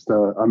this is just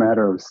a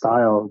matter of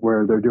style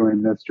where they're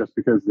doing this just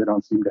because they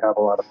don't seem to have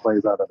a lot of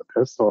plays out of the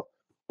pistol.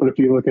 But if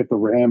you look at the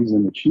Rams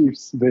and the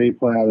Chiefs, they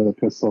play out of the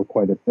pistol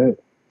quite a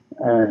bit,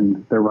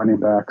 and their running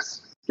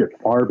backs get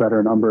far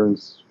better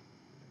numbers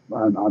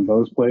on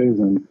those plays,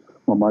 and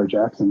Lamar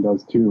Jackson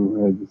does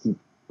too.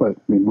 But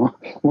I mean,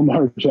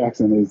 Lamar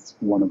Jackson is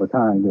one of a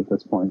kind at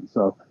this point.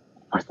 So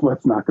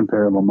let's not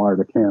compare Lamar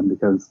to Cam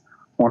because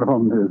one of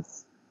them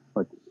is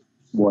like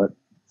 6'1",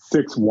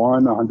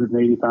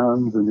 180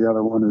 pounds, and the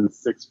other one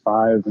is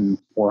 6'5" and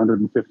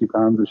 450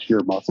 pounds of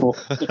sheer muscle.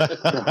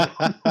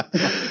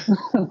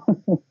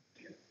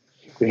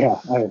 Yeah,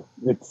 I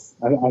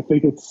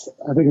think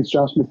it's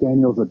Josh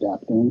McDaniels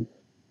adapting,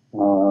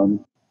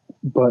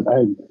 but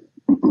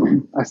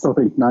I still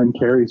think 9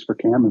 carries for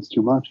Cam is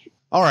too much.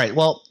 All right,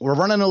 well, we're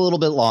running a little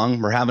bit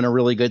long. We're having a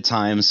really good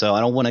time, so I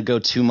don't want to go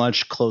too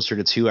much closer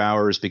to 2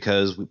 hours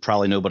because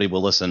probably nobody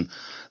will listen.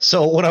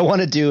 So what I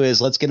want to do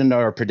is let's get into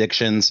our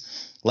predictions.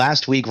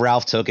 Last week,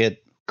 Ralph took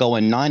it,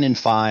 going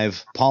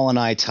 9-5. Paul and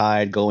I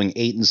tied, going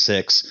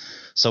 8-6.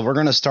 So we're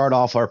going to start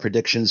off our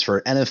predictions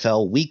for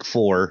NFL Week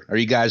 4. Are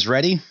you guys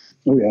ready?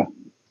 Oh, yeah.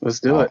 Let's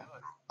do it.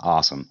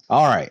 Awesome.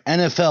 All right.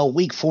 NFL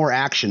Week 4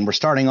 action. We're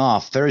starting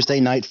off Thursday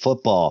Night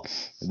Football.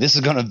 This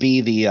is going to be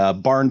the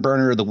barn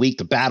burner of the week,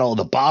 the battle of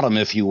the bottom,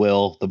 if you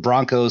will. The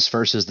Broncos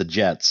versus the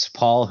Jets.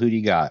 Paul, who do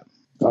you got?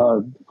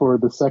 For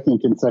the second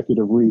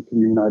consecutive week, the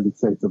United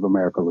States of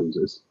America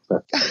loses.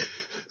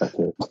 That's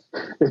it.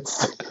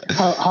 It's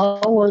how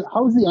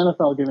is the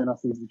NFL giving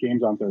us these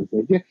games on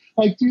Thursday? Do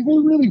they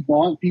really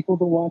want people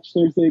to watch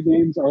Thursday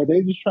games, or are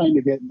they just trying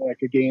to get like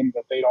a game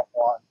that they don't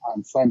want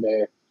on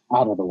Sunday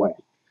out of the way?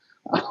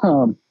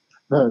 I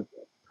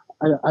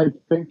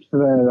think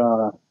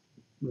that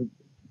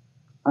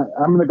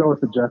I'm going to go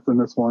with the Jets in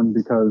this one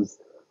because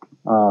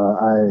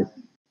I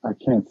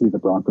can't see the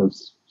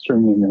Broncos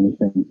stringing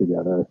anything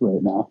together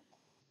right now.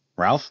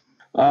 Ralph?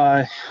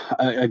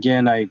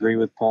 Again, I agree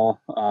with Paul.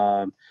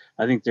 I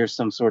think there's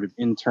some sort of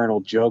internal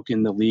joke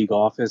in the league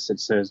office that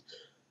says,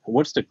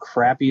 what's the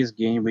crappiest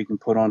game we can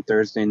put on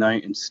Thursday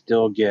night and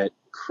still get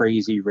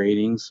crazy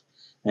ratings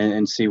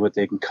and see what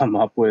they can come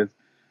up with.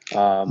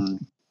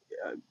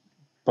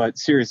 But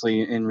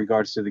seriously, in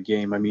regards to the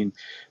game, I mean,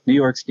 New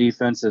York's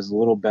defense is a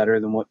little better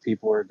than what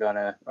people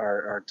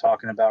are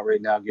talking about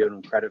right now, giving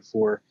them credit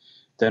for.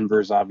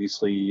 Denver's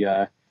obviously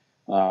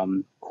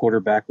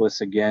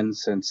quarterbackless again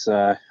since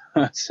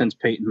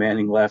Peyton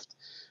Manning left.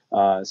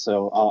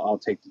 So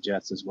I'll take the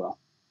Jets as well.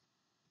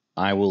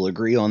 I will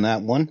agree on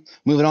that one.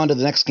 Moving on to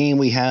the next game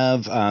we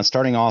have,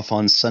 starting off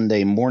on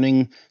Sunday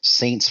morning,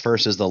 Saints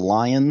versus the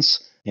Lions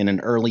in an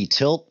early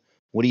tilt.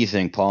 What do you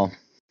think, Paul?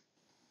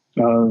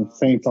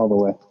 Saints all the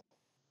way.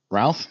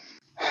 Ralph?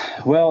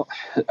 Well,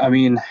 I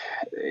mean,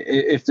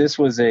 if this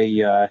was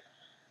a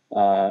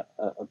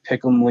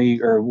pick'em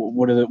league, or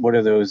what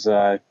are those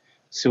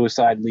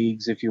suicide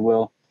leagues, if you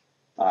will,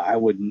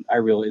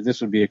 this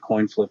would be a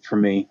coin flip for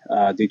me.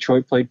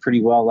 Detroit played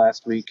pretty well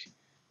last week.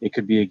 It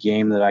could be a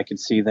game that I could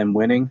see them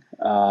winning.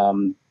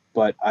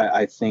 But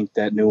I think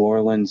that New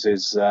Orleans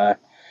is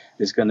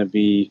going to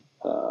be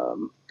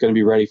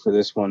ready for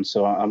this one.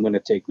 So I'm going to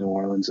take New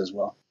Orleans as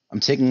well. I'm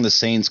taking the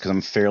Saints because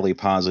I'm fairly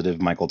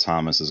positive Michael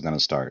Thomas is going to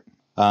start.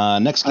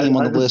 Next game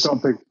on the list. I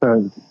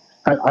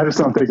just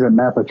don't think that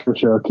Matt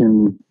Patricia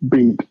can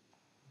beat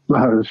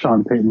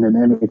Sean Payton in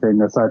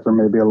anything aside from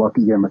maybe a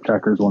lucky game of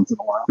checkers once in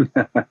a while.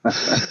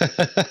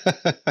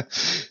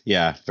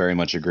 Yeah, very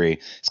much agree.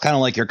 It's kind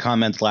of like your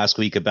comment last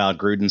week about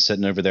Gruden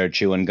sitting over there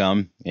chewing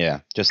gum. Yeah,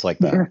 just like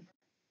that.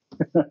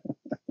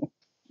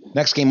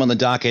 Next game on the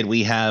docket,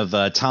 we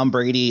have Tom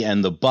Brady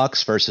and the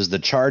Bucks versus the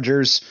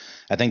Chargers.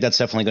 I think that's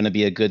definitely going to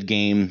be a good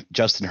game.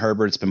 Justin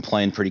Herbert's been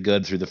playing pretty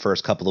good through the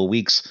first couple of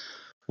weeks.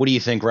 What do you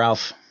think,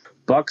 Ralph?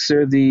 Bucks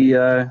are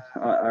the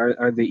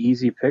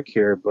easy pick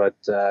here, but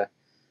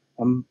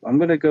I'm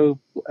going to go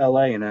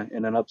LA in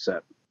an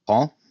upset.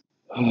 Paul?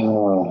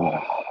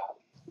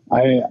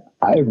 I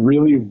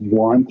really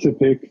want to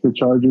pick the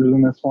Chargers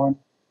in this one,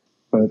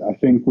 but I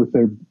think with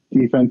their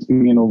defense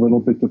being a little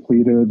bit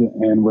depleted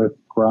and with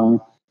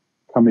Gronk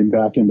coming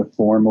back into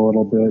form a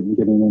little bit and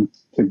getting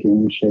into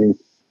game shape,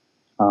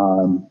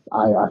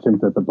 I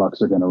think that the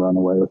Bucks are going to run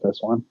away with this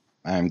one.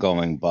 I'm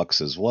going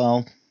Bucks as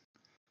well.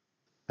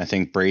 I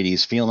think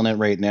Brady's feeling it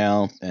right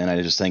now, and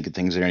I just think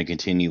things are going to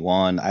continue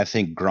on. I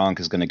think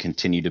Gronk is going to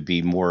continue to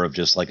be more of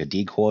just like a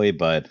decoy,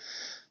 but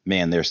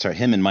man,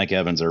 him and Mike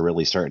Evans are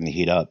really starting to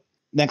heat up.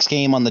 Next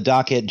game on the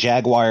docket,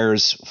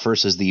 Jaguars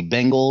versus the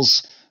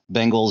Bengals.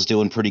 Bengals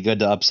doing pretty good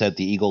to upset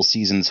the Eagles'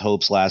 season's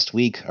hopes last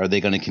week. Are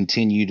they going to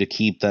continue to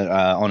keep that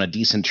on a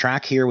decent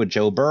track here with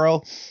Joe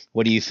Burrow?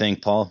 What do you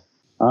think, Paul?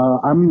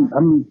 I'm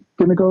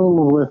going to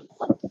go with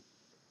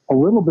a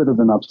little bit of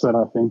an upset,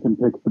 I think, and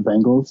pick the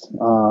Bengals.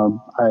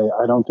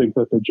 I don't think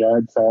that the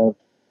Jags have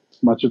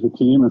much of a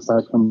team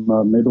aside from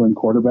a middling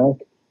quarterback.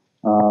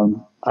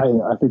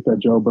 I think that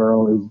Joe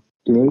Burrow is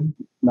good,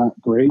 not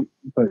great,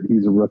 but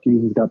he's a rookie.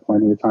 He's got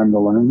plenty of time to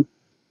learn.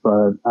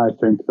 But I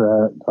think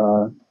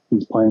that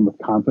he's playing with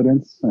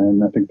confidence,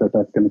 and I think that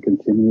that's going to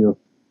continue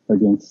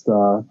against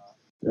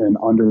an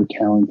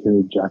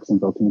under-talented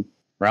Jacksonville team.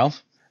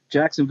 Ralph?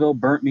 Jacksonville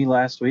burnt me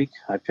last week.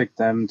 I picked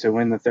them to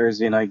win the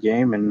Thursday night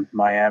game, and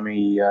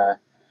Miami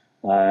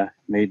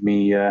made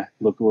me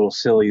look a little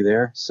silly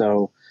there.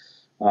 So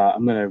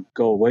I'm going to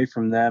go away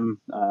from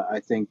them. I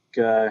think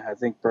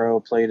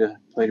Burrow played a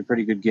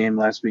pretty good game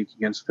last week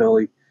against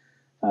Philly.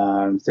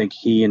 I think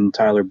he and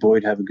Tyler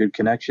Boyd have a good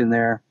connection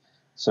there.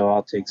 So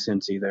I'll take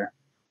Cincy there.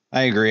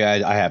 I agree.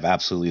 I have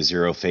absolutely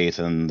zero faith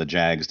in the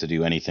Jags to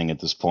do anything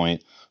at this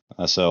point.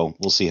 So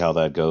we'll see how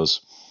that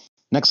goes.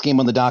 Next game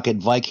on the docket,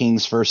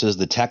 Vikings versus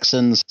the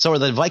Texans. So are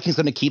the Vikings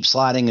going to keep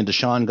sliding and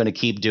Deshaun going to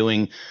keep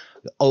doing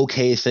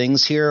okay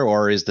things here,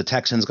 or is the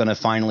Texans going to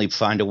finally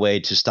find a way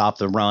to stop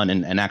the run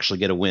and actually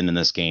get a win in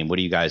this game? What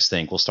do you guys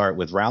think? We'll start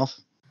with Ralph.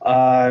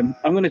 I'm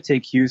going to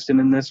take Houston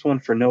in this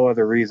one for no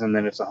other reason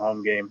than it's a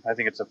home game. I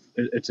think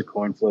it's a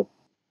coin flip.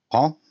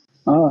 Paul?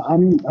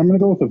 I'm going to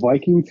go with the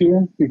Vikings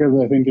here because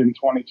I think in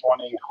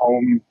 2020,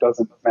 home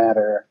doesn't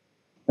matter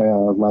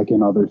like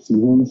in other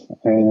seasons.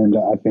 And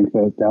I think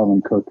that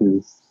Dalvin Cook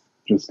is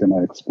just going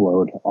to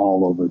explode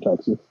all over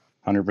Texas.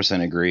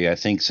 100% agree. I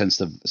think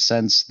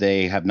since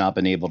they have not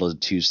been able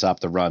to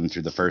stop the run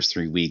through the first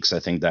 3 weeks, I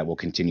think that will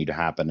continue to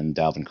happen, and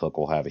Dalvin Cook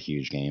will have a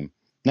huge game.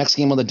 Next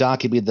game on the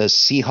docket will be the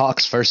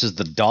Seahawks versus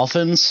the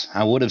Dolphins.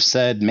 I would have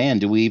said, man,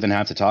 do we even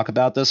have to talk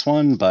about this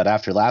one? But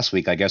after last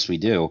week, I guess we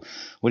do.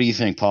 What do you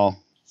think, Paul?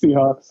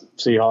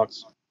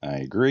 Seahawks. I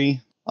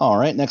agree. All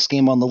right, next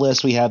game on the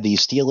list, we have the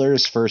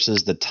Steelers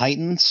versus the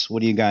Titans.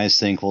 What do you guys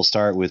think? We'll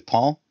start with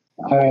Paul.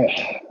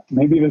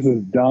 Maybe this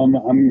is dumb.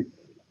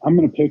 I'm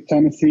going to pick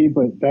Tennessee,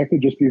 but that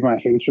could just be my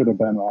hatred of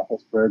Ben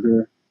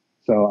Roethlisberger.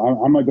 So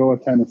I'm going to go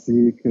with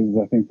Tennessee because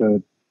I think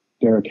that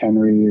Derrick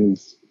Henry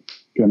is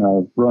going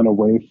to run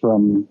away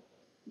from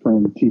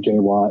T.J.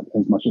 Watt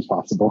as much as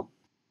possible.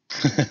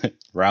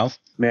 Ralph?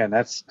 Man,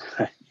 that's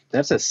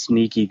a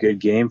sneaky good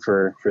game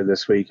for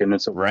this week, and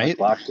it's a right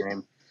block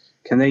game.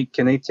 Can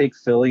they take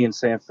Philly and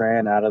San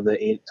Fran out of the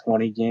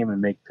 8:20 game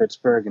and make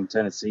Pittsburgh and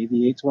Tennessee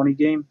the 8:20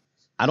 game?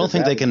 I don't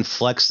think they can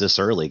flex this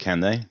early, can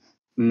they?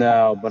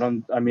 No, but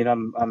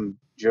I'm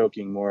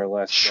joking more or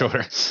less.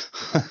 Sure.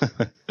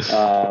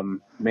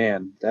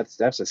 Man,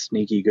 that's a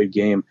sneaky good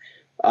game.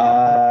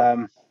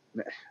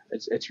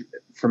 It's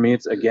for me.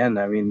 It's again.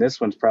 I mean, this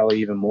one's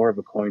probably even more of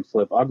a coin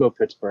flip. I'll go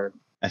Pittsburgh.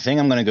 I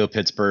think I'm going to go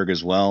Pittsburgh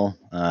as well.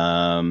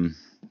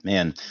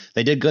 Man,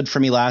 they did good for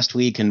me last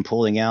week in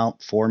pulling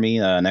out for me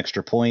an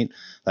extra point.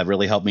 That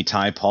really helped me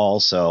tie Paul,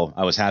 so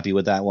I was happy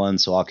with that one.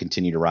 So I'll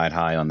continue to ride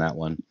high on that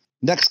one.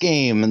 Next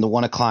game in the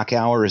 1 o'clock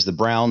hour is the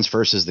Browns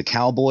versus the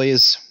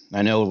Cowboys.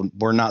 I know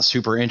we're not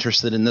super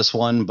interested in this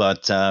one,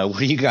 but what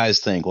do you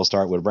guys think? We'll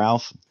start with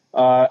Ralph.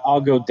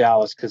 I'll go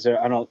Dallas because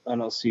I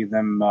don't see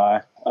them.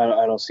 I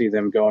don't see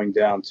them going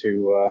down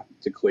to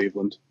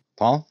Cleveland.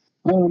 Paul?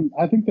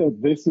 I think that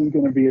this is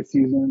going to be a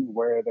season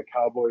where the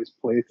Cowboys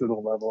play to the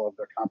level of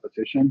their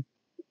competition,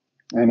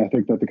 and I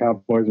think that the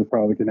Cowboys are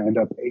probably going to end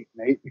up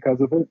 8-8 because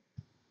of it.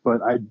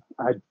 But I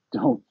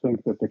don't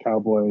think that the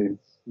Cowboys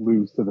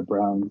lose to the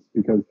Browns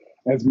because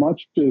as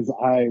much as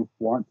I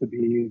want to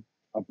be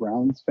a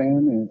Browns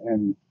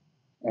fan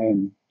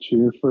and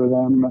cheer for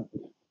them,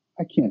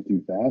 I can't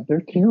do that.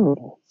 They're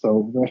terrible.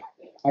 So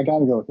I got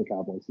to go with the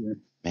Cowboys here.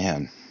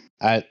 Man,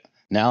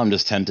 Now I'm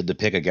just tempted to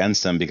pick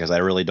against them because I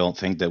really don't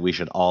think that we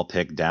should all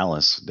pick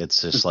Dallas.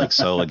 It's just like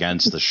so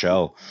against the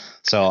show.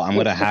 So I'm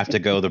going to have to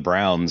go the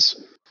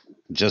Browns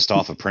just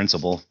off of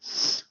principle.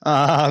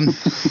 Well,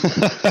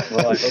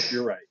 I hope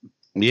you're right.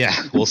 Yeah,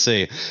 we'll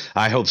see.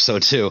 I hope so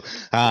too.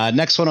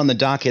 Next one on the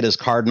docket is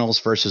Cardinals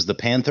versus the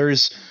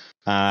Panthers.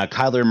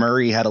 Kyler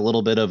Murray had a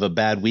little bit of a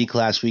bad week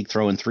last week,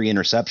 throwing 3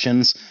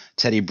 interceptions.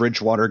 Teddy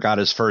Bridgewater got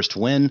his first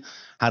win.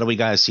 How do we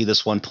guys see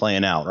this one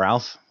playing out,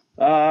 Ralph?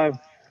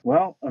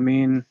 Well, I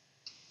mean,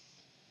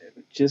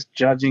 just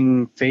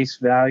judging face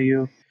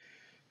value,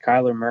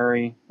 Kyler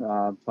Murray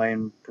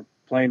playing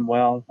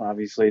well.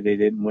 Obviously, they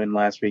didn't win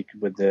last week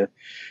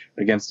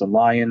against the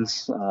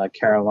Lions.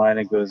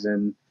 Carolina goes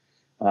in,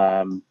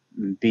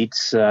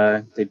 beats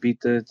they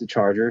beat the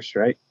Chargers,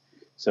 right?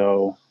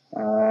 So,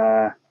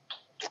 man,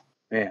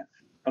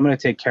 I'm going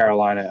to take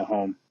Carolina at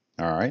home.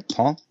 All right,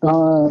 Paul?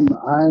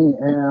 I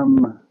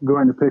am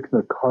going to pick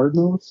the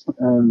Cardinals,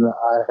 and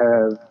I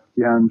have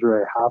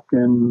DeAndre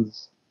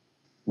Hopkins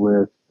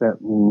with at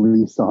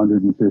least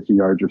 150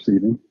 yards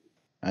receiving.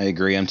 I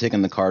agree. I'm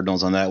taking the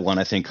Cardinals on that one.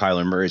 I think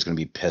Kyler Murray is going to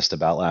be pissed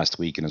about last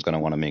week and is going to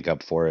want to make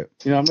up for it.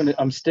 You know,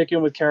 I'm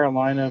sticking with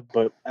Carolina,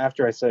 but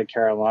after I said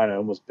Carolina, I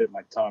almost bit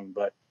my tongue.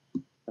 But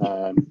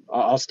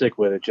I'll stick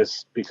with it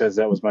just because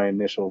that was my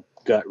initial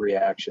gut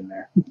reaction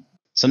there.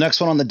 So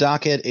next one on the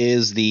docket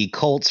is the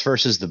Colts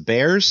versus the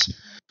Bears.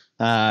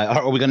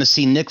 Are we going to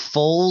see Nick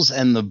Foles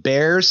and the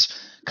Bears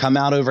come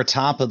out over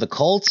top of the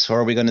Colts,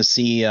 or are we going to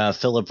see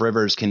Phillip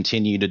Rivers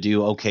continue to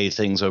do okay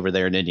things over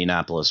there in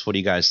Indianapolis? What do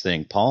you guys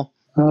think, Paul?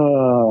 Have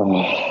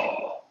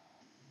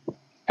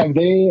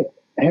they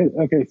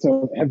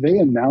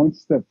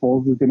announced that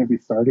Foles is going to be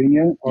starting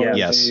yet? Yeah.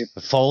 Yes.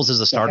 Foles is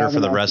the starter for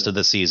the rest of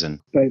the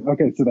season. So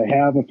they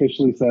have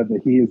officially said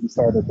that he is the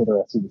starter for the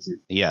rest of the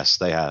season. Yes,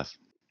 they have.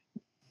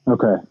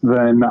 Okay,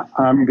 then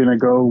I'm going to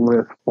go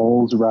with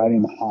Foles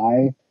riding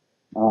high,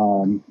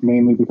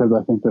 mainly because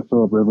I think that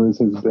Phillip Rivers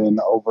has been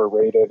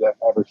overrated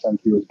ever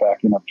since he was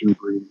backing up Drew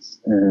Brees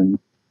in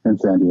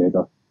San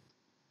Diego.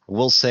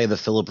 We'll say that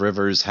Phillip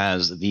Rivers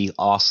has the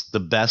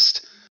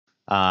best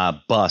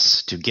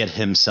bus to get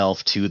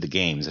himself to the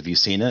games. Have you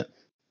seen it?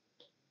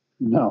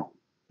 No.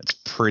 It's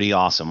pretty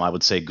awesome. I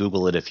would say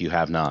Google it if you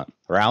have not.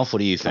 Ralph, what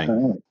do you think?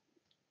 Okay.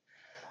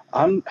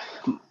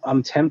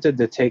 I'm tempted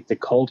to take the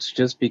Colts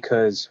just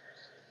because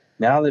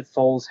now that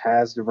Foles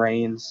has the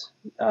reins,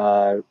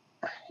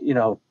 you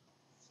know,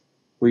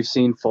 we've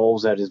seen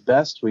Foles at his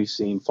best. We've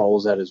seen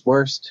Foles at his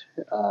worst.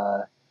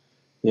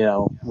 You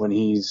know, when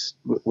he's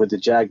with the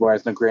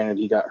Jaguars, now granted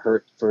he got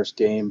hurt first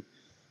game.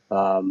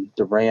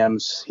 The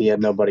Rams, he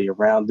had nobody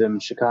around him.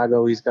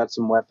 Chicago, he's got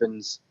some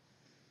weapons.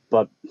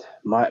 But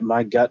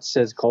my gut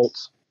says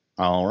Colts.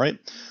 All right.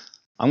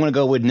 I'm going to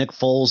go with Nick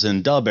Foles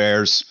and Dub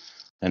Bears,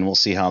 and we'll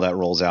see how that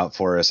rolls out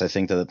for us. I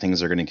think that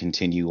things are going to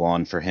continue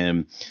on for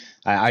him.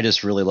 I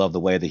just really love the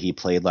way that he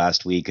played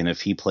last week, and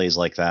if he plays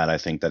like that, I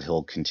think that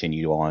he'll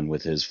continue on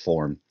with his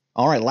form.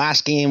 All right,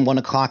 last game, 1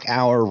 o'clock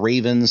hour,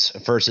 Ravens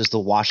versus the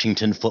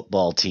Washington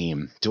football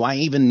team. Do I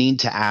even need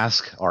to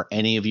ask, are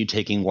any of you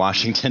taking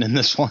Washington in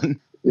this one?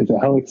 Is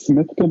Alex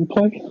Smith going to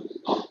play?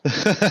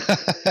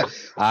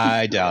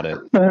 I doubt it.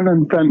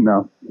 Then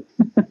no.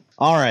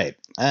 All right.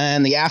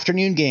 And the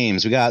afternoon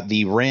games, we got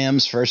the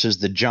Rams versus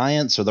the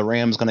Giants. Are the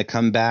Rams going to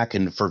come back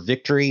and for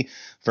victory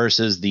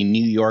versus the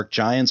New York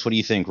Giants? What do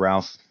you think,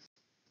 Ralph?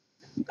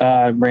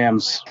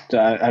 Rams.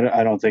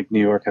 I don't think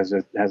New York has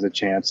a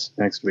chance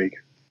next week.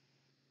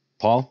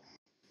 Paul?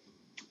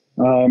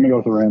 I'm going to go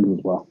with the Rams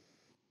as well.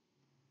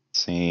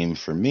 Same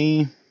for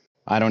me.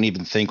 I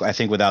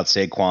think without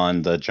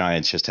Saquon, the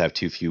Giants just have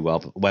too few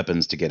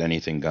weapons to get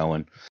anything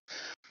going.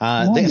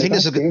 I think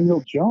this is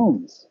Daniel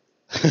Jones.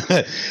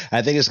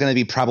 I think it's going to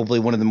be probably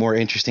one of the more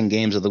interesting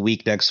games of the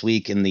week next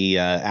week in the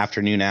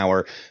afternoon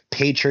hour.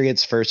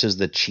 Patriots versus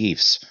the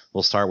Chiefs.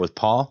 We'll start with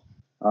Paul.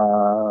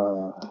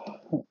 I'm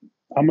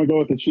going to go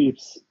with the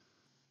Chiefs.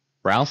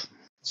 Ralph?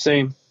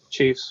 Same.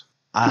 Chiefs.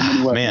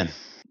 Man.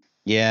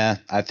 Yeah,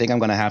 I think I'm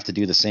going to have to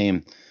do the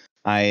same.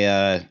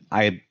 I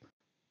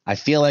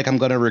feel like I'm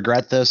going to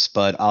regret this,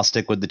 but I'll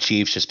stick with the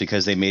Chiefs just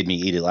because they made me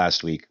eat it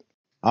last week.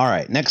 All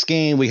right, next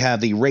game, we have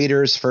the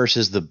Raiders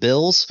versus the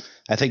Bills.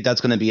 I think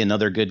that's going to be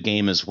another good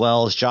game as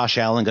well. Is Josh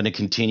Allen going to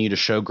continue to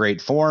show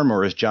great form,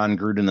 or is John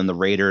Gruden and the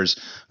Raiders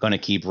going to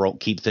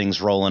keep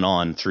things rolling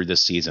on through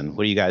this season?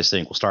 What do you guys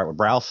think? We'll start with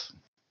Ralph.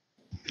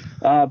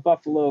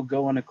 Buffalo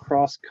going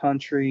across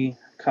country,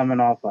 coming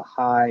off a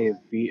high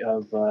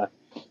of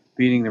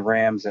beating the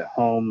Rams at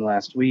home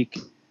last week.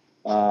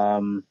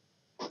 Going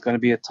to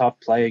be a tough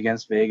play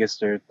against Vegas.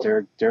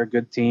 They're a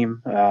good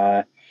team.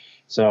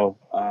 So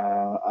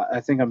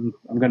I think I'm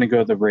going to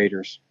go the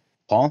Raiders.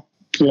 Paul?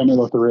 Yeah, I'm going to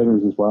go with the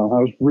Raiders as well. I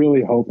was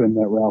really hoping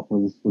that Ralph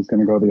was going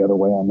to go the other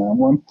way on that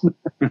one.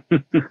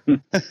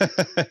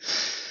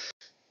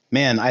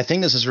 Man, I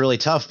think this is really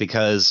tough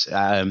because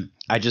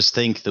I just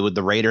think that with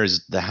the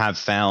Raiders that have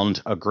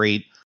found a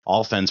great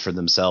offense for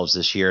themselves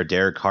this year.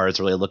 Derek Carr is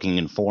really looking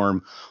in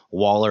form.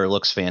 Waller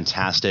looks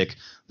fantastic.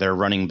 Their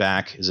running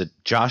back, is it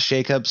Josh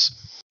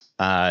Jacobs?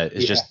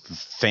 is just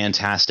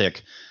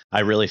fantastic. I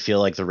really feel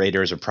like the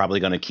Raiders are probably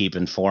going to keep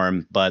in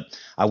form, but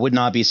I would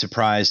not be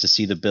surprised to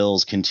see the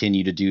Bills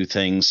continue to do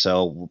things.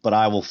 So, but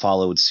I will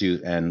follow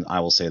suit, and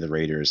I will say the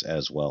Raiders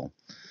as well.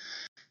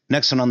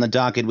 Next one on the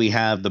docket, we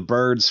have the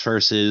Birds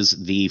versus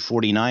the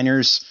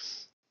 49ers.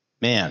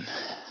 Man,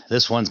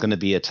 this one's going to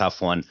be a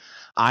tough one.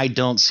 I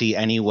don't see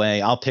any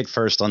way. I'll pick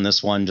first on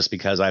this one just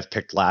because I've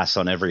picked last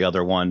on every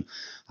other one.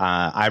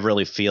 I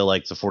really feel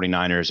like the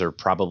 49ers are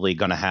probably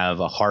going to have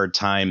a hard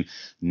time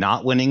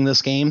not winning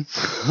this game.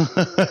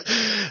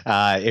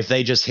 If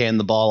they just hand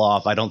the ball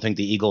off, I don't think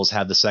the Eagles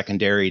have the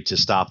secondary to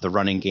stop the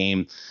running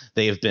game.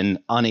 They have been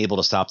unable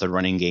to stop the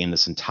running game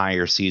this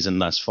entire season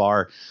thus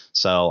far.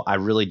 So I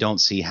really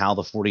don't see how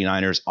the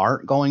 49ers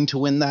aren't going to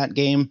win that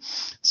game.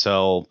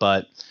 So,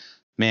 but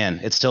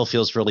man, it still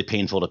feels really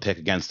painful to pick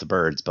against the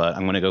Birds, but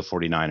I'm going to go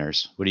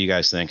 49ers. What do you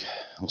guys think?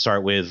 We'll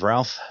start with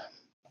Ralph.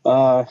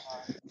 For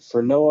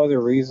no other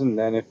reason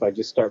than if I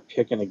just start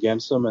picking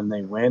against them and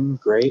they win,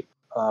 great.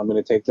 I'm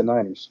going to take the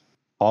Niners.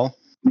 Paul?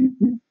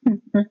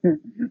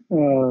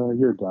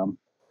 You're dumb.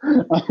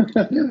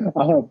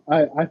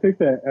 I think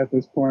that at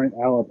this point,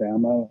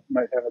 Alabama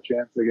might have a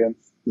chance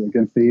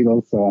against the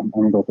Eagles, so I'm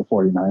going to go with the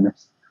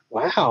 49ers.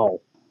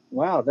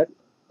 Wow, that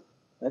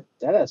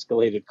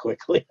escalated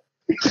quickly.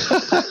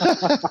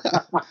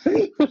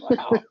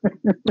 Wow.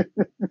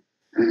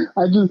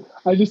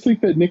 I just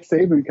think that Nick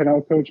Saban can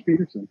outcoach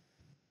Peterson.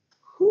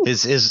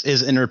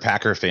 His inner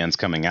Packer fans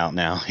coming out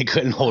now. He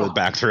couldn't hold it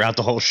back throughout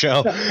the whole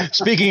show.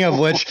 Speaking of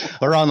which,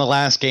 we're on the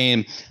last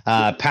game.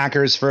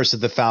 Packers versus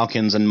the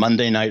Falcons and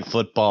Monday Night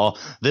Football.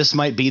 This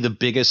might be the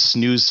biggest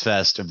snooze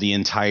fest of the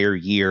entire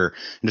year.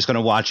 I'm just going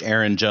to watch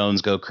Aaron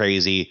Jones go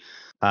crazy.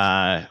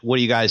 What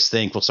do you guys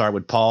think? We'll start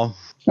with Paul.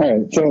 All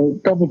right, so a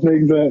couple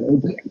things.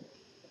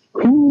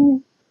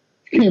 Who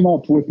came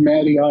up with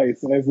Matty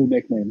Ice as a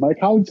nickname? Like,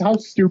 how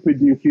stupid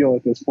do you feel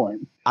at this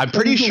point? I'm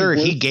pretty sure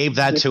he gave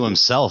that to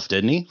himself,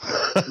 didn't he?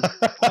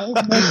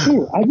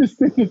 I just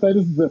think that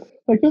is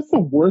that's the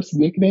worst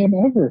nickname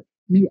ever.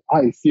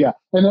 Ice, yeah.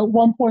 And at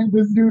one point,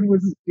 this dude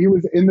was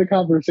in the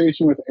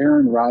conversation with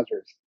Aaron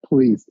Rodgers.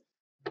 Please,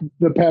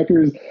 the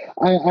Packers.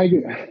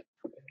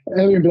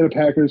 Having been a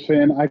Packers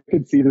fan, I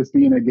could see this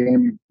being a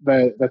game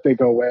that they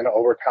go in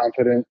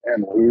overconfident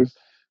and lose.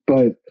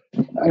 But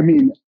I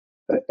mean,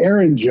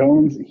 Aaron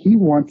Jones, he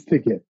wants to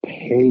get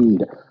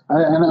paid.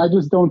 And I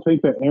just don't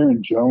think that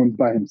Aaron Jones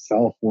by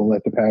himself will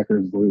let the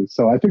Packers lose.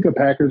 So I think the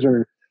Packers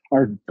are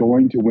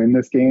going to win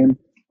this game.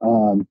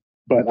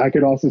 But I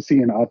could also see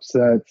an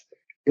upset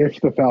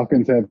if the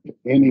Falcons have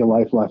any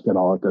life left at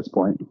all at this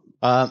point.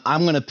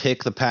 I'm going to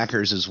pick the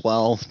Packers as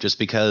well, just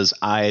because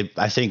I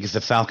think the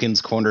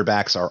Falcons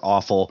cornerbacks are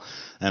awful.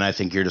 And I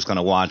think you're just going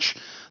to watch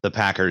the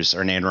Packers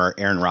or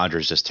Aaron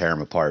Rodgers just tear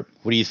them apart.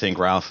 What do you think,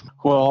 Ralph?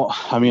 Well,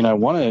 I mean, I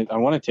want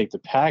to take the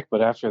Pack,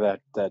 but after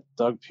that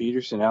Doug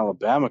Peterson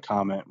Alabama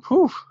comment,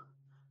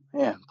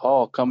 man,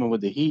 Paul coming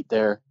with the heat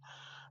there.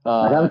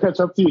 I got to catch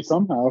up to you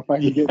somehow if I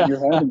can get in your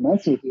head and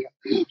mess with you.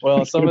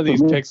 Well, some of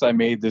these picks I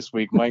made this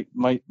week might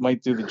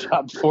do the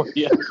job for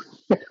you.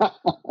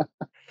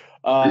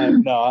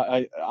 No,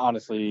 I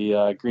honestly,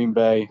 Green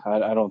Bay,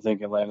 I don't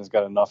think Atlanta's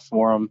got enough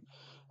for them.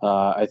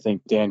 I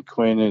think Dan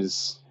Quinn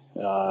is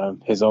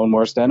his own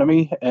worst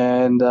enemy,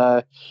 and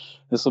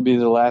this will be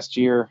the last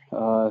year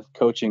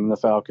coaching the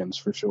Falcons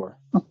for sure.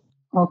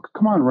 Oh,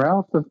 come on,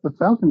 Ralph. The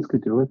Falcons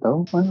could do it,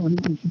 though. Why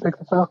don't you pick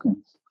the Falcons?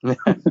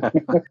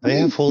 They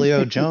have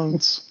Julio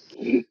Jones.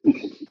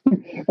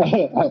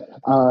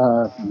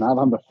 Not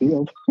on the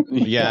field.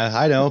 Yeah,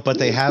 I know, but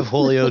they have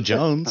Julio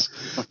Jones.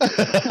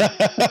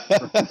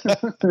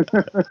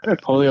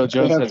 Julio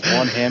Jones has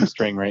one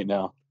hamstring right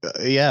now.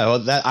 Yeah, well,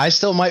 that I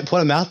still might put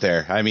him out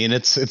there. I mean,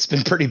 it's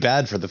been pretty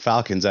bad for the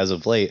Falcons as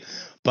of late.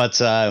 But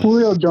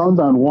Julio Jones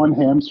on one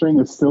hamstring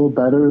is still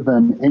better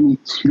than any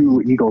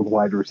two Eagles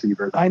wide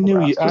receivers. I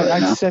knew you.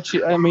 I set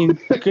you. I mean,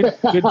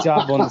 good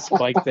job on the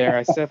spike there.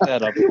 I set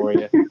that up for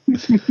you.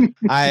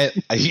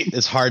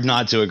 It's hard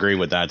not to agree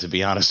with that, to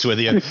be honest with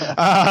you.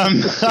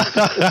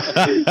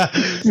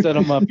 Set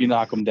them up, you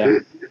knock them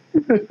down.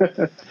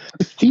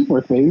 It's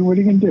teamwork, baby. What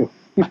are you gonna do?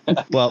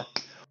 Well,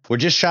 we're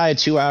just shy of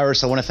 2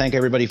 hours, so I want to thank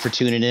everybody for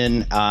tuning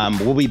in.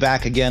 We'll be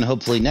back again,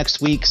 hopefully next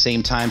week,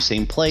 same time,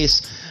 same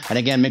place. And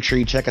again, make sure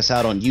you check us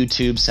out on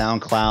YouTube,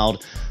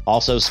 SoundCloud,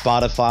 also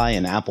Spotify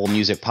and Apple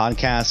Music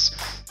Podcasts.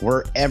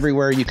 We're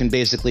everywhere you can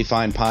basically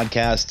find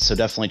podcasts, so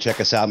definitely check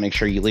us out. Make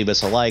sure you leave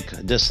us a like,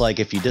 a dislike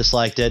if you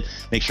disliked it.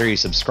 Make sure you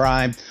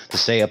subscribe to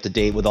stay up to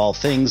date with all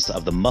things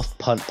of the Muffed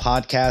Punt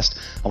podcast.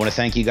 I want to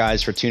thank you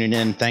guys for tuning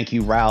in. Thank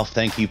you, Ralph.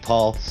 Thank you,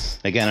 Paul.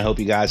 Again, I hope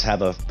you guys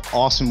have an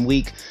awesome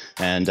week,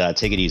 and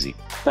take it easy.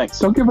 Thanks.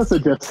 Don't give us a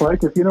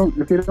dislike. If you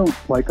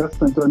don't like us,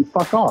 then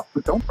fuck off.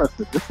 But don't press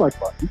the dislike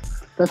button.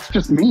 That's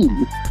just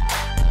mean.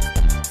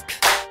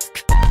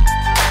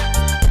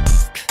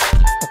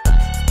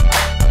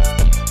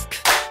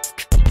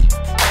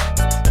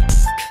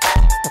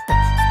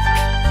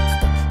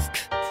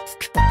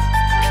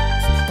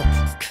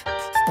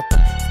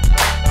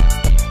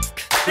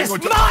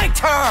 It's my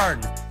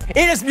turn!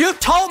 You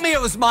told me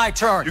it was my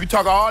turn. You can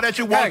talk all that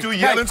you want to,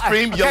 yell and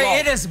scream. You lost.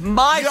 It is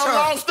my turn. You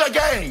lost the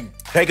game.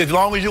 Take as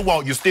long as you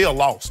want. You still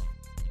lost.